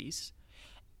competencies.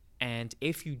 And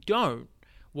if you don't,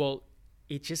 well,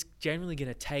 it's just generally going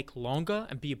to take longer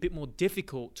and be a bit more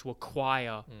difficult to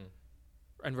acquire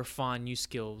and refine new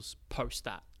skills post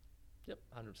that. Yep,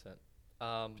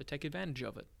 100%. To take advantage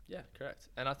of it. Yeah, correct.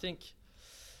 And I think,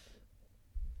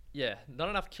 not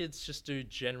enough kids just do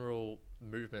general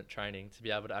movement training to be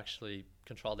able to actually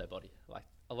control their body. Like,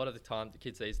 a lot of the time, the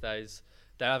kids these days,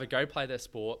 they either go play their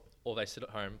sport or they sit at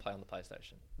home and play on the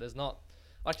PlayStation. There's not,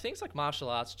 like, things like martial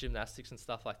arts, gymnastics and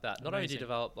stuff like that. Not only do you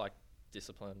develop, like,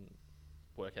 discipline,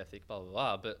 work ethic, blah, blah,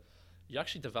 blah, but you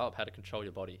actually develop how to control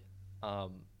your body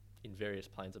in various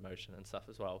planes of motion and stuff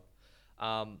as well.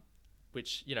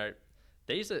 Which,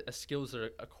 these are skills that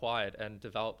are acquired and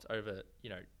developed over,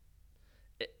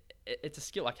 it's a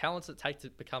skill. Like, how long does it take to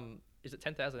become, is it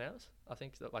 10,000 hours? I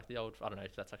think that, like, the old, I don't know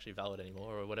if that's actually valid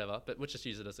anymore or whatever, but we'll just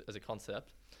use it as a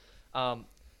concept.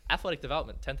 Athletic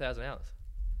development, 10,000 hours.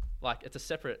 Like, it's a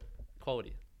separate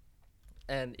quality.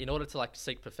 And in order to, like,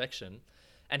 seek perfection,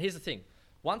 and here's the thing,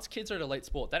 once kids are at elite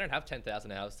sport, they don't have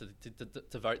 10,000 hours to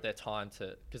devote their time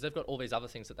to, because they've got all these other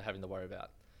things that they're having to worry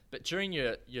about. But during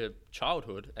your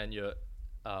childhood and your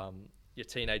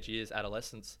teenage years,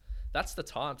 adolescence, that's the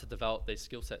time to develop these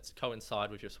skill sets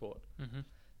coincide with your sport. Mm-hmm.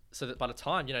 So that by the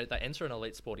time, they enter an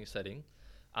elite sporting setting,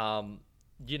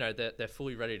 they're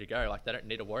fully ready to go. Like, they don't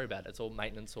need to worry about it. It's all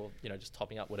maintenance or, just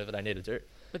topping up whatever they need to do.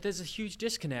 But there's a huge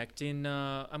disconnect in,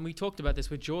 and we talked about this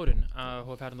with Jordan,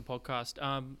 who I've had on the podcast,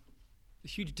 a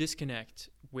huge disconnect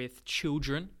with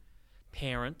children,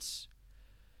 parents,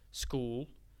 school,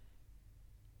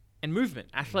 and movement,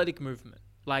 athletic movement.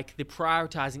 Like, they're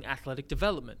prioritizing athletic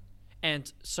development.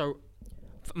 And so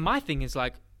my thing is,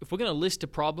 like, if we're going to list a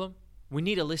problem, we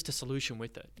need to list a solution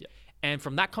with it. Yeah. And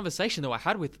from that conversation, though, I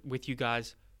had with you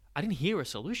guys, I didn't hear a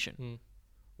solution.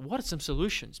 What are some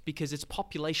solutions? Because it's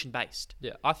population-based.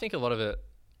 Yeah, I think a lot of it,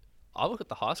 I look at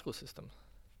the high school system.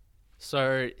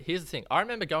 So here's the thing. I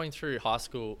remember going through high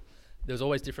school, there was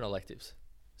always different electives.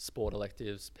 Sport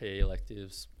electives, PE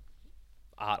electives,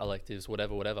 art electives,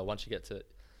 whatever. Once you get to,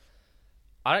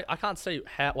 I can't see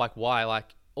how, like, why,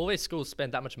 like, all these schools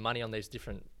spend that much money on these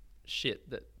different shit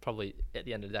that probably at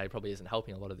the end of the day probably isn't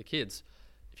helping a lot of the kids.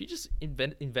 If you just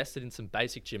invested in some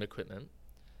basic gym equipment,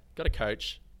 got a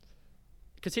coach,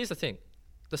 because here's the thing,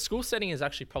 the school setting is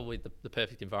actually probably the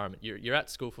perfect environment. You're at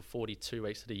school for 42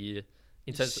 weeks of the year.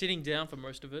 You're sitting down for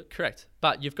most of it. Correct.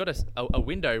 But you've got a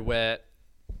window where,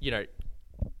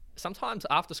 sometimes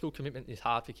after school commitment is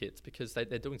hard for kids because they're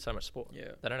doing so much sport.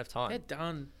 Yeah. They don't have time. They're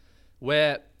done.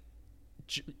 Where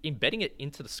embedding it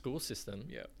into the school system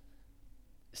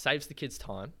saves the kids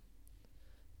time.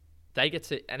 They get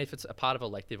to, and if it's a part of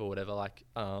elective or whatever, like,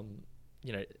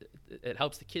 it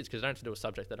helps the kids because they don't have to do a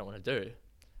subject they don't want to do.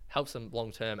 Helps them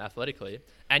long-term athletically.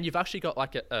 And you've actually got,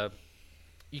 like,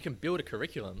 you can build a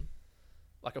curriculum,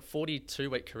 like a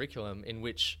 42-week curriculum in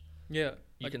which you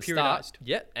like can periodized.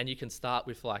 start, and you can start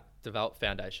with, like, develop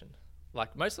foundation.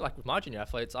 Like, mostly, like, with my junior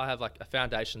athletes, I have, like, a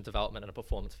foundation, development, and a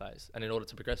performance phase. And in order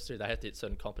to progress through, they have to hit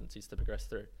certain competencies to progress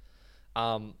through.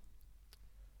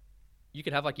 You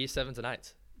could have, like, year 7s and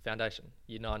 8s, foundation,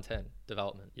 year 9, 10,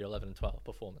 development, year 11 and 12,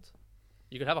 performance.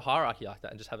 You could have a hierarchy like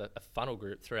that and just have a funnel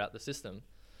group throughout the system,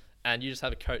 and you just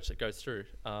have a coach that goes through.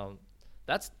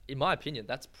 That's, in my opinion,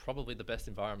 that's probably the best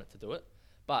environment to do it.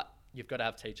 But you've got to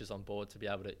have teachers on board to be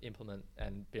able to implement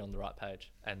and be on the right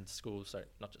page, and schools, so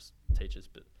not just teachers,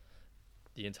 but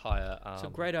the entire... It's a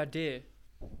great idea.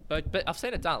 But I've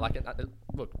seen it done. Like,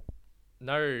 look,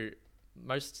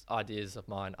 most ideas of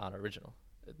mine aren't original.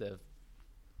 They've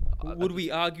Would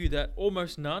we argue that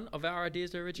almost none of our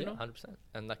ideas are original? 100%,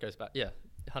 and that goes back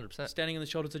 100%. Standing on the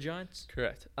shoulders of giants.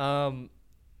 Correct. But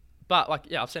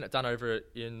I've seen it done over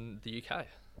in the UK,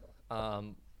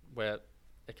 where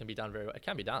it can be done very well. It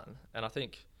can be done, and I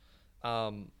think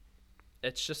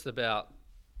it's just about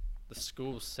the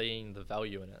schools seeing the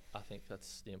value in it. I think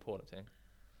that's the important thing.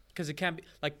 Because it can be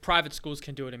like private schools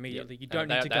can do it immediately. You don't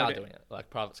need to they go are to doing it. Like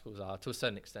private schools are to a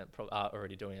certain extent are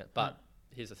already doing it. But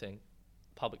here's the thing: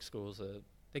 public schools are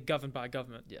they're governed by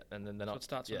government. Yeah, and then they're not. So it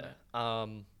starts from there.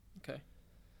 Okay.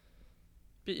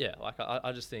 But yeah, like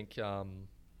I just think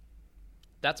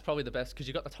that's probably the best because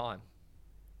you've got the time.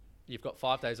 You've got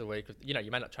 5 days a week. You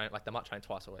may not train, like they might train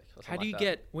twice a week. Or How do you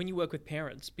get, when you work with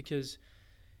parents, because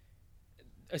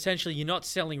essentially you're not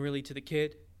selling really to the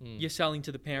kid, you're selling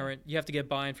to the parent, you have to get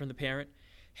buy-in from the parent.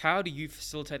 How do you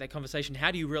facilitate that conversation?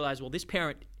 How do you realize, well, these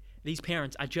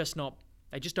parents are just not,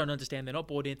 they just don't understand, they're not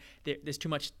bought in, there's too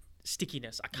much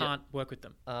stickiness, I can't work with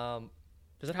them.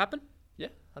 Does that happen? Yeah,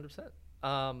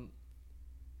 100%.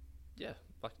 Yeah,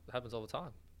 like it happens all the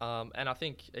time. And I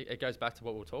think it goes back to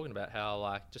what we were talking about, how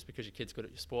like just because your kid's good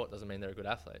at your sport doesn't mean they're a good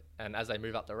athlete. And as they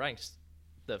move up the ranks,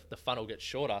 the funnel gets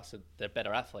shorter, so they're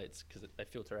better athletes because they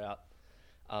filter out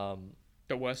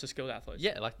the worst skilled athletes.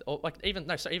 Yeah, even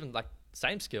like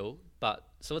same skill, but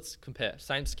so let's compare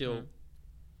same skill.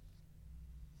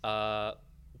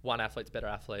 One athlete's better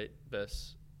athlete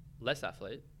versus less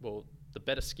athlete. Well, the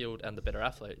better skilled and the better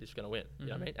athlete is going to win. You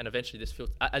know what I mean? And eventually, this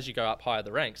as you go up higher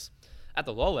the ranks. At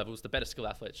the lower levels, the better skilled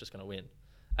athlete's just going to win.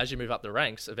 As you move up the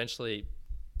ranks, eventually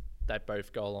they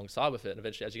both go alongside with it. And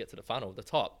eventually, as you get to the funnel, the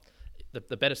top,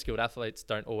 the better skilled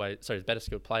the better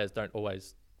skilled players don't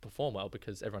always perform well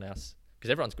because everyone's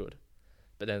good,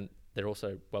 but then they're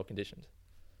also well conditioned.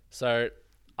 So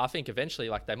I think eventually,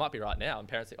 like they might be right now, and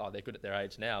parents think, they're good at their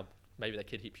age now. Maybe their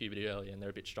kid hit puberty early and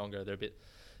they're a bit stronger. They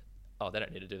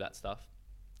don't need to do that stuff.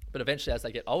 But eventually, as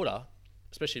they get older,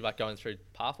 especially like going through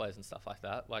pathways and stuff like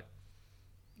that, like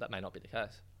that may not be the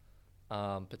case,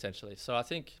 potentially. So I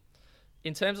think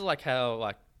in terms of like how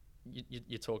like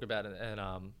you talk about it and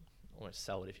almost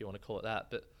sell it if you want to call it that,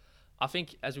 but I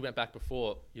think as we went back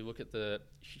before, you look at the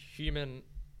human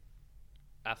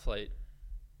athlete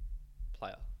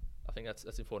player. I think that's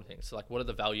the important thing. So like, what are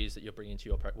the values that you're bringing to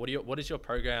your what does your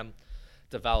program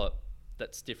develop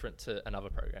that's different to another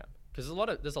program? Because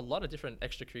there's a lot of different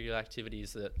extracurricular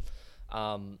activities that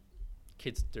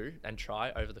kids do and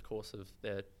try over the course of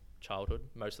their childhood.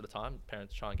 Most of the time,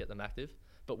 parents try and get them active.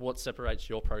 But what separates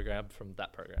your program from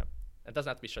that program? It doesn't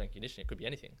have to be strength and conditioning. It could be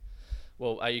anything.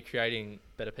 Well, are you creating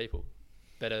better people,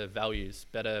 better values,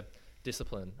 better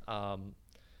discipline?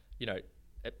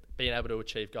 Being able to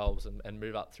achieve goals and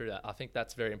move up through that. I think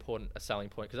that's very important, a selling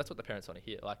point, because that's what the parents want to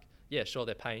hear. Like, yeah, sure,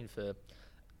 they're paying to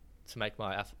make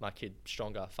my kid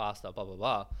stronger, faster, blah, blah,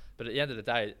 blah. But at the end of the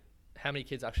day, how many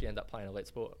kids actually end up playing elite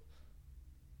sport?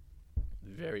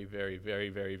 Very, very, very,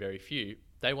 very, very few.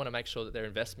 They want to make sure that their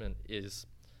investment is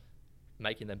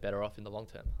making them better off in the long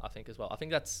term, I think, as well. I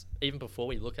think that's even before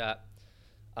we look at,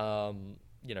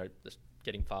 just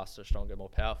getting faster, stronger, more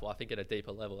powerful. I think at a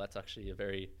deeper level, that's actually a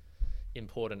very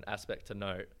important aspect to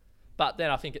note. But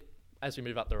then I think as we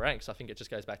move up the ranks, I think it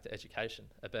just goes back to education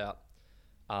about,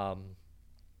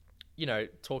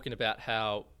 talking about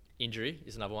how injury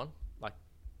is another one. Like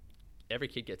every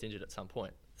kid gets injured at some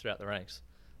point throughout the ranks.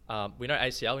 We know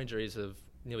ACL injuries have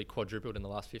nearly quadrupled in the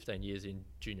last 15 years in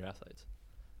junior athletes,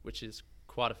 which is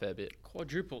quite a fair bit.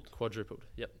 Quadrupled,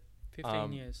 yep.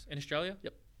 15 years. In Australia?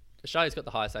 Yep. Australia's got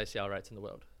the highest ACL rates in the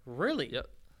world. Really? Yep.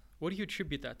 What do you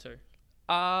attribute that to?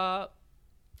 I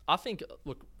think,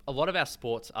 look, a lot of our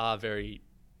sports are very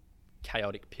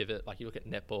chaotic pivot. Like you look at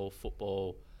netball,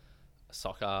 football,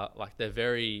 soccer, like they're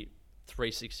very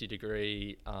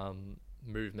 360-degree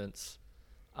movements,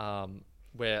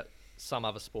 where some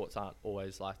other sports aren't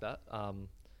always like that. A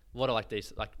lot of like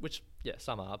decent, like which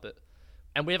some are,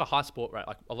 and we have a high sport rate.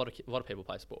 Like a lot of people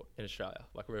play sport in Australia.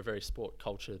 Like we're a very sport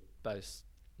culture based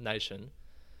nation.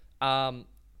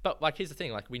 But like here's the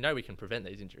thing, like we know we can prevent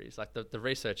these injuries. Like the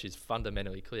research is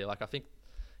fundamentally clear. Like I think,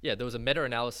 there was a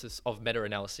meta-analysis of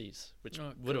meta-analyses, which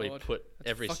literally put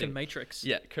every fucking matrix.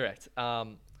 Yeah, correct.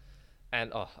 And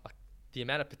the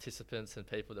amount of participants and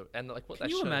people that and like what can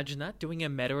they you showed, imagine that doing a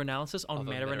meta-analysis on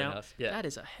meta-analysis? Yeah, that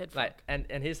is a head fuck. And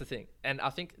here's the thing, and I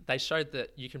think they showed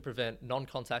that you can prevent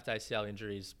non-contact ACL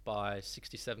injuries by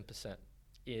 67%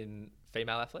 in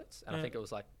female athletes, and I think it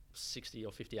was like 60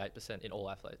 or 58% in all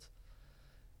athletes.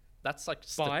 That's like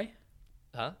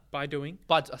Huh? By doing?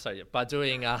 By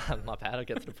doing my bad, I'll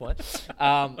get to the point.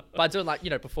 By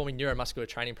doing performing neuromuscular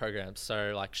training programs,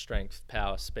 so like strength,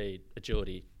 power, speed,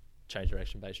 agility, change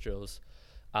direction based drills,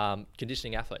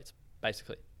 conditioning athletes,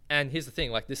 basically. And here's the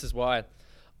thing, like this is why I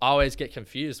always get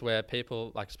confused where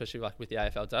people, like especially like with the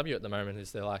AFLW at the moment,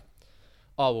 is they're like,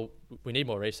 oh well, we need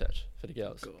more research for the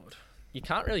girls. God. You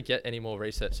can't really get any more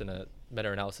research than a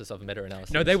meta-analysis of a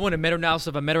meta-analysis. No, they want a meta-analysis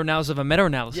of a meta-analysis of a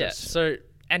meta-analysis. Yeah, so,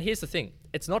 and here's the thing.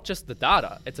 It's not just the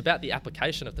data. It's about the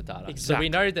application of the data. Exactly. So we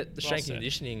know that the strength said. and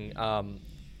conditioning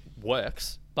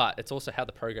works, but it's also how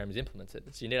the program is implemented.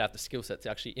 So you need to have the skill set to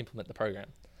actually implement the program.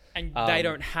 And they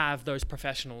don't have those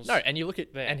professionals. No, and you look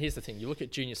at, there. and here's the thing. You look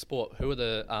at junior sport. Who are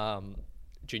the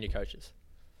junior coaches?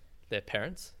 They're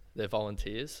parents. They're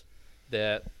volunteers.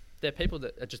 They're people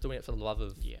that are just doing it for the love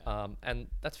of, and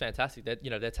that's fantastic.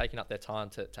 They're taking up their time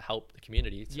to help the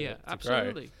community to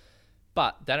absolutely. grow.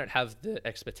 But they don't have the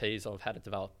expertise of how to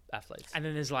develop athletes. And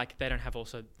then there's like, they don't have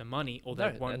also the money, or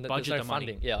they won't and budget there's no the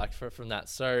funding. money. Yeah, like from that.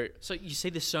 So you see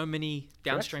there's so many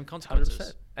downstream correct, consequences.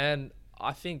 100%. And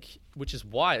I think, which is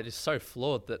why it is so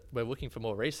flawed that we're looking for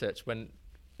more research when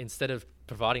instead of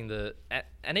providing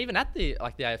and even at the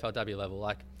AFLW level,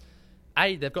 like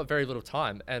they've got very little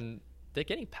time and they're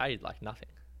getting paid like nothing.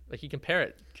 Like you compare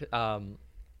it,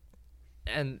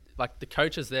 and like the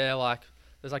coaches there, like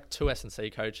there's like 2 S&C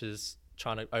coaches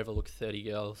trying to overlook 30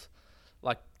 girls.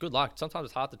 Like good luck. Sometimes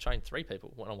it's hard to train 3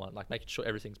 people one-on-one, like making sure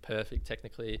everything's perfect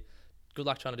technically. Good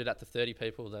luck trying to do that to 30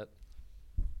 people that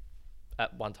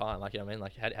at one time, like, you know what I mean?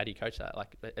 Like how do you coach that?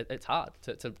 Like it's hard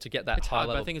to get that high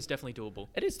level. But I think it's definitely doable.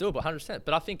 It is doable, 100%.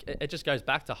 But I think it just goes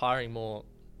back to hiring more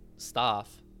staff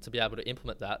to be able to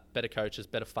implement that, better coaches,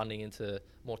 better funding into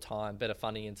more time, better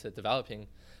funding into developing.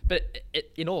 But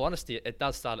in all honesty, it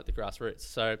does start at the grassroots.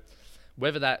 So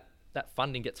whether that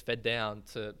funding gets fed down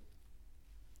to,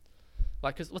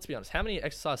 like, because let's be honest, how many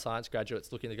exercise science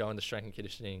graduates looking to go into strength and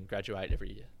conditioning graduate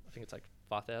every year? I think it's like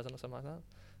 5,000 or something like that.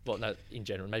 Well, no, in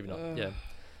general, maybe not. Yeah.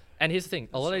 And here's the thing,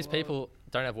 a lot of these people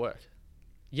don't have work.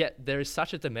 Yet there is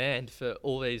such a demand for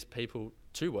all these people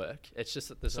to work. It's just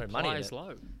that there's no money in it. Supply is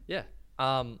low. Yeah.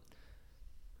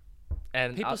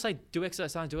 And People say do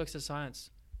exercise science.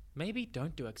 Maybe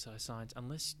don't do exercise science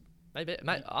unless maybe,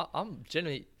 mate, I'm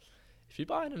generally, if you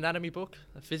buy an anatomy book,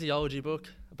 a physiology book,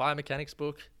 a biomechanics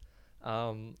book,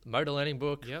 motor learning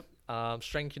book,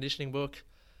 strength and conditioning book,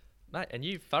 mate, and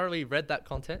you thoroughly read that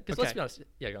content, because let's be honest,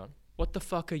 go on. What the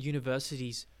fuck are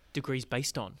universities' degrees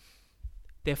based on?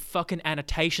 They're fucking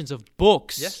annotations of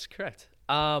books. Yes, correct.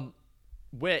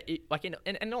 Where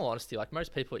in all honesty, like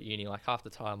most people at uni, like half the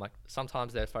time, like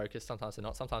sometimes they're focused, sometimes they're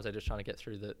not, sometimes they're just trying to get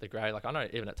through the grade. Like I know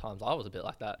even at times I was a bit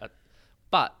like that,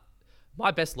 but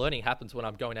my best learning happens when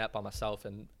I'm going out by myself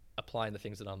and applying the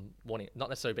things that I'm wanting, not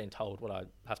necessarily being told what I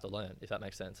have to learn, if that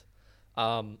makes sense.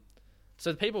 So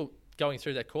the people going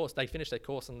through their course, they finish their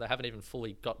course and they haven't even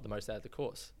fully got the most out of the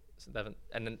course. So they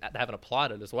haven't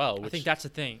applied it as well. I think that's the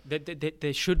thing.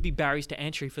 There should be barriers to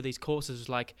entry for these courses,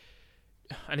 like,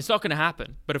 and it's not going to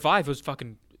happen. But if I was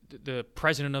fucking the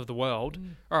president of the world,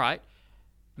 all right,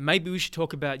 maybe we should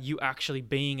talk about you actually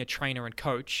being a trainer and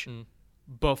coach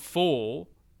before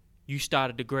you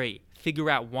start a degree. Figure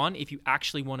out, 1, if you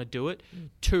actually want to do it.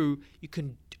 2, you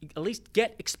can at least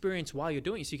get experience while you're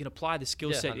doing it, so you can apply the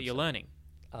skill set that you're learning.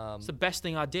 It's the best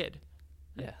thing I did.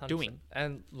 Yeah, 100%. Doing.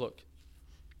 And look,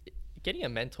 getting a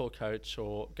mentor coach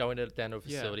or going down to a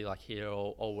facility like here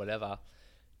or whatever,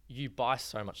 you buy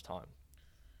so much time.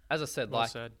 As I said, Well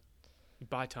said. You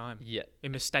buy time. Yeah.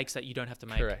 In mistakes that you don't have to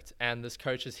make. Correct. And there's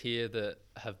coaches here that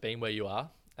have been where you are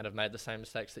and have made the same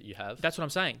mistakes that you have. That's what I'm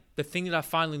saying. The thing that I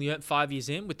finally learned 5 years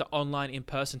in with the online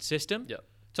in-person system, Yeah.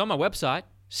 it's on my website.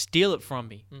 Steal it from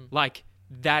me. Like,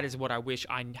 that is what I wish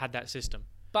I had that system.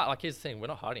 But like, here's the thing: we're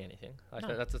not hiding anything. Like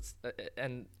No.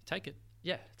 and Take it.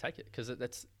 yeah, take it, because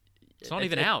it's not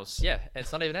even ours. Yeah,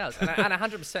 it's not even ours. And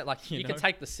 100%, like you can know?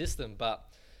 take the system, but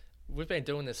we've been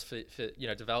doing this for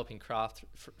developing craft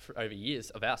for over years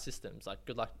of our systems. Like,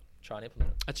 good luck trying to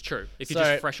implement it. That's true. If you're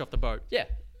just fresh off the boat. Yeah,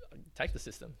 take the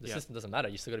system. The system doesn't matter.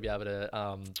 You still got to be able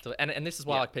to do it. And this is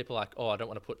why like people are like, oh, I don't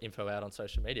want to put info out on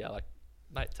social media. Like,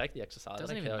 mate, take the exercise. It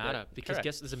doesn't even matter, because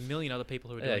guess there's a million other people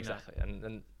who are doing exactly.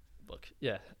 And look,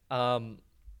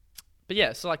 but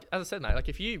yeah, so like, as I said, mate, like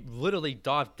if you literally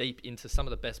dive deep into some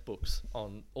of the best books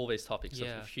on all these topics of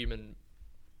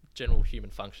general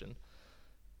human function,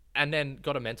 and then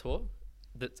got a mentor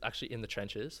that's actually in the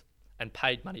trenches and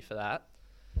paid money for that,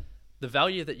 the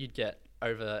value that you'd get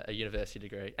over a university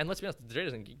degree, and let's be honest, the degree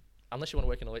doesn't, unless you want to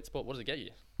work in elite sport, what does it get you?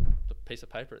 A piece of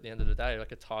paper at the end of the day,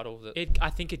 like a title that... I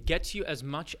think it gets you as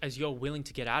much as you're willing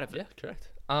to get out of it. Yeah, correct.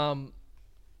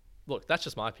 look, that's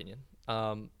just my opinion.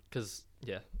 Because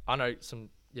I know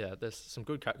there's some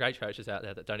great coaches out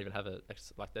there that don't even have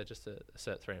they're just a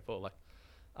cert 3 and 4. Like,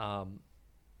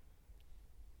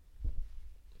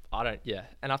 I don't,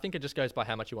 and I think it just goes by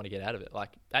how much you want to get out of it.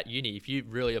 Like at uni, if you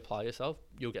really apply yourself,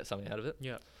 you'll get something out of it.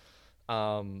 Yeah.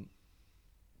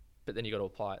 But then you got to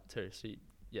apply it too. So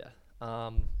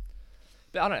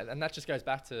but I don't know, and that just goes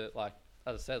back to, like,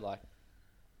 as I said, like,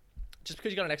 just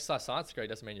because you got an exercise science degree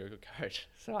doesn't mean you're a good coach.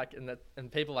 So like,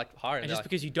 and people like hiring, and just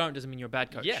because you don't doesn't mean you're a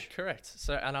bad coach. Yeah, correct.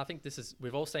 So, and I think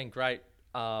we've all seen great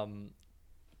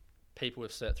people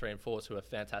with cert 3 and 4s who are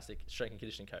fantastic strength and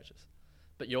conditioning coaches,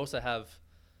 but you also have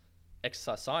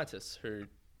exercise scientists who,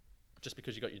 just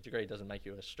because you got your degree doesn't make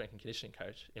you a strength and conditioning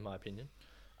coach, in my opinion.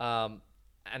 And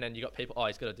then you got people,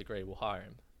 he's got a degree, we'll hire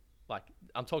him. Like,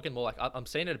 I'm talking more like, I'm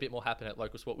seeing it a bit more happen at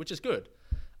local sport, which is good.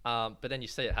 But then you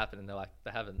see it happen and they're like,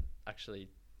 they haven't actually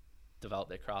developed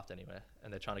their craft anywhere,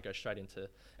 and they're trying to go straight into,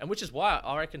 and which is why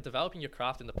I reckon developing your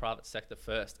craft in the private sector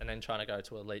first and then trying to go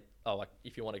to elite,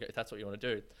 if that's what you want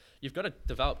to do, you've got to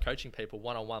develop coaching people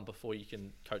one-on-one before you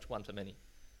can coach one-to-many,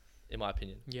 in my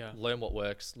opinion. Yeah. Learn what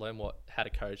works, how to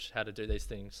coach, how to do these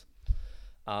things.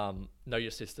 Know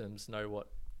your systems, know what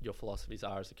your philosophies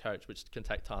are as a coach, which can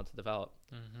take time to develop.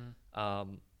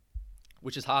 Mm-hmm.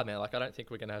 Which is hard, man. Like, I don't think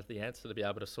we're going to have the answer to be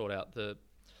able to sort out the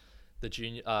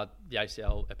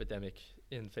ACL epidemic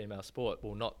in female sport.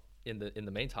 Well, not in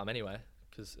the meantime anyway,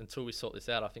 because until we sort this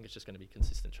out, I think it's just going to be a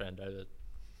consistent trend over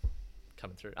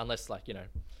coming through, unless, like,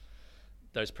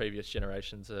 those previous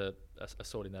generations are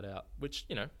sorting that out, which,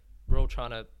 we're all trying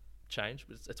to change.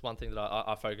 But it's one thing that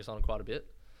I focus on quite a bit.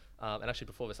 And actually,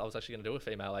 before this, I was actually going to do a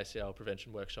female ACL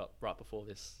prevention workshop right before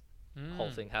this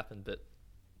whole thing happened, but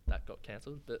that got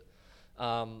cancelled. But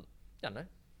I don't know.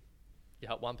 You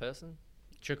help one person,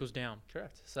 trickles down.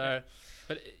 Correct. So,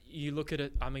 but you look at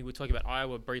it. I mean, we talked about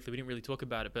Iowa briefly. We didn't really talk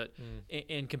about it, but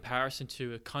in comparison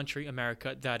to a country,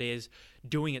 America, that is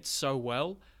doing it so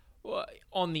well,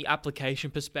 on the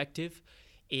application perspective,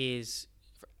 is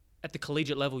at the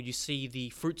collegiate level, you see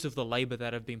the fruits of the labor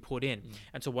that have been put in.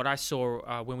 And so what I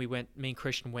saw when me and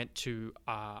Christian went to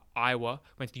Iowa,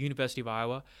 went to the University of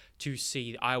Iowa to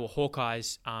see the Iowa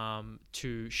Hawkeyes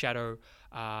to shadow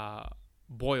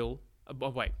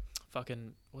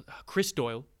Chris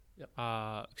Doyle,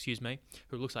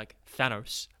 who looks like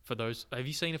Thanos. For those, have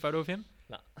you seen a photo of him?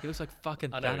 No. He looks like fucking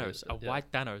Thanos,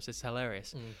 white Thanos. It's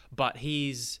hilarious. But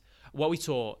what we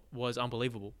saw was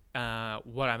unbelievable.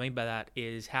 What I mean by that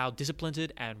is how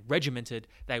disciplined and regimented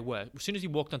they were. As soon as he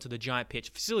walked onto the giant pitch,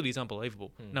 facility is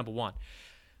unbelievable, number one.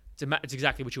 It's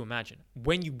exactly what you imagine.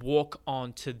 When you walk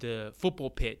onto the football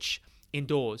pitch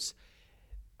indoors,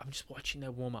 I'm just watching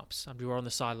their warm-ups. We were on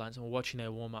the sidelines and we're watching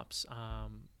their warm-ups.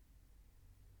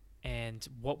 And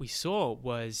what we saw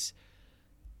was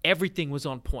everything was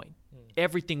on point.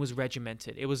 Everything was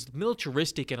regimented. It was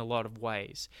militaristic in a lot of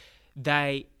ways.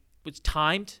 It was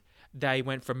timed. They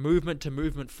went from movement to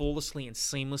movement flawlessly and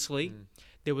seamlessly.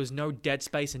 There was no dead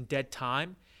space and dead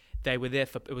time. They were there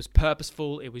it was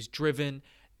purposeful. It was driven.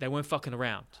 They weren't fucking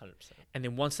around. 100%. And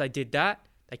then once they did that,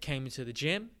 they came into the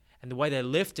gym, and the way they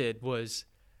lifted was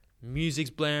music's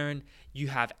blaring. You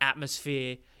have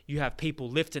atmosphere. You have people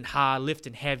lifting hard,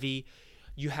 lifting heavy.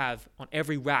 You have on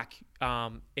every rack,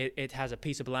 it has a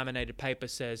piece of laminated paper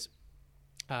says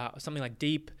something like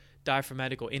deep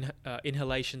diaphragmatic or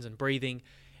inhalations and breathing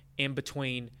in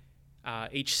between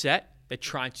each set. They're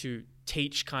trying to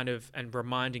teach kind of and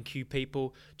remind and cue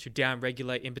people to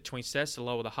down-regulate in between sets to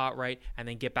lower the heart rate and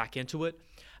then get back into it.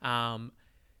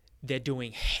 They're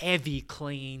doing heavy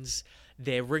cleans.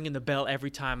 They're ringing the bell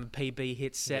every time a PB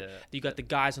hits set. You got the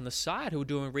guys on the side who are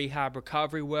doing rehab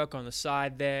recovery work on the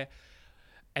side there.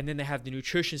 And then they have the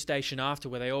nutrition station after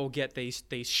where they all get these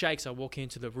shakes. I walk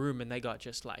into the room and they got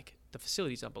just like, the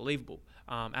facility's unbelievable,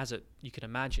 you can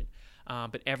imagine.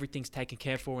 But everything's taken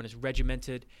care for and is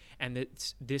regimented. And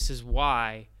this is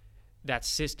why that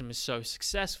system is so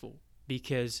successful,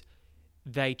 because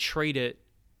they treat it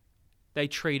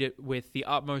with the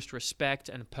utmost respect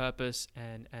and purpose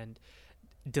and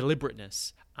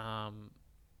deliberateness.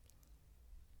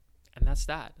 And that's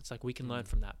that. It's like we can learn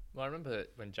from that. Well, I remember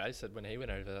when Jay said when he went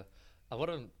over, I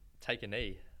want to take a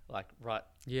knee, like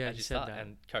as you start,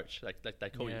 and coach. Like they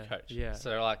call you coach. Yeah.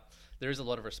 So like there is a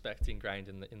lot of respect ingrained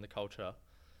in the culture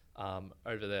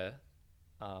over there,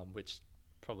 which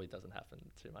probably doesn't happen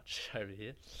too much over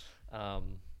here.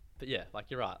 But yeah, like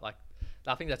you're right. Like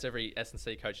I think that's every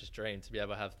S&C coach's dream, to be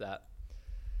able to have that,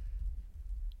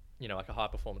 like a high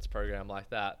performance program like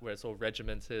that, where it's all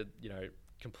regimented,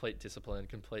 complete discipline,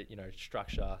 complete,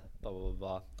 structure, blah, blah, blah,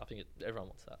 blah. I think everyone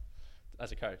wants that.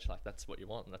 as a coach, like that's what you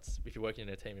want. And that's, if you're working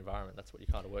in a team environment, that's what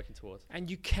you're kind of working towards. And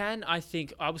you can, I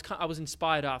think, I was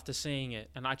inspired after seeing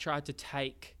it, and I tried to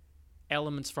take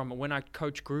elements from it when I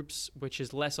coach groups, which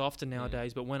is less often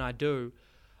nowadays, but when I do,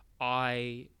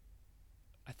 I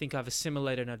think I've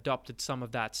assimilated and adopted some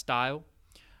of that style,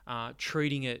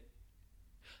 treating it,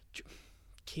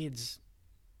 kids,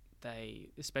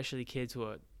 especially kids who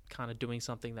are kind of doing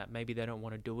something that maybe they don't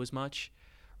want to do as much,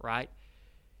 right?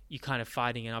 You're kind of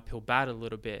fighting an uphill battle a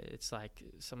little bit. It's like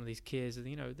some of these kids,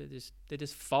 they're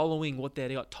just following what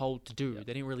they got told to do. Yep.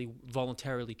 They didn't really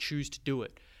voluntarily choose to do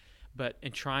it, but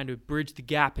in trying to bridge the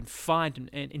gap and find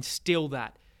and instill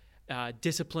that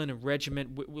discipline and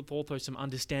regiment with also some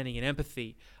understanding and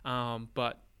empathy.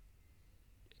 But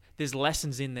there's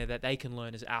lessons in there that they can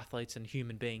learn as athletes and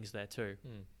human beings there too.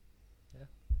 Yeah,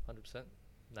 100%.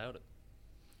 Nailed it.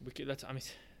 We can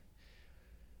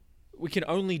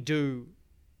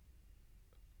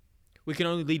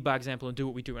only lead by example and do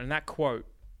what we do. And that quote,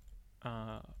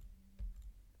 I'm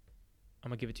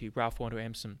going to give it to you, Ralph Waldo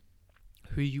Emerson.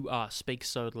 Who you are speaks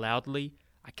so loudly,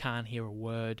 I can't hear a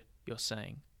word you're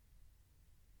saying.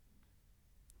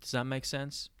 Does that make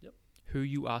sense? Yep. Who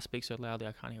you are speaks so loudly,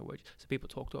 I can't hear a word. So people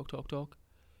talk.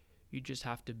 You just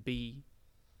have to be.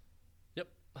 Yep,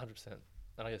 100%.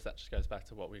 And I guess that just goes back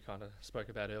to what we kind of spoke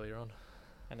about earlier on.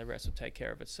 And the rest will take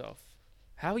care of itself.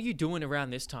 How are you doing around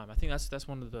this time? I think that's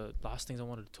one of the last things I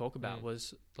wanted to talk about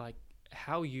was like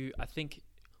how I think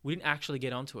we didn't actually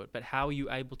get onto it, but how are you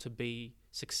able to be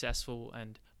successful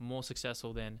and more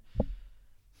successful than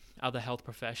other health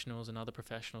professionals and other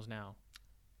professionals now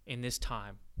in this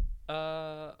time?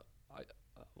 I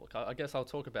guess I'll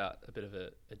talk about a bit of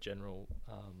a general,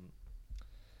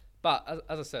 but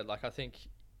as I said, like I think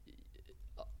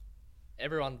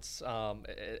everyone's,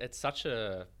 it's such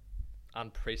a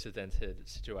unprecedented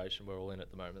situation we're all in at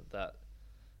the moment that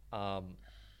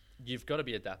you've got to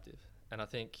be adaptive. And I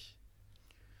think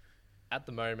at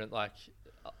the moment, like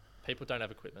people don't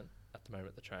have equipment at the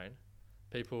moment to train.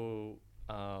 People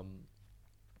aren't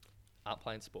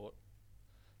playing sport.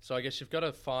 So I guess you've got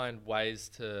to find ways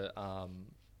to,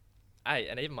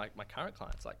 and even my current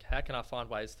clients, like how can I find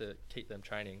ways to keep them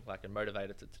training, like and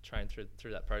motivated to train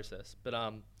through that process.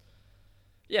 But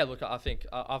yeah, look, I think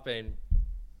I've been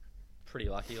pretty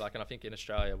lucky. Like, and I think in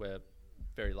Australia we're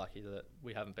very lucky that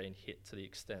we haven't been hit to the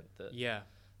extent that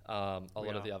a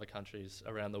lot of the other countries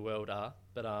around the world are.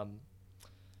 But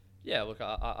yeah, look,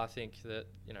 I think that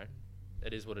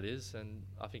it is what it is, and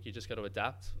I think you just got to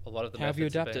adapt. A lot of the how have you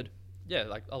adapted?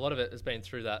 Like a lot of it has been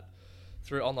through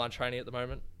online training at the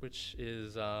moment, which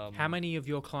is how many of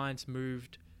your clients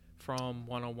moved from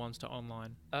one-on-ones to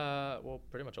online? Well,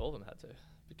 pretty much all of them had to,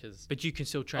 because but you can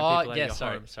still train people at your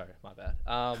home. Sorry, my bad.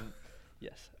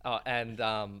 Yes. And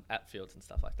at fields and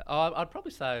stuff like that. I'd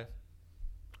probably say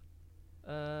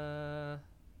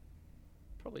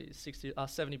probably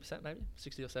 70% maybe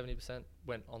 60 or 70%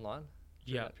 went online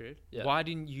during that period. Yeah. Why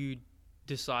didn't you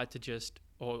decide to just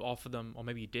or offer them, or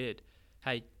maybe you did,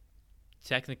 hey,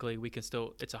 technically we can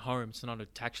still, it's a home, it's not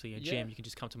actually a gym, you can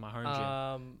just come to my home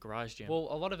gym, garage gym. Well,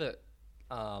 a lot of it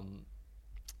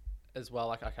as well,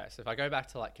 like, okay, so if I go back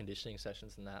to like conditioning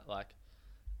sessions and that, like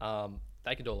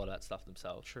they can do a lot of that stuff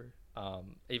themselves. True.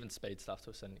 Even speed stuff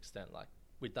to a certain extent. Like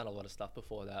we'd done a lot of stuff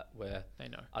before that where they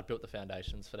know I'd built the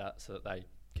foundations for that so that they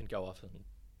can go off and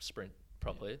sprint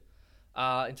properly.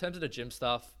 In terms of the gym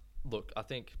stuff, look, I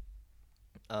think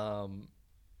I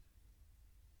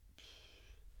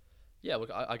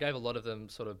gave a lot of them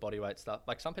sort of body weight stuff.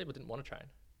 Like some people didn't want to train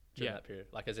during that period,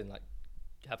 like as in like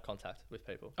have contact with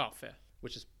people. Oh, fair.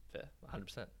 Which is fair,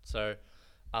 100%. So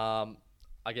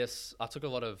I guess I took a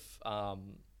lot of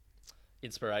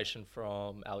inspiration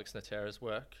from Alex Natera's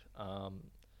work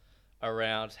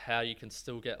around how you can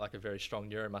still get like a very strong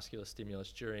neuromuscular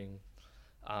stimulus during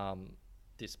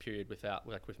this period with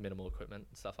minimal equipment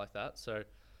and stuff like that. So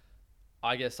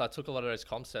I guess I took a lot of those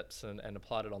concepts and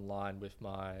applied it online with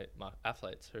my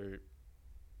athletes who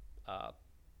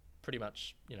pretty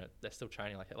much, they're still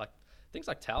training like things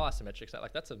like tau isometrics,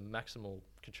 like that's a maximal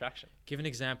contraction. Give an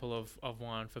example of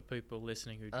one for people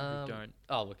listening who don't.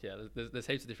 Oh, look, yeah, there's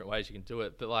heaps of different ways you can do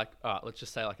it. But like, all right, let's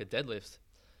just say like a deadlift.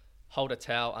 Hold a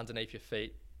towel underneath your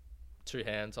feet, 2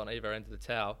 hands on either end of the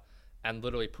towel, and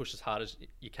literally push as hard as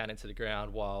you can into the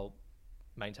ground while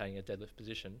maintaining a deadlift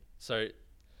position. So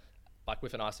like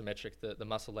with an isometric, the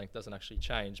muscle length doesn't actually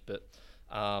change. But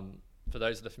for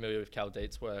those that are familiar with Cal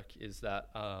Dietz' work, is that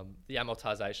the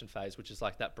amortization phase, which is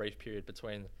like that brief period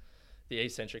between the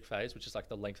eccentric phase, which is like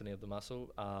the lengthening of the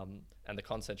muscle, and the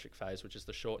concentric phase, which is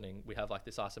the shortening, we have like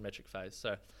this isometric phase.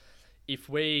 So if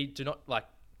we do not, like,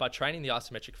 by training the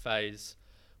isometric phase,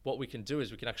 what we can do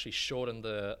is we can actually shorten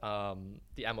the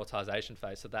amortization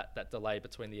phase, so that delay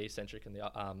between the eccentric and the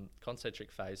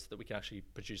concentric phase, so that we can actually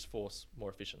produce force more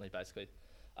efficiently, basically.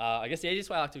 I guess the easiest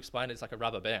way I like to explain it is like a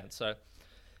rubber band. So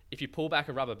if you pull back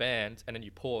a rubber band and then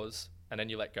you pause and then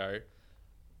you let go,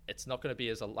 it's not going to be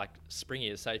as springy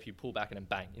as, say, if you pull back and then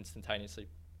bang, instantaneously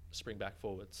spring back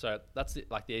forward. So that's the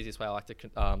easiest way I like to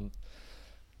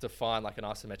define like an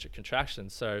isometric contraction.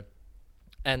 So,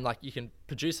 and like you can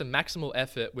produce a maximal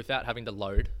effort without having to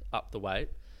load up the weight,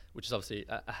 which is obviously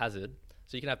a hazard.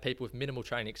 So you can have people with minimal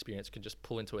training experience can just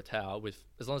pull into a tower with,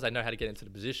 as long as they know how to get into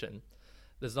the position,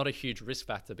 there's not a huge risk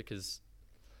factor because,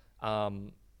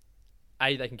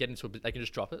 they can get into they can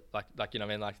just drop it. Like, you know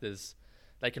what I mean? Like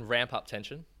they can ramp up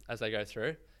tension as they go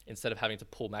through instead of having to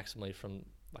pull maximally from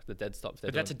like the dead stop.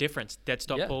 But that's a difference. Dead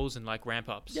stop pulls and like ramp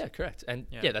ups. Yeah, correct. And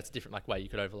that's a different like way you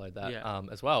could overload that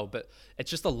as well. But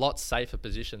it's just a lot safer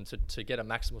position to get a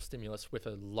maximal stimulus with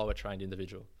a lower trained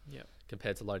individual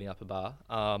compared to loading up a bar.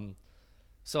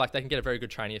 So like they can get a very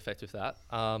good training effect with that.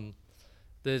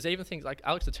 There's even things like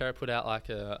Alex Otero put out like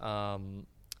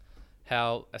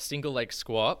how a single leg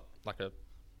squat,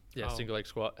 single leg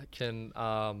squat can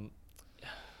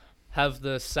have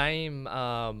the same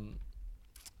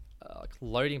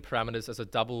loading parameters as a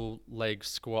double leg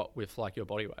squat with like your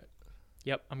body weight.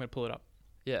 Yep, I'm gonna pull it up.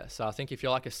 Yeah, so I think if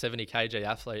you're like a 70 kg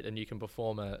athlete and you can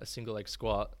perform a single leg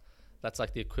squat, that's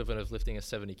like the equivalent of lifting a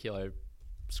 70 kilo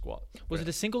squat. Was it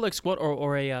a single leg squat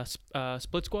or a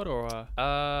split squat or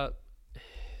a...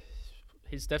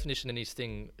 His definition in his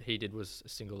thing he did was a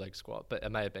single leg squat, but it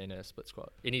may have been a split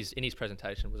squat. In his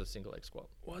presentation was a single leg squat.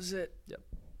 Was it? Yep.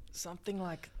 Something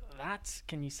like that?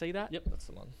 Can you see that? Yep, that's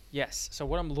the one. Yes. So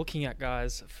what I'm looking at,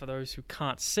 guys, for those who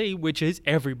can't see, which is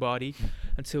everybody,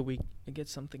 until we get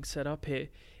something set up here,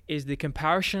 is the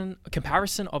comparison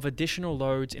of additional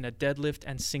loads in a deadlift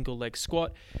and single leg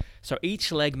squat. So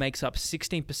each leg makes up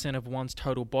 16% of one's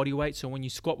total body weight. So when you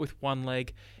squat with one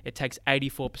leg, it takes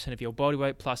 84% of your body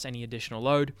weight plus any additional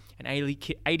load. An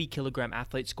 80 kilogram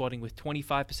athlete squatting with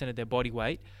 25% of their body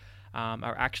weight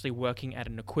are actually working at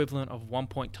an equivalent of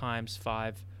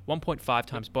 1.5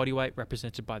 times body weight,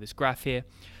 represented by this graph here.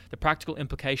 The practical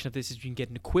implication of this is you can get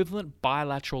an equivalent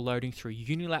bilateral loading through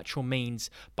unilateral means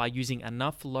by using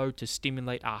enough load to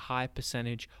stimulate a high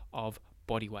percentage of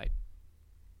body weight.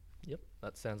 Yep,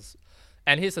 that sounds...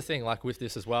 And here's the thing, like with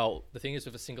this as well, the thing is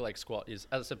with a single leg squat is,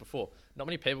 as I said before, not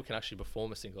many people can actually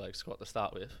perform a single leg squat to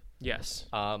start with. Yes.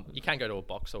 You can go to a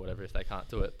box or whatever if they can't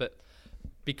do it, but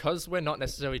because we're not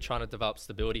necessarily trying to develop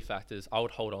stability factors, I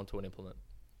would hold on to an implement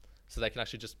so they can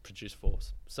actually just produce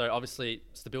force. So obviously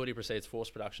stability precedes force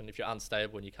production. If you're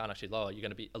unstable and you can't actually lower, you're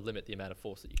going to limit the amount of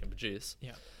force that you can produce.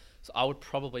 Yeah. So I would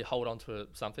probably hold on to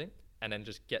something and then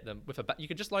just get them with you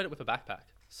could just load it with a backpack.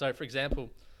 So for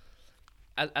example,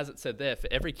 as it said there, for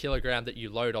every kilogram that you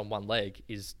load on one leg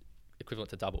is equivalent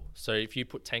to double. So if you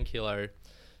put 10 kilo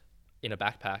in a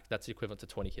backpack, that's equivalent to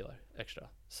 20 kilo extra.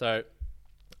 So,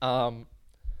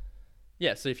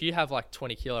 so if you have like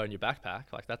 20 kilo in your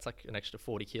backpack, like that's like an extra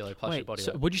 40 kilo plus your body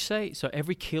weight. Would you say, so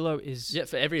every kilo is... Yeah,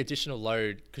 for every additional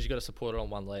load, because you've got to support it on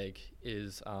one leg,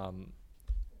 is... well,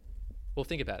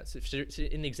 think about it. So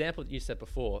in the example that you said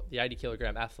before, the 80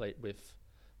 kilogram athlete with...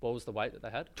 What was the weight that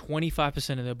they had?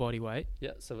 25% of their body weight.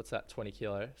 Yeah, so what's that? 20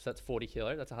 kilo. So that's 40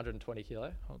 kilo. That's 120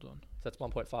 kilo. Hold on. So that's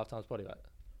 1.5 times body weight.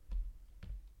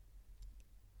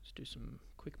 Let's do some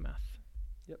quick math.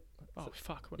 Yep. Oh,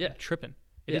 fuck. I'm tripping.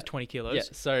 It is 20 kilos. Yeah,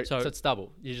 so it's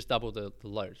double. You just double the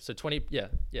load. So 20, yeah.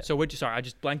 So sorry, I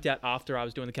just blanked out after I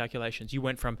was doing the calculations. You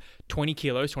went from 20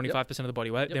 kilos, 25% of the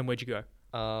body weight. Yep. Then where'd you go?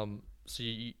 So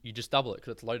you just double it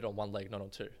because it's loaded on one leg, not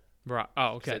on two. Right.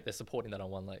 Oh, okay. They're supporting that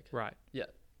on one leg. Right. Yeah.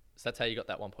 So that's how you got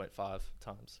that 1.5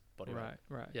 times body weight.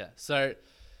 Right. Yeah. So,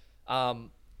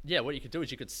 what you could do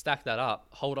is you could stack that up,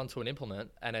 hold onto an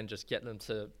implement, and then just get them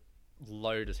to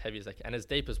load as heavy as they can and as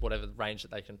deep as whatever range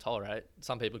that they can tolerate.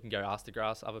 Some people can go ass to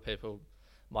grass. Other people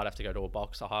might have to go to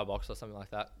a high box or something like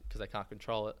that because they can't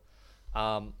control it.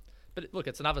 But look,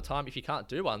 it's another time. If you can't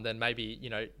do one, then maybe,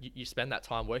 you spend that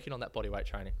time working on that body weight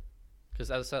training. Because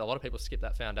as I said, a lot of people skip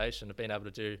that foundation of being able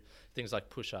to do things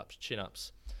like push-ups,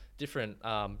 chin-ups, different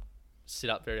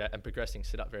sit-up and progressing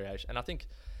sit-up variation. And I think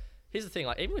here's the thing,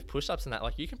 like even with push-ups and that,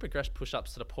 like you can progress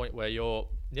push-ups to the point where you're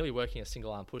nearly working a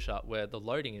single arm push-up where the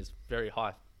loading is very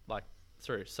high, like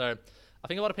through. So I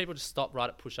think a lot of people just stop right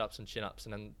at push-ups and chin-ups,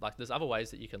 and then like there's other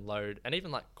ways that you can load, and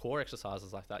even like core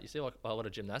exercises like that. You see like a lot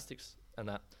of gymnastics and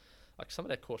that, like some of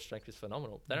their core strength is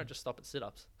phenomenal. They don't just stop at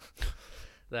sit-ups.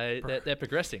 They're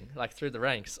progressing like through the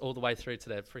ranks all the way through to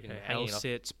their freaking hanging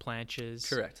L-sits, planches.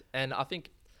 Correct. And I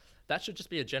think that should just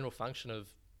be a general function of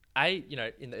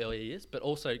in the earlier years, but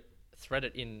also thread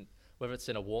it in, whether it's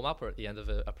in a warm up or at the end of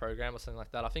a program or something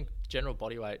like that. I think general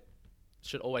body weight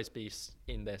should always be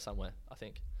in there somewhere, I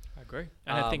think. I agree.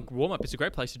 And I think warm up is a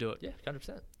great place to do it. Yeah, 100%.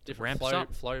 Ramps Different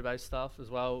up. flow based stuff as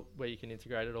well, where you can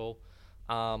integrate it all.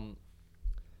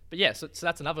 But yeah, so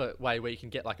that's another way where you can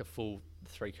get like a full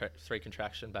three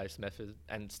contraction based method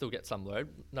and still get some load.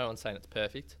 No one's saying it's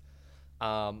perfect.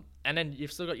 And then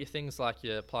you've still got your things like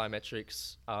your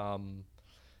plyometrics,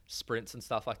 sprints and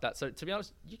stuff like that. So to be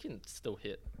honest, you can still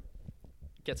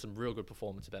get some real good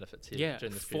performance benefits here. Yeah,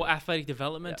 during this for period. athletic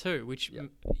development too, which,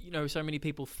 so many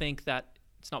people think that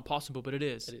it's not possible, but it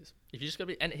is. It is. If you just got to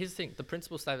be, and here's the thing, the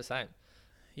principles stay the same.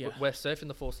 Yeah. We're surfing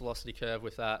the force velocity curve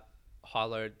with that high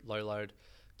load, low load,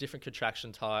 different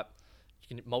contraction type.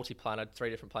 You can multi-planar, 3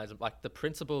 different planes. Like the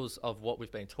principles of what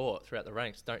we've been taught throughout the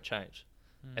ranks don't change.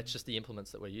 It's just the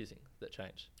implements that we're using that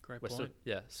change. Great We're point.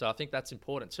 so I think that's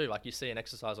important too. Like you see an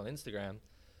exercise on Instagram,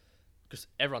 because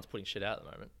everyone's putting shit out at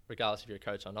the moment, regardless if you're a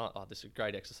coach or not. Oh, this is a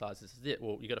great exercise. This is it.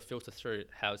 Well, you got to filter through,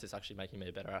 how is this actually making me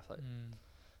a better athlete?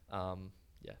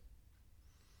 Yeah.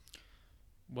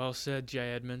 Well said,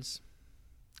 Jay Edmonds.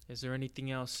 Is there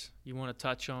anything else you want to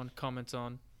touch on, comment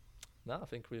on No, I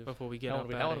think we've. before we get How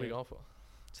up long out are of we here? going for?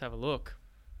 Let's have a look.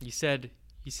 You said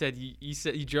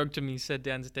you joked to me. You said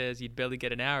downstairs you'd barely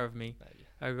get an hour of me.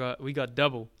 Maybe. We got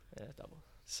double. Yeah, double.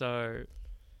 So,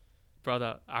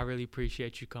 brother, I really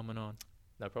appreciate you coming on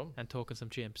No problem. and talking some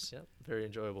chimps. Yeah, very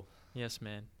enjoyable. Yes,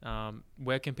 man.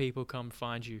 Where can people come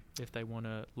find you if they want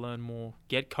to learn more,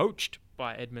 get coached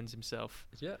by Edmonds himself?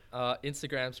 Yeah,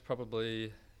 Instagram's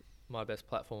probably my best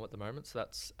platform at the moment. So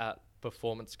that's at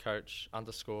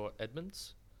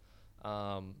performancecoach_Edmonds.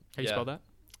 How you spell that?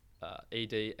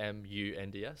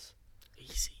 EDMUNDS.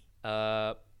 Easy.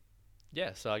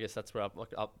 Yeah, so I guess that's where I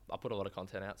put a lot of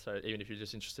content out. So even if you're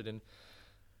just interested in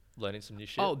learning some new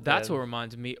shit. Oh, that's what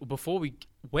reminds me. Before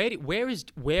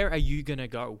where are you gonna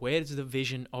go? Where does the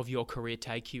vision of your career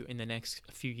take you in the next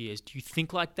few years? Do you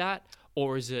think like that,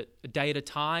 or is it a day at a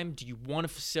time? Do you want a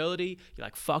facility? You're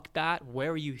like, fuck that. Where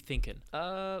are you thinking?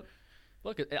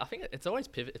 Look, I think it's always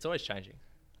pivot. It's always changing.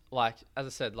 Like as I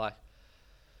said,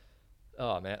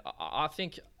 oh man, I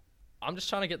think I'm just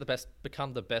trying to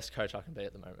become the best coach I can be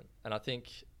at the moment. And I think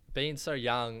being so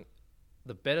young,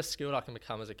 the better skilled I can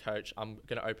become as a coach, I'm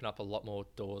going to open up a lot more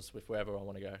doors with wherever I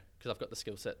want to go, because I've got the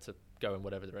skill set to go in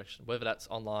whatever direction, whether that's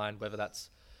online, whether that's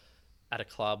at a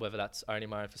club, whether that's owning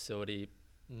my own facility,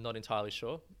 not entirely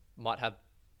sure. Might have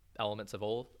elements of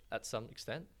all at some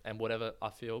extent, and whatever I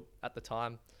feel at the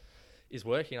time is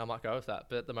working, I might go with that.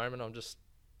 But at the moment, I'm just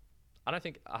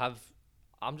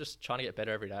trying to get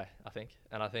better every day, I think.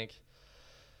 And I think,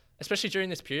 especially during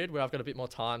this period where I've got a bit more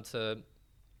time to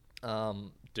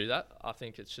do that, I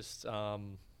think it's just, look,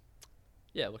 I'm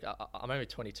only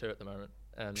 22 at the moment.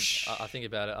 And I think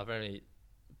about it, I've only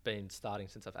been starting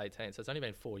since I was 18. So it's only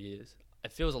been 4 years.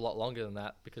 It feels a lot longer than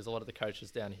that, because a lot of the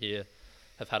coaches down here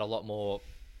have had a lot more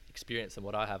experience than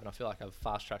what I have. And I feel like I've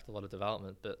fast-tracked a lot of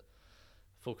development, but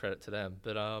full credit to them.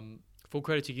 But Full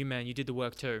credit to you, man. You did the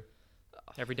work too.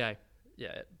 Every day.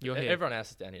 Yeah, You're here. everyone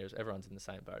else is down here. Everyone's in the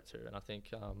same boat too. And I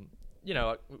think,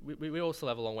 we all still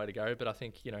have a long way to go. But I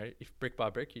think, if brick by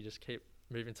brick, you just keep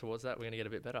moving towards that, we're going to get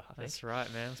a bit better, I think. That's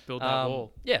right, man. Let's build that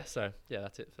wall. Yeah, so, yeah,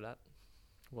 that's it for that.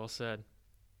 Well said.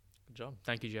 Good job.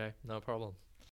 Thank you, Jay. No problem.